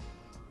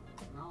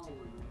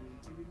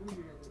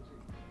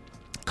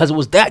 Because it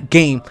was that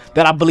game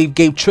that I believe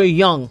gave Trae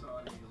Young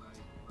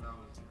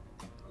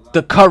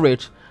the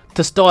courage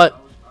to start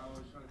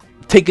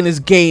taking his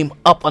game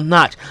up a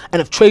notch.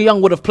 And if Trae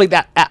Young would have played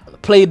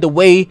the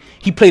way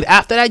he played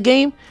after that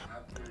game,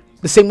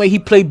 the same way he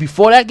played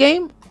before that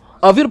game,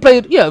 or if he would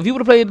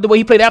have played the way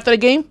he played after that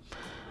game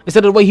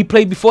instead of the way he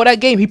played before that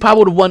game, he probably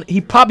would have won.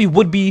 He probably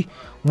would be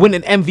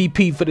winning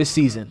MVP for this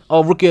season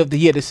or Rookie of the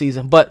Year this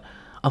season. But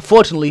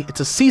unfortunately,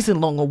 it's a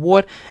season-long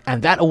award,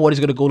 and that award is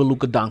going to go to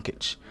Luka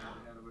Doncic.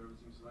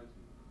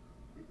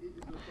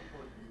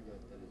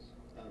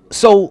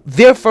 So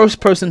their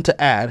first person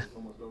to add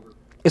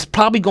is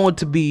probably going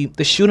to be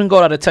the shooting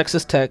guard out of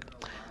Texas Tech,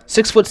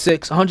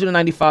 6'6",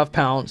 195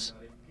 pounds,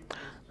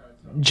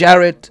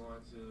 Jarrett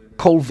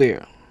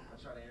Culver.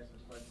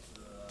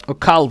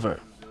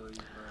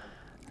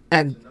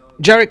 And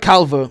Jarrett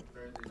Culver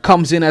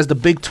comes in as the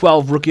Big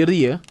 12 Rookie of the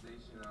Year.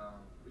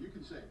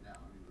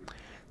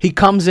 He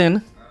comes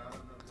in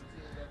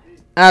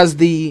as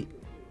leading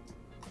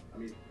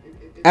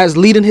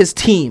his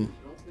team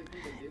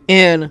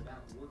in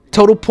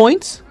total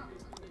points,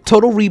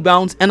 total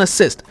rebounds, and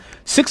assists.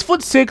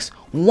 6'6",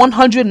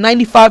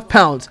 195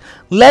 pounds.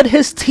 Led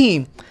his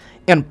team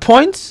in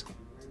points,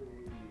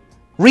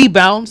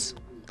 rebounds,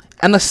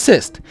 and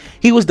assists.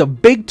 He was the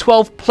Big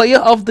 12 Player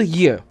of the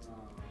Year.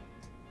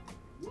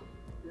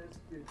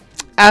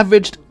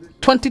 Averaged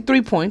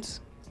 23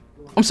 points.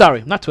 I'm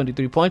sorry, not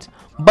 23 points,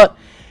 but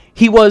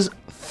he was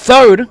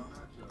third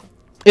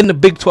in the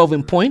Big 12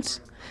 in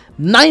points,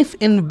 ninth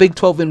in the Big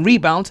 12 in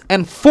rebounds,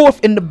 and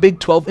fourth in the Big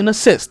 12 in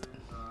assists.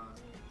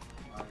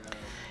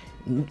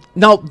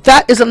 Now,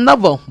 that is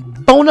another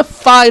bona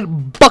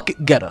fide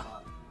bucket getter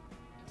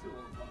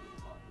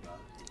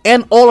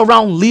and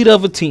all-around leader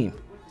of a team.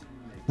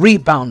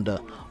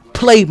 Rebounder,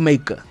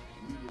 playmaker,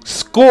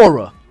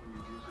 scorer.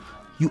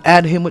 You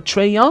add him with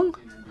Trae Young,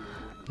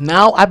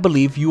 now I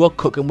believe you are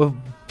cooking with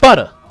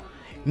butter.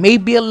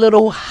 Maybe a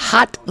little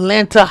hot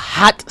Atlanta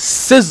hot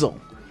sizzle.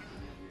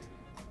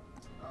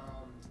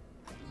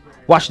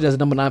 Washington has the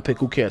number 9 pick.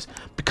 Who cares?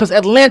 Because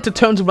Atlanta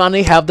turns around,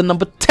 they have the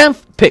number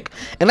 10th pick,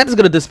 and that is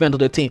going to dismantle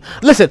their team.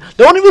 Listen,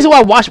 the only reason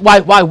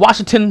why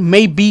Washington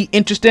may be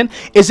interested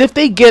is if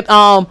they get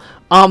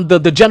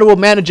the general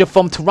manager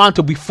from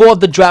Toronto before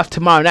the draft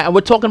tomorrow night, and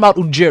we're talking about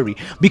Ujiri.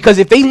 Because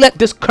if they let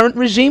this current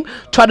regime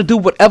try to do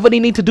whatever they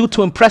need to do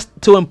to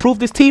improve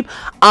this team,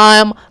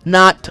 I'm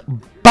not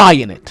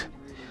buying it.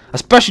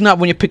 Especially not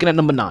when you're picking at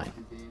number 9.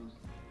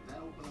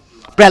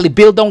 Bradley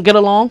Beal don't get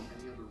along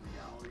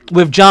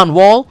with John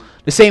Wall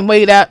the same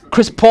way that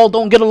Chris Paul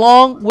don't get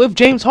along with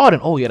James Harden.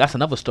 Oh yeah, that's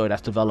another story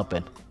that's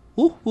developing.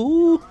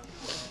 We're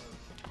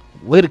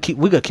gonna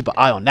keep an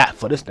eye on that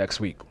for this next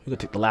week. We're gonna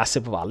take the last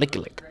sip of our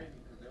licky lick.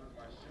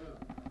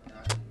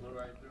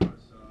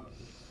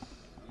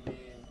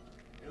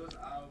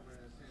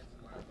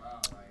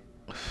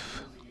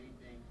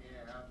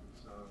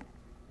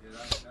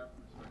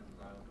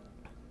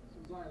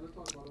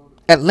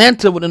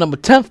 Atlanta with the number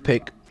 10th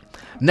pick.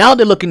 Now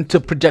they're looking to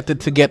projected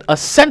to get a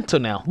center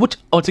now, which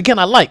once again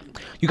I like.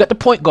 You got the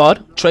point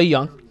guard Trae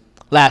Young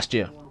last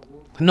year.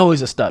 I know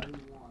he's a stud.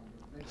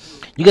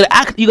 You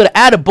gotta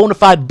add a bona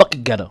fide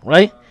bucket getter,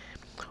 right?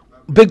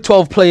 Big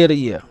 12 Player of the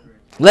Year.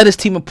 Led his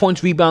team in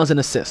points, rebounds, and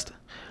assists.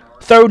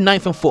 3rd,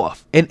 9th, and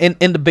 4th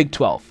in the Big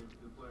 12.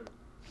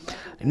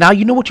 Now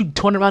you know what you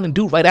turn around and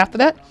do right after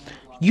that?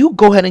 You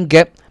go ahead and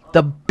get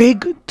the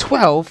Big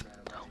 12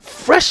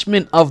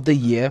 Freshman of the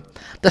Year,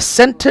 the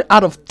center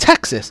out of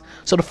Texas.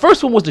 So the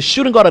first one was the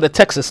shooting guard out of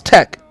Texas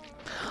Tech.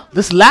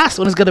 This last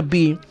one is going to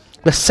be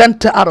the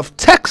center out of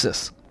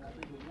Texas.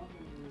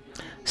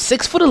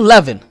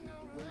 6'11",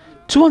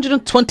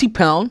 220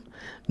 pound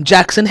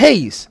Jackson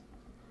Hayes.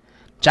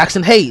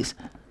 Jackson Hayes,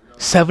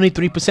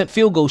 73%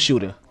 field goal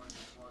shooter.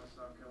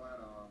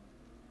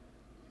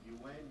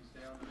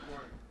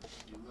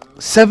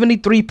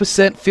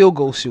 73% field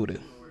goal shooter.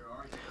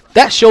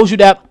 That shows you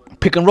that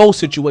pick and roll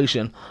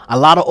situation, a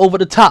lot of over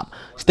the top,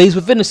 stays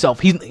within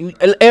himself. He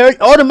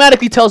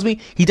automatically tells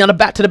me he's not a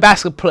back to the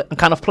basket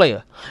kind of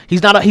player.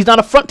 He's not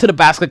a front to the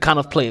basket kind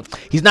of player.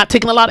 He's not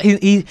taking a lot of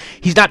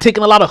he's not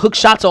taking a lot of hook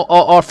shots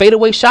or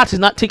fadeaway shots. He's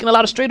not taking a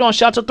lot of straight on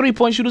shots or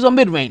 3-point shooters or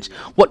mid range.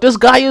 What this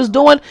guy is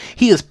doing,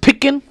 he is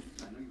picking. I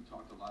know you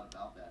talked a lot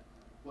about that,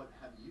 but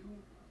have you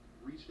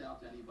reached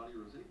out to anybody,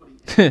 or is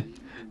anybody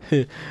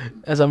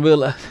As I'm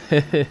real.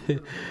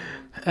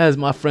 As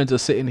my friends are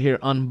sitting here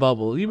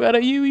unbubbled. You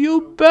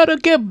better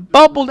get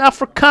bubbled,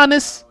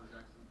 Africanus.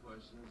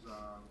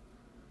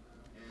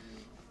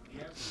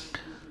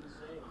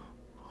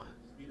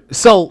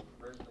 So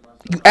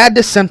you add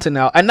the center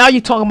now, and now you're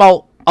talking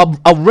about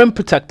a rim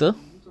protector,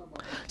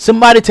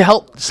 somebody to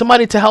help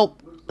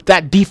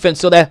that defense,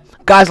 so that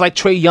guys like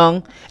Trae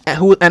Young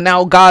and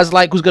now guys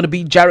like who's gonna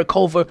be Jarrett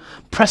Culver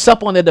press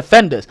up on their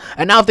defenders.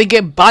 And now if they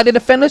get by the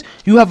defenders,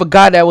 you have a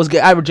guy that was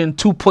averaging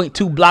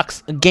 2.2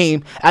 blocks a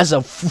game as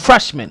a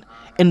freshman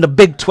in the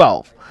Big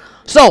 12.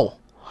 So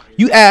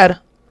you add,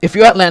 if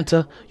you're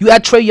Atlanta, you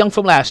add Trae Young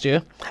from last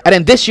year, and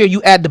then this year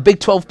you add the Big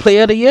 12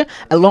 Player of the Year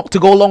to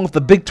go along with the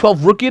Big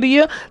 12 Rookie of the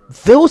Year.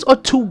 Those are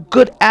two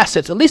good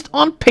assets, at least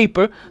on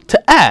paper,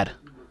 to add.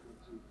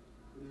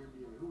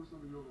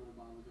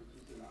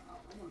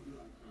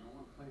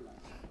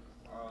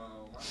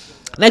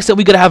 Next up,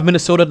 we're gonna have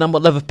Minnesota, number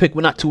 11 pick.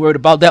 We're not too worried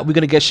about that. We're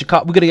gonna get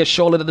Chicago. We're gonna get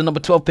Charlotte at the number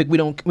 12 pick. We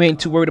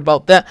ain't too worried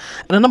about that.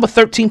 And the number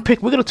 13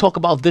 pick, we're gonna talk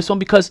about this one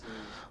because,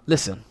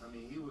 listen,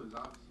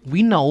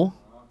 we know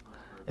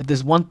if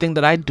there's one thing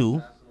that I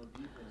do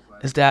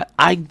is that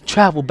I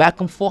travel back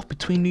and forth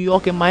between New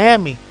York and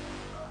Miami.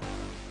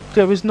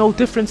 There is no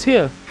difference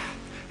here.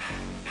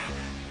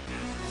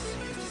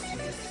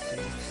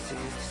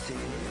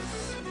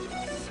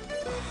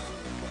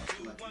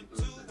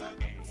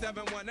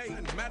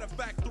 Matter of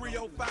fact,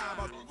 305.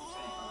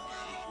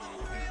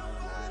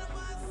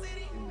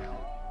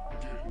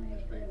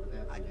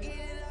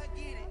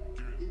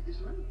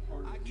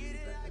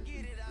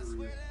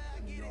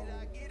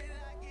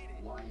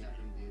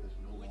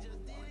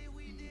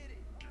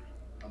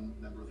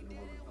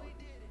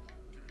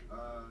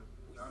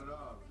 Not at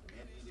all.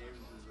 Anthony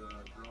Davis is a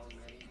grown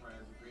man. He probably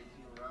has a great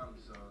team around him.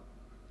 So,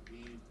 at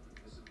the end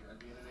of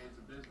the day, it's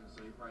a business.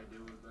 So, he probably did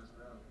what's best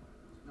for him.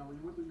 Now, when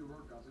you went through your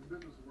workouts, it's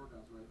business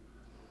workouts, right?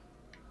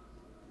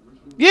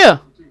 Yeah,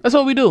 that's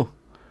what we do.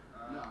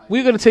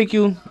 We're going to take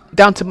you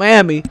down to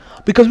Miami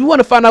because we want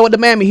to find out what the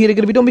Miami Heat are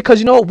going to be doing, because,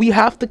 you know what, we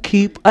have to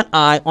keep an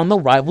eye on the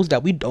rivals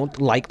that we don't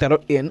like that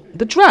are in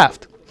the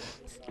draft.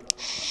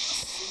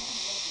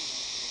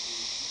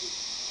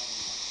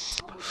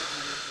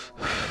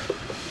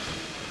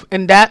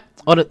 And that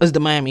is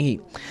the Miami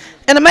Heat.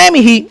 And the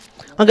Miami Heat,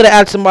 I'm going to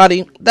add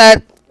somebody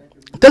that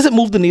doesn't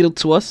move the needle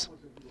to us,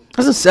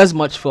 doesn't says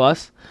much for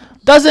us,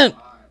 doesn't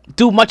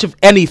do much of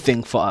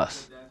anything for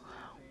us.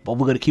 But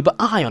we're going to keep an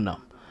eye on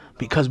them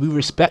because we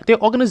respect their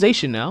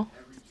organization now.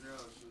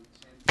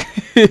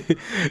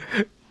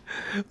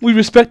 We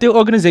respect their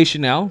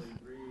organization now.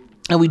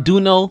 And we do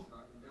know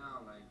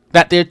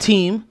that their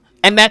team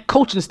and that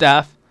coaching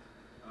staff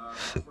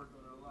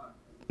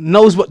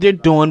knows what they're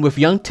doing with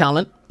young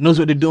talent, knows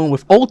what they're doing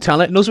with old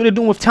talent, knows what they're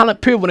doing with talent,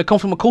 period, when it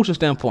comes from a coaching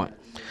standpoint.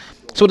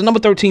 So the number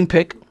 13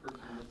 pick,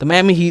 the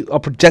Miami Heat are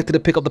projected to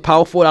pick up the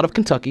power forward out of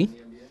Kentucky,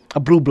 a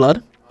blue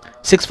blood,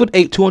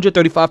 6'8",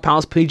 235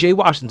 pounds, P.J.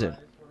 Washington.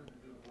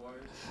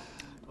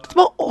 That's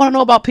about all I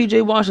know about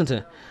P.J.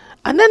 Washington.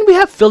 And then we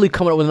have Philly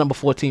coming up with the number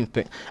 14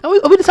 pick. And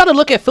we decided to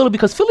look at Philly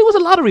because Philly was a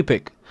lottery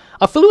pick.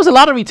 Philly was a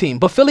lottery team,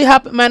 but Philly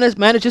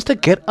manages to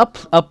get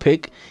a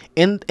pick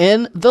in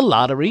the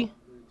lottery.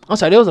 I'm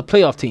sorry, there was a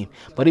playoff team,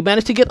 but he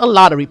managed to get a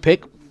lottery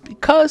pick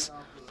because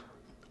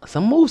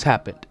some moves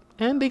happened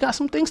and they got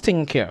some things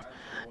taken care of.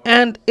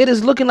 And it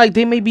is looking like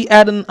they may be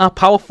adding a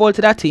power forward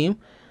to that team,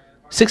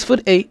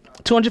 6'8",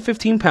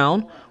 215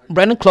 pound,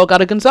 Brandon Clark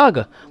out of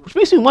Gonzaga, which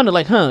makes me wonder,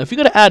 like, if you're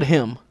gonna add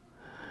him,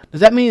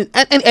 does that mean?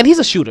 And he's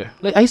a shooter,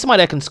 like he's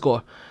somebody that can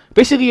score.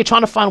 Basically, you're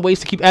trying to find ways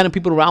to keep adding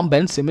people around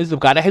Ben Simmons, the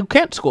guy who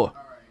can't score.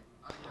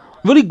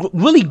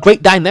 Really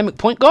great dynamic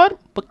point guard,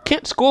 but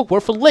can't score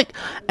worth a lick.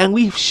 And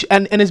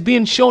and it's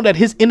being shown that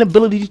his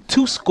inability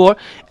to score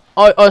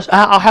or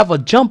have a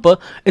jumper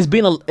has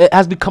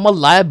become a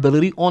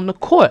liability on the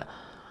court.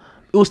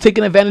 It was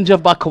taken advantage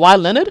of by Kawhi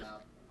Leonard,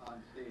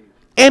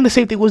 and the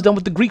same thing was done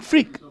with the Greek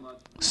Freak.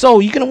 So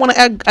you're gonna want to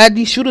add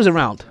these shooters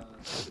around,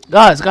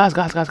 guys.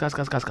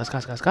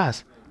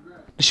 The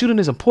shooting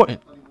is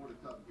important.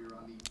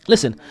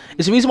 Listen,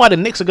 it's the reason why the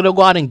Knicks are gonna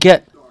go out and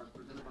get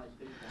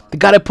the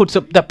guy that put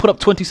up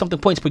 20-something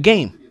points per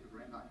game.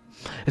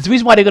 It's the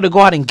reason why they're gonna go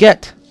out and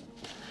get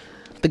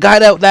the guy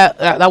that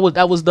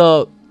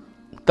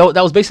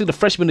was basically the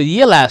freshman of the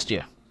year last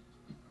year.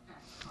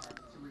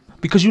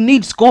 Because you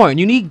need scoring.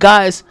 You need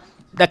guys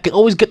that can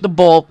always get the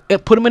ball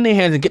and put them in their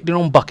hands and get their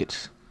own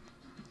buckets.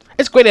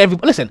 It's great that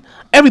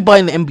everybody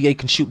in the NBA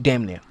can shoot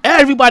damn near.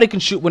 Everybody can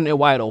shoot when they're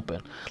wide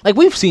open. Like,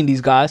 we've seen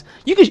these guys.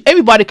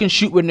 Everybody can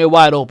shoot when they're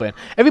wide open.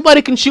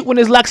 Everybody can shoot when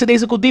there's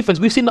lackadaisical defense.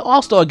 We've seen the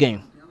All-Star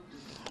game.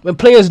 When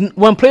players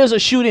are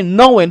shooting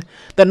knowing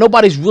that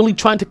nobody's really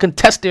trying to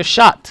contest their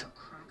shot.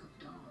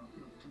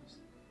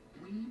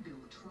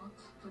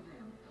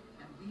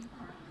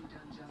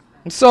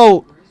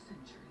 So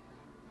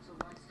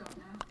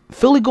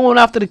Philly going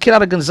after the kid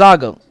out of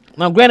Gonzaga.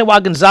 Now, granted, while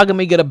Gonzaga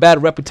may get a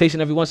bad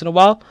reputation every once in a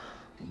while,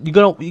 you're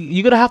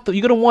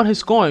gonna want his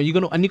scoring. You're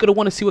gonna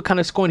want to see what kind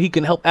of scoring he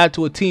can help add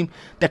to a team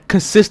that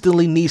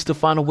consistently needs to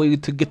find a way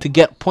to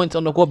get points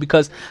on the court,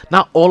 because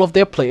not all of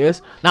their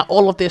players, not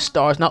all of their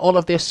stars, not all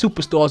of their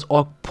superstars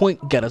are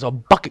point getters or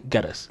bucket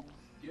getters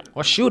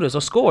or shooters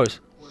or scorers.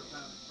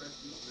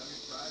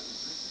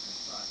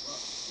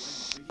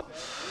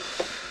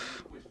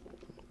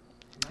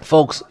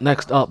 folks,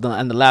 next up,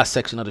 and the last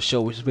section of the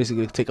show, which is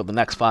basically take up the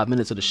next 5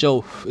 minutes of the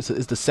show, is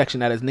the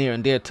section that is near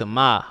and dear to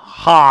my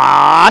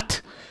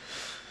heart.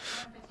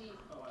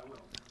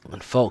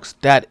 And folks,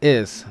 that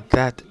is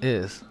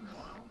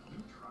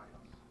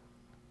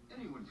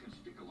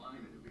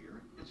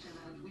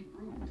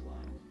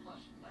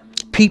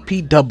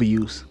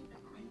PPW's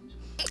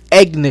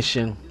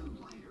Ignition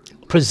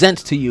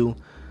presents to you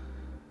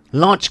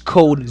launch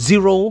code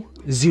 003.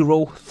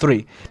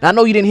 Now, I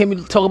know you didn't hear me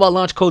talk about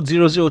launch code 002.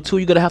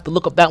 You're going to have to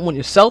look up that one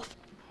yourself.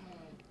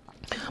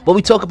 But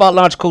we talk about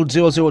launch code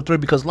 003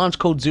 because launch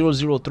code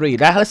 003,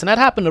 that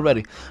happened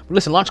already. But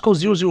listen, launch code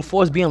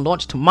 004 is being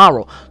launched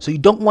tomorrow, so you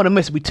don't want to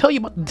miss it. We tell you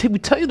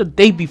the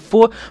day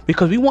before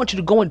because we want you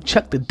to go and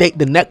check the date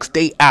the next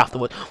day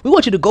afterwards. We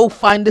want you to go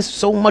find this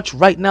so much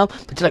right now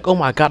that you're like, oh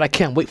my God, I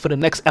can't wait for the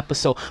next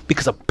episode,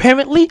 because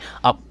apparently,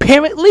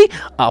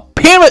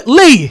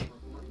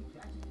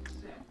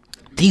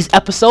 these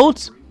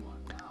episodes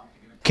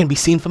can be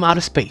seen from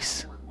outer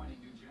space.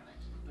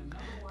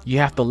 You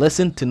have to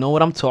listen to know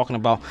what I'm talking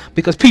about,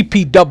 because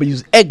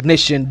PPW's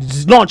Ignition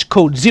launch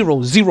code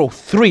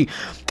 003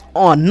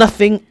 on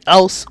Nothing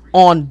Else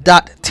on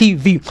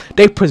 .tv.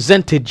 They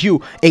presented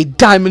you a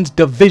Diamonds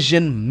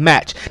Division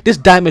match. This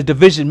Diamonds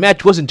Division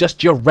match wasn't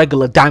just your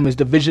regular Diamonds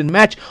Division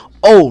match.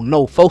 Oh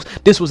no, folks,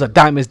 this was a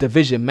Diamonds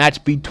Division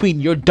match between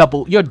your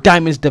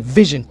Diamonds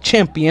Division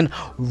champion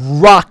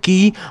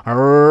Rocky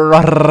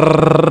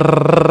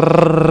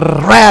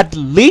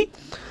Radley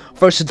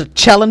versus the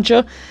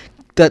challenger,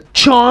 the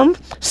Charm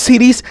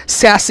City's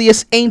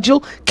sassiest angel,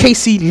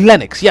 Casey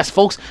Lennox. Yes,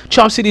 folks,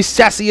 Charm City's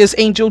sassiest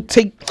angel,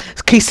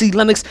 Casey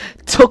Lennox,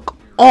 took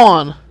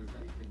on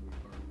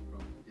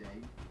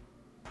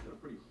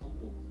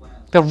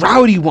the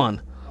rowdy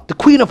one, the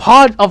queen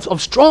of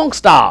strong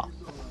style,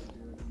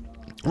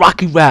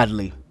 Rocky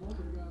Radley.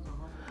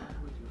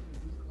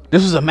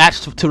 This was a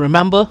match to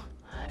remember.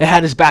 It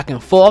had its back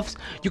and forths.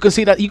 You can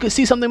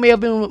see something may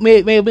have been a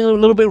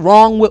little bit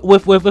wrong with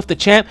the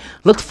champ.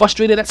 Looked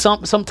frustrated at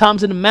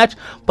sometimes in the match,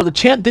 but the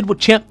champ did what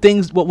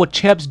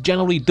champs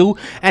generally do,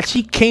 and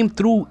she came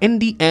through in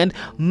the end,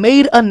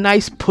 made a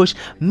nice push,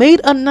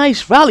 made a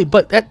nice rally,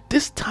 but at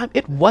this time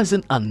it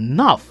wasn't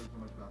enough.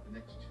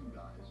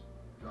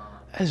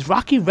 As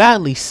Rocky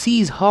Radley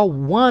sees her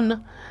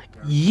 1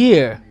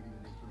 year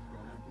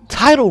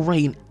title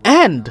reign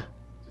end.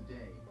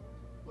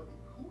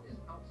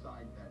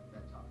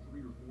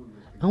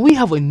 And we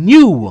have a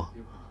new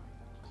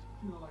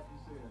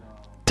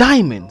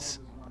Diamonds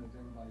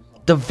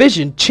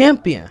Division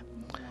champion,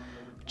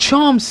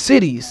 Charm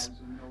City's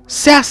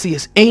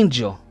sassiest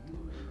angel,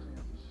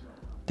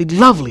 the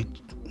lovely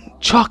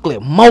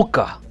chocolate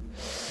mocha,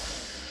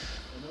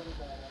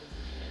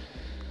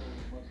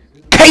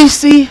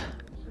 Casey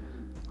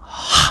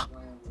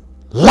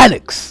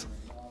Lennox.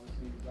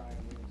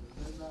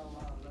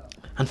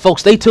 And folks,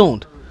 stay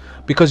tuned,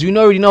 because you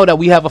already know that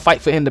we have a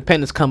fight for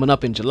independence coming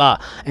up in July,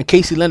 and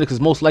Casey Lennox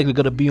is most likely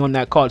going to be on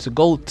that card. So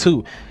go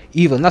to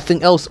either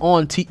Nothing Else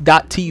on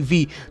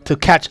 .tv to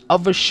catch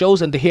other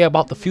shows and to hear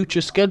about the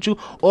future schedule,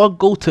 or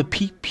go to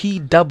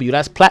PPW,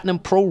 that's Platinum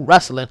Pro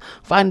Wrestling.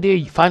 Find their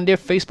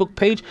Facebook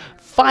page,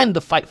 find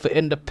the Fight for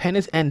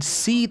Independence, and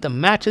see the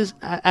matches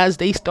as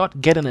they start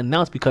getting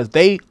announced, because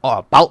they are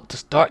about to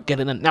start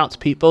getting announced,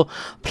 people.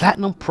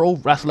 Platinum Pro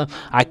Wrestling,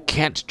 I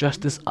can't stress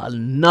this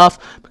enough,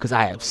 because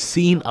I have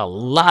seen a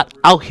lot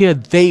out here.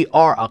 They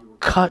are a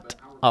cut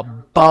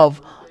above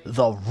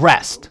the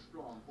rest.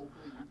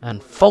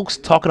 And folks,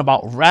 talking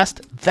about rest,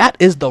 that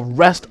is the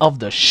rest of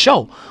the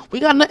show. We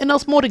got nothing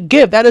else more to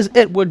give. That is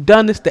it. We're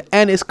done. It's the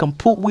end. It's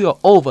complete. We are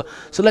over.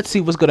 So let's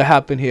see what's going to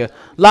happen here.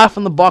 Live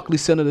from the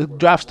Barclays Center. The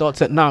draft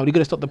starts at 9. We're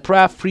going to start the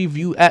draft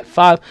preview at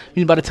 5.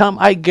 Meaning by the time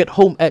I get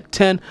home at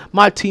 10,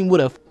 my team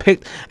would have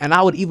picked, and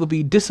I would either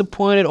be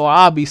disappointed or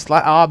I'll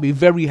be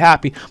very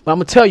happy. But I'm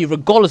going to tell you,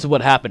 regardless of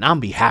what happened,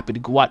 I'm be happy to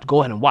go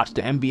ahead and watch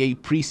the NBA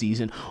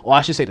preseason, or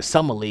I should say the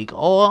Summer League.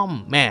 Oh,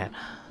 man.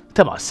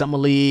 Talk about Summer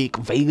League,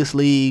 Vegas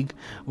League,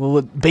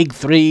 with Big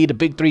Three, the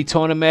Big Three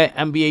tournament,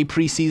 NBA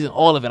preseason,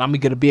 all of it. I'm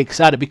going to be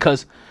excited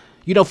because,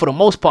 for the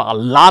most part, a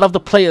lot of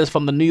the players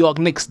from the New York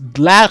Knicks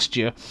last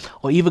year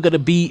are either going to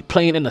be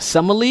playing in the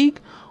Summer League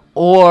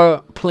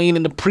or playing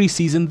in the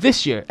preseason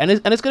this year. And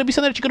it's going to be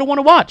something that you're going to want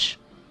to watch.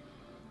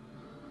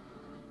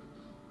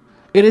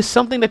 It is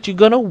something that you're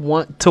going to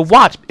want to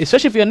watch,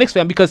 especially if you're a Knicks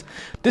fan, because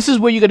this is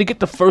where you're going to get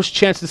the first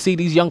chance to see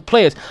these young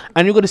players.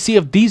 And you're going to see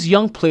if these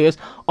young players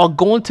are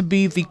going to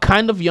be the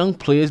kind of young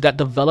players that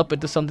develop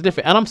into something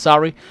different. And I'm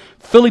sorry,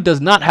 Philly does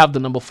not have the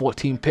number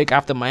 14 pick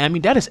after Miami.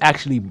 That is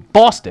actually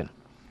Boston.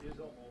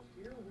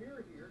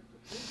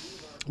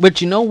 But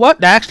you know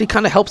what? That actually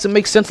kind of helps it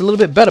make sense a little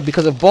bit better,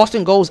 because if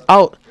Boston goes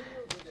out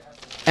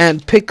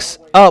and picks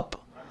up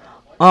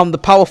the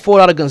power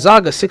forward out of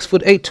Gonzaga,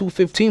 6'8",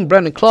 215,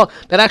 Brandon Clark,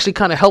 that actually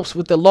kind of helps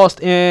with the loss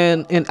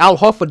in Al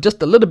Horford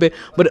just a little bit.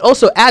 But it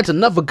also adds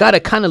another guy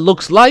that kind of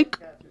looks like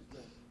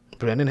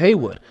Brandon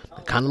Haywood,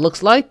 that kind of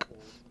looks like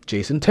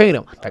Jason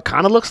Tatum, that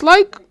kind of looks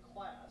like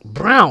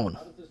Brown,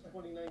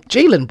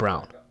 Jaylen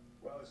Brown.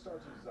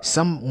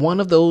 One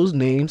of those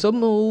names are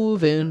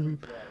moving.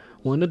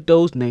 One of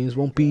those names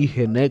won't be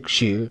here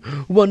next year.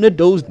 One of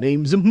those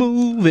names are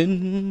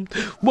moving.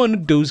 One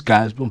of those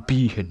guys won't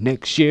be here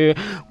next year.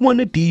 One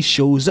of these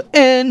shows are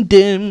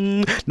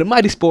ending. The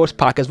Mighty Sports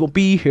Podcast will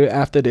be here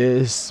after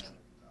this.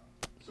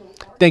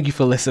 Thank you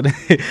for listening.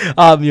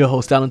 I'm your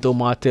host, Alan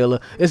Omar Taylor.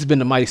 This has been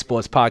the Mighty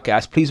Sports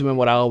Podcast. Please remember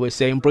what I always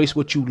say. Embrace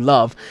what you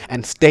love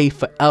and stay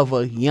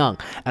forever young.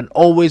 And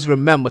always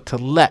remember to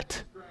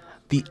let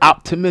the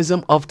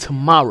optimism of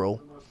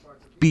tomorrow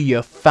be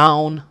your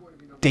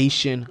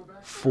foundation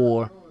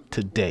for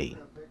today.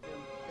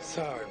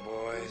 Sorry,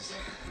 boys.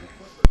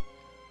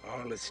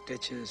 All the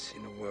stitches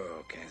in the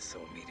world can't sew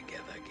me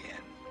together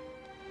again.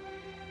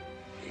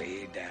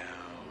 Lay down.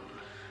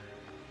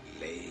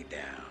 Lay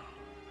down.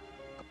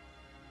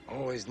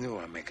 Always knew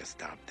I'd make a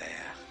stop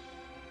there.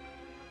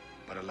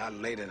 But a lot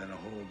later than a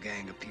whole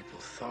gang of people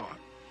thought.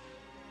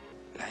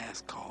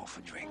 Last call for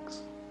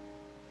drinks.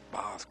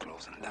 Bars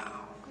closing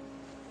down.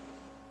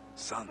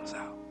 Sun's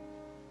out.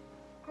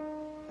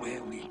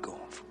 Where we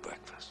going for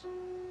breakfast?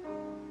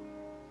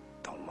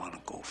 Don't want to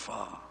go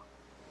far.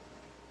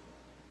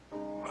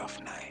 Rough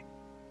night.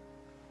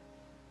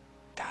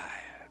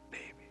 Tired,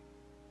 baby.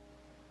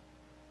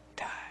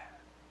 Tired.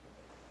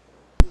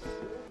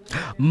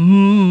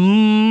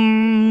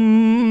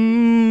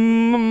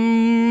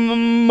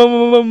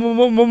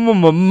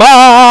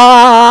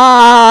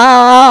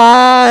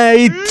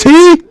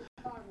 MyT.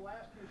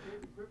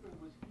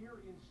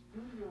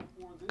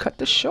 Cut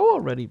the show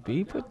already,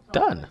 B. We're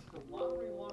done.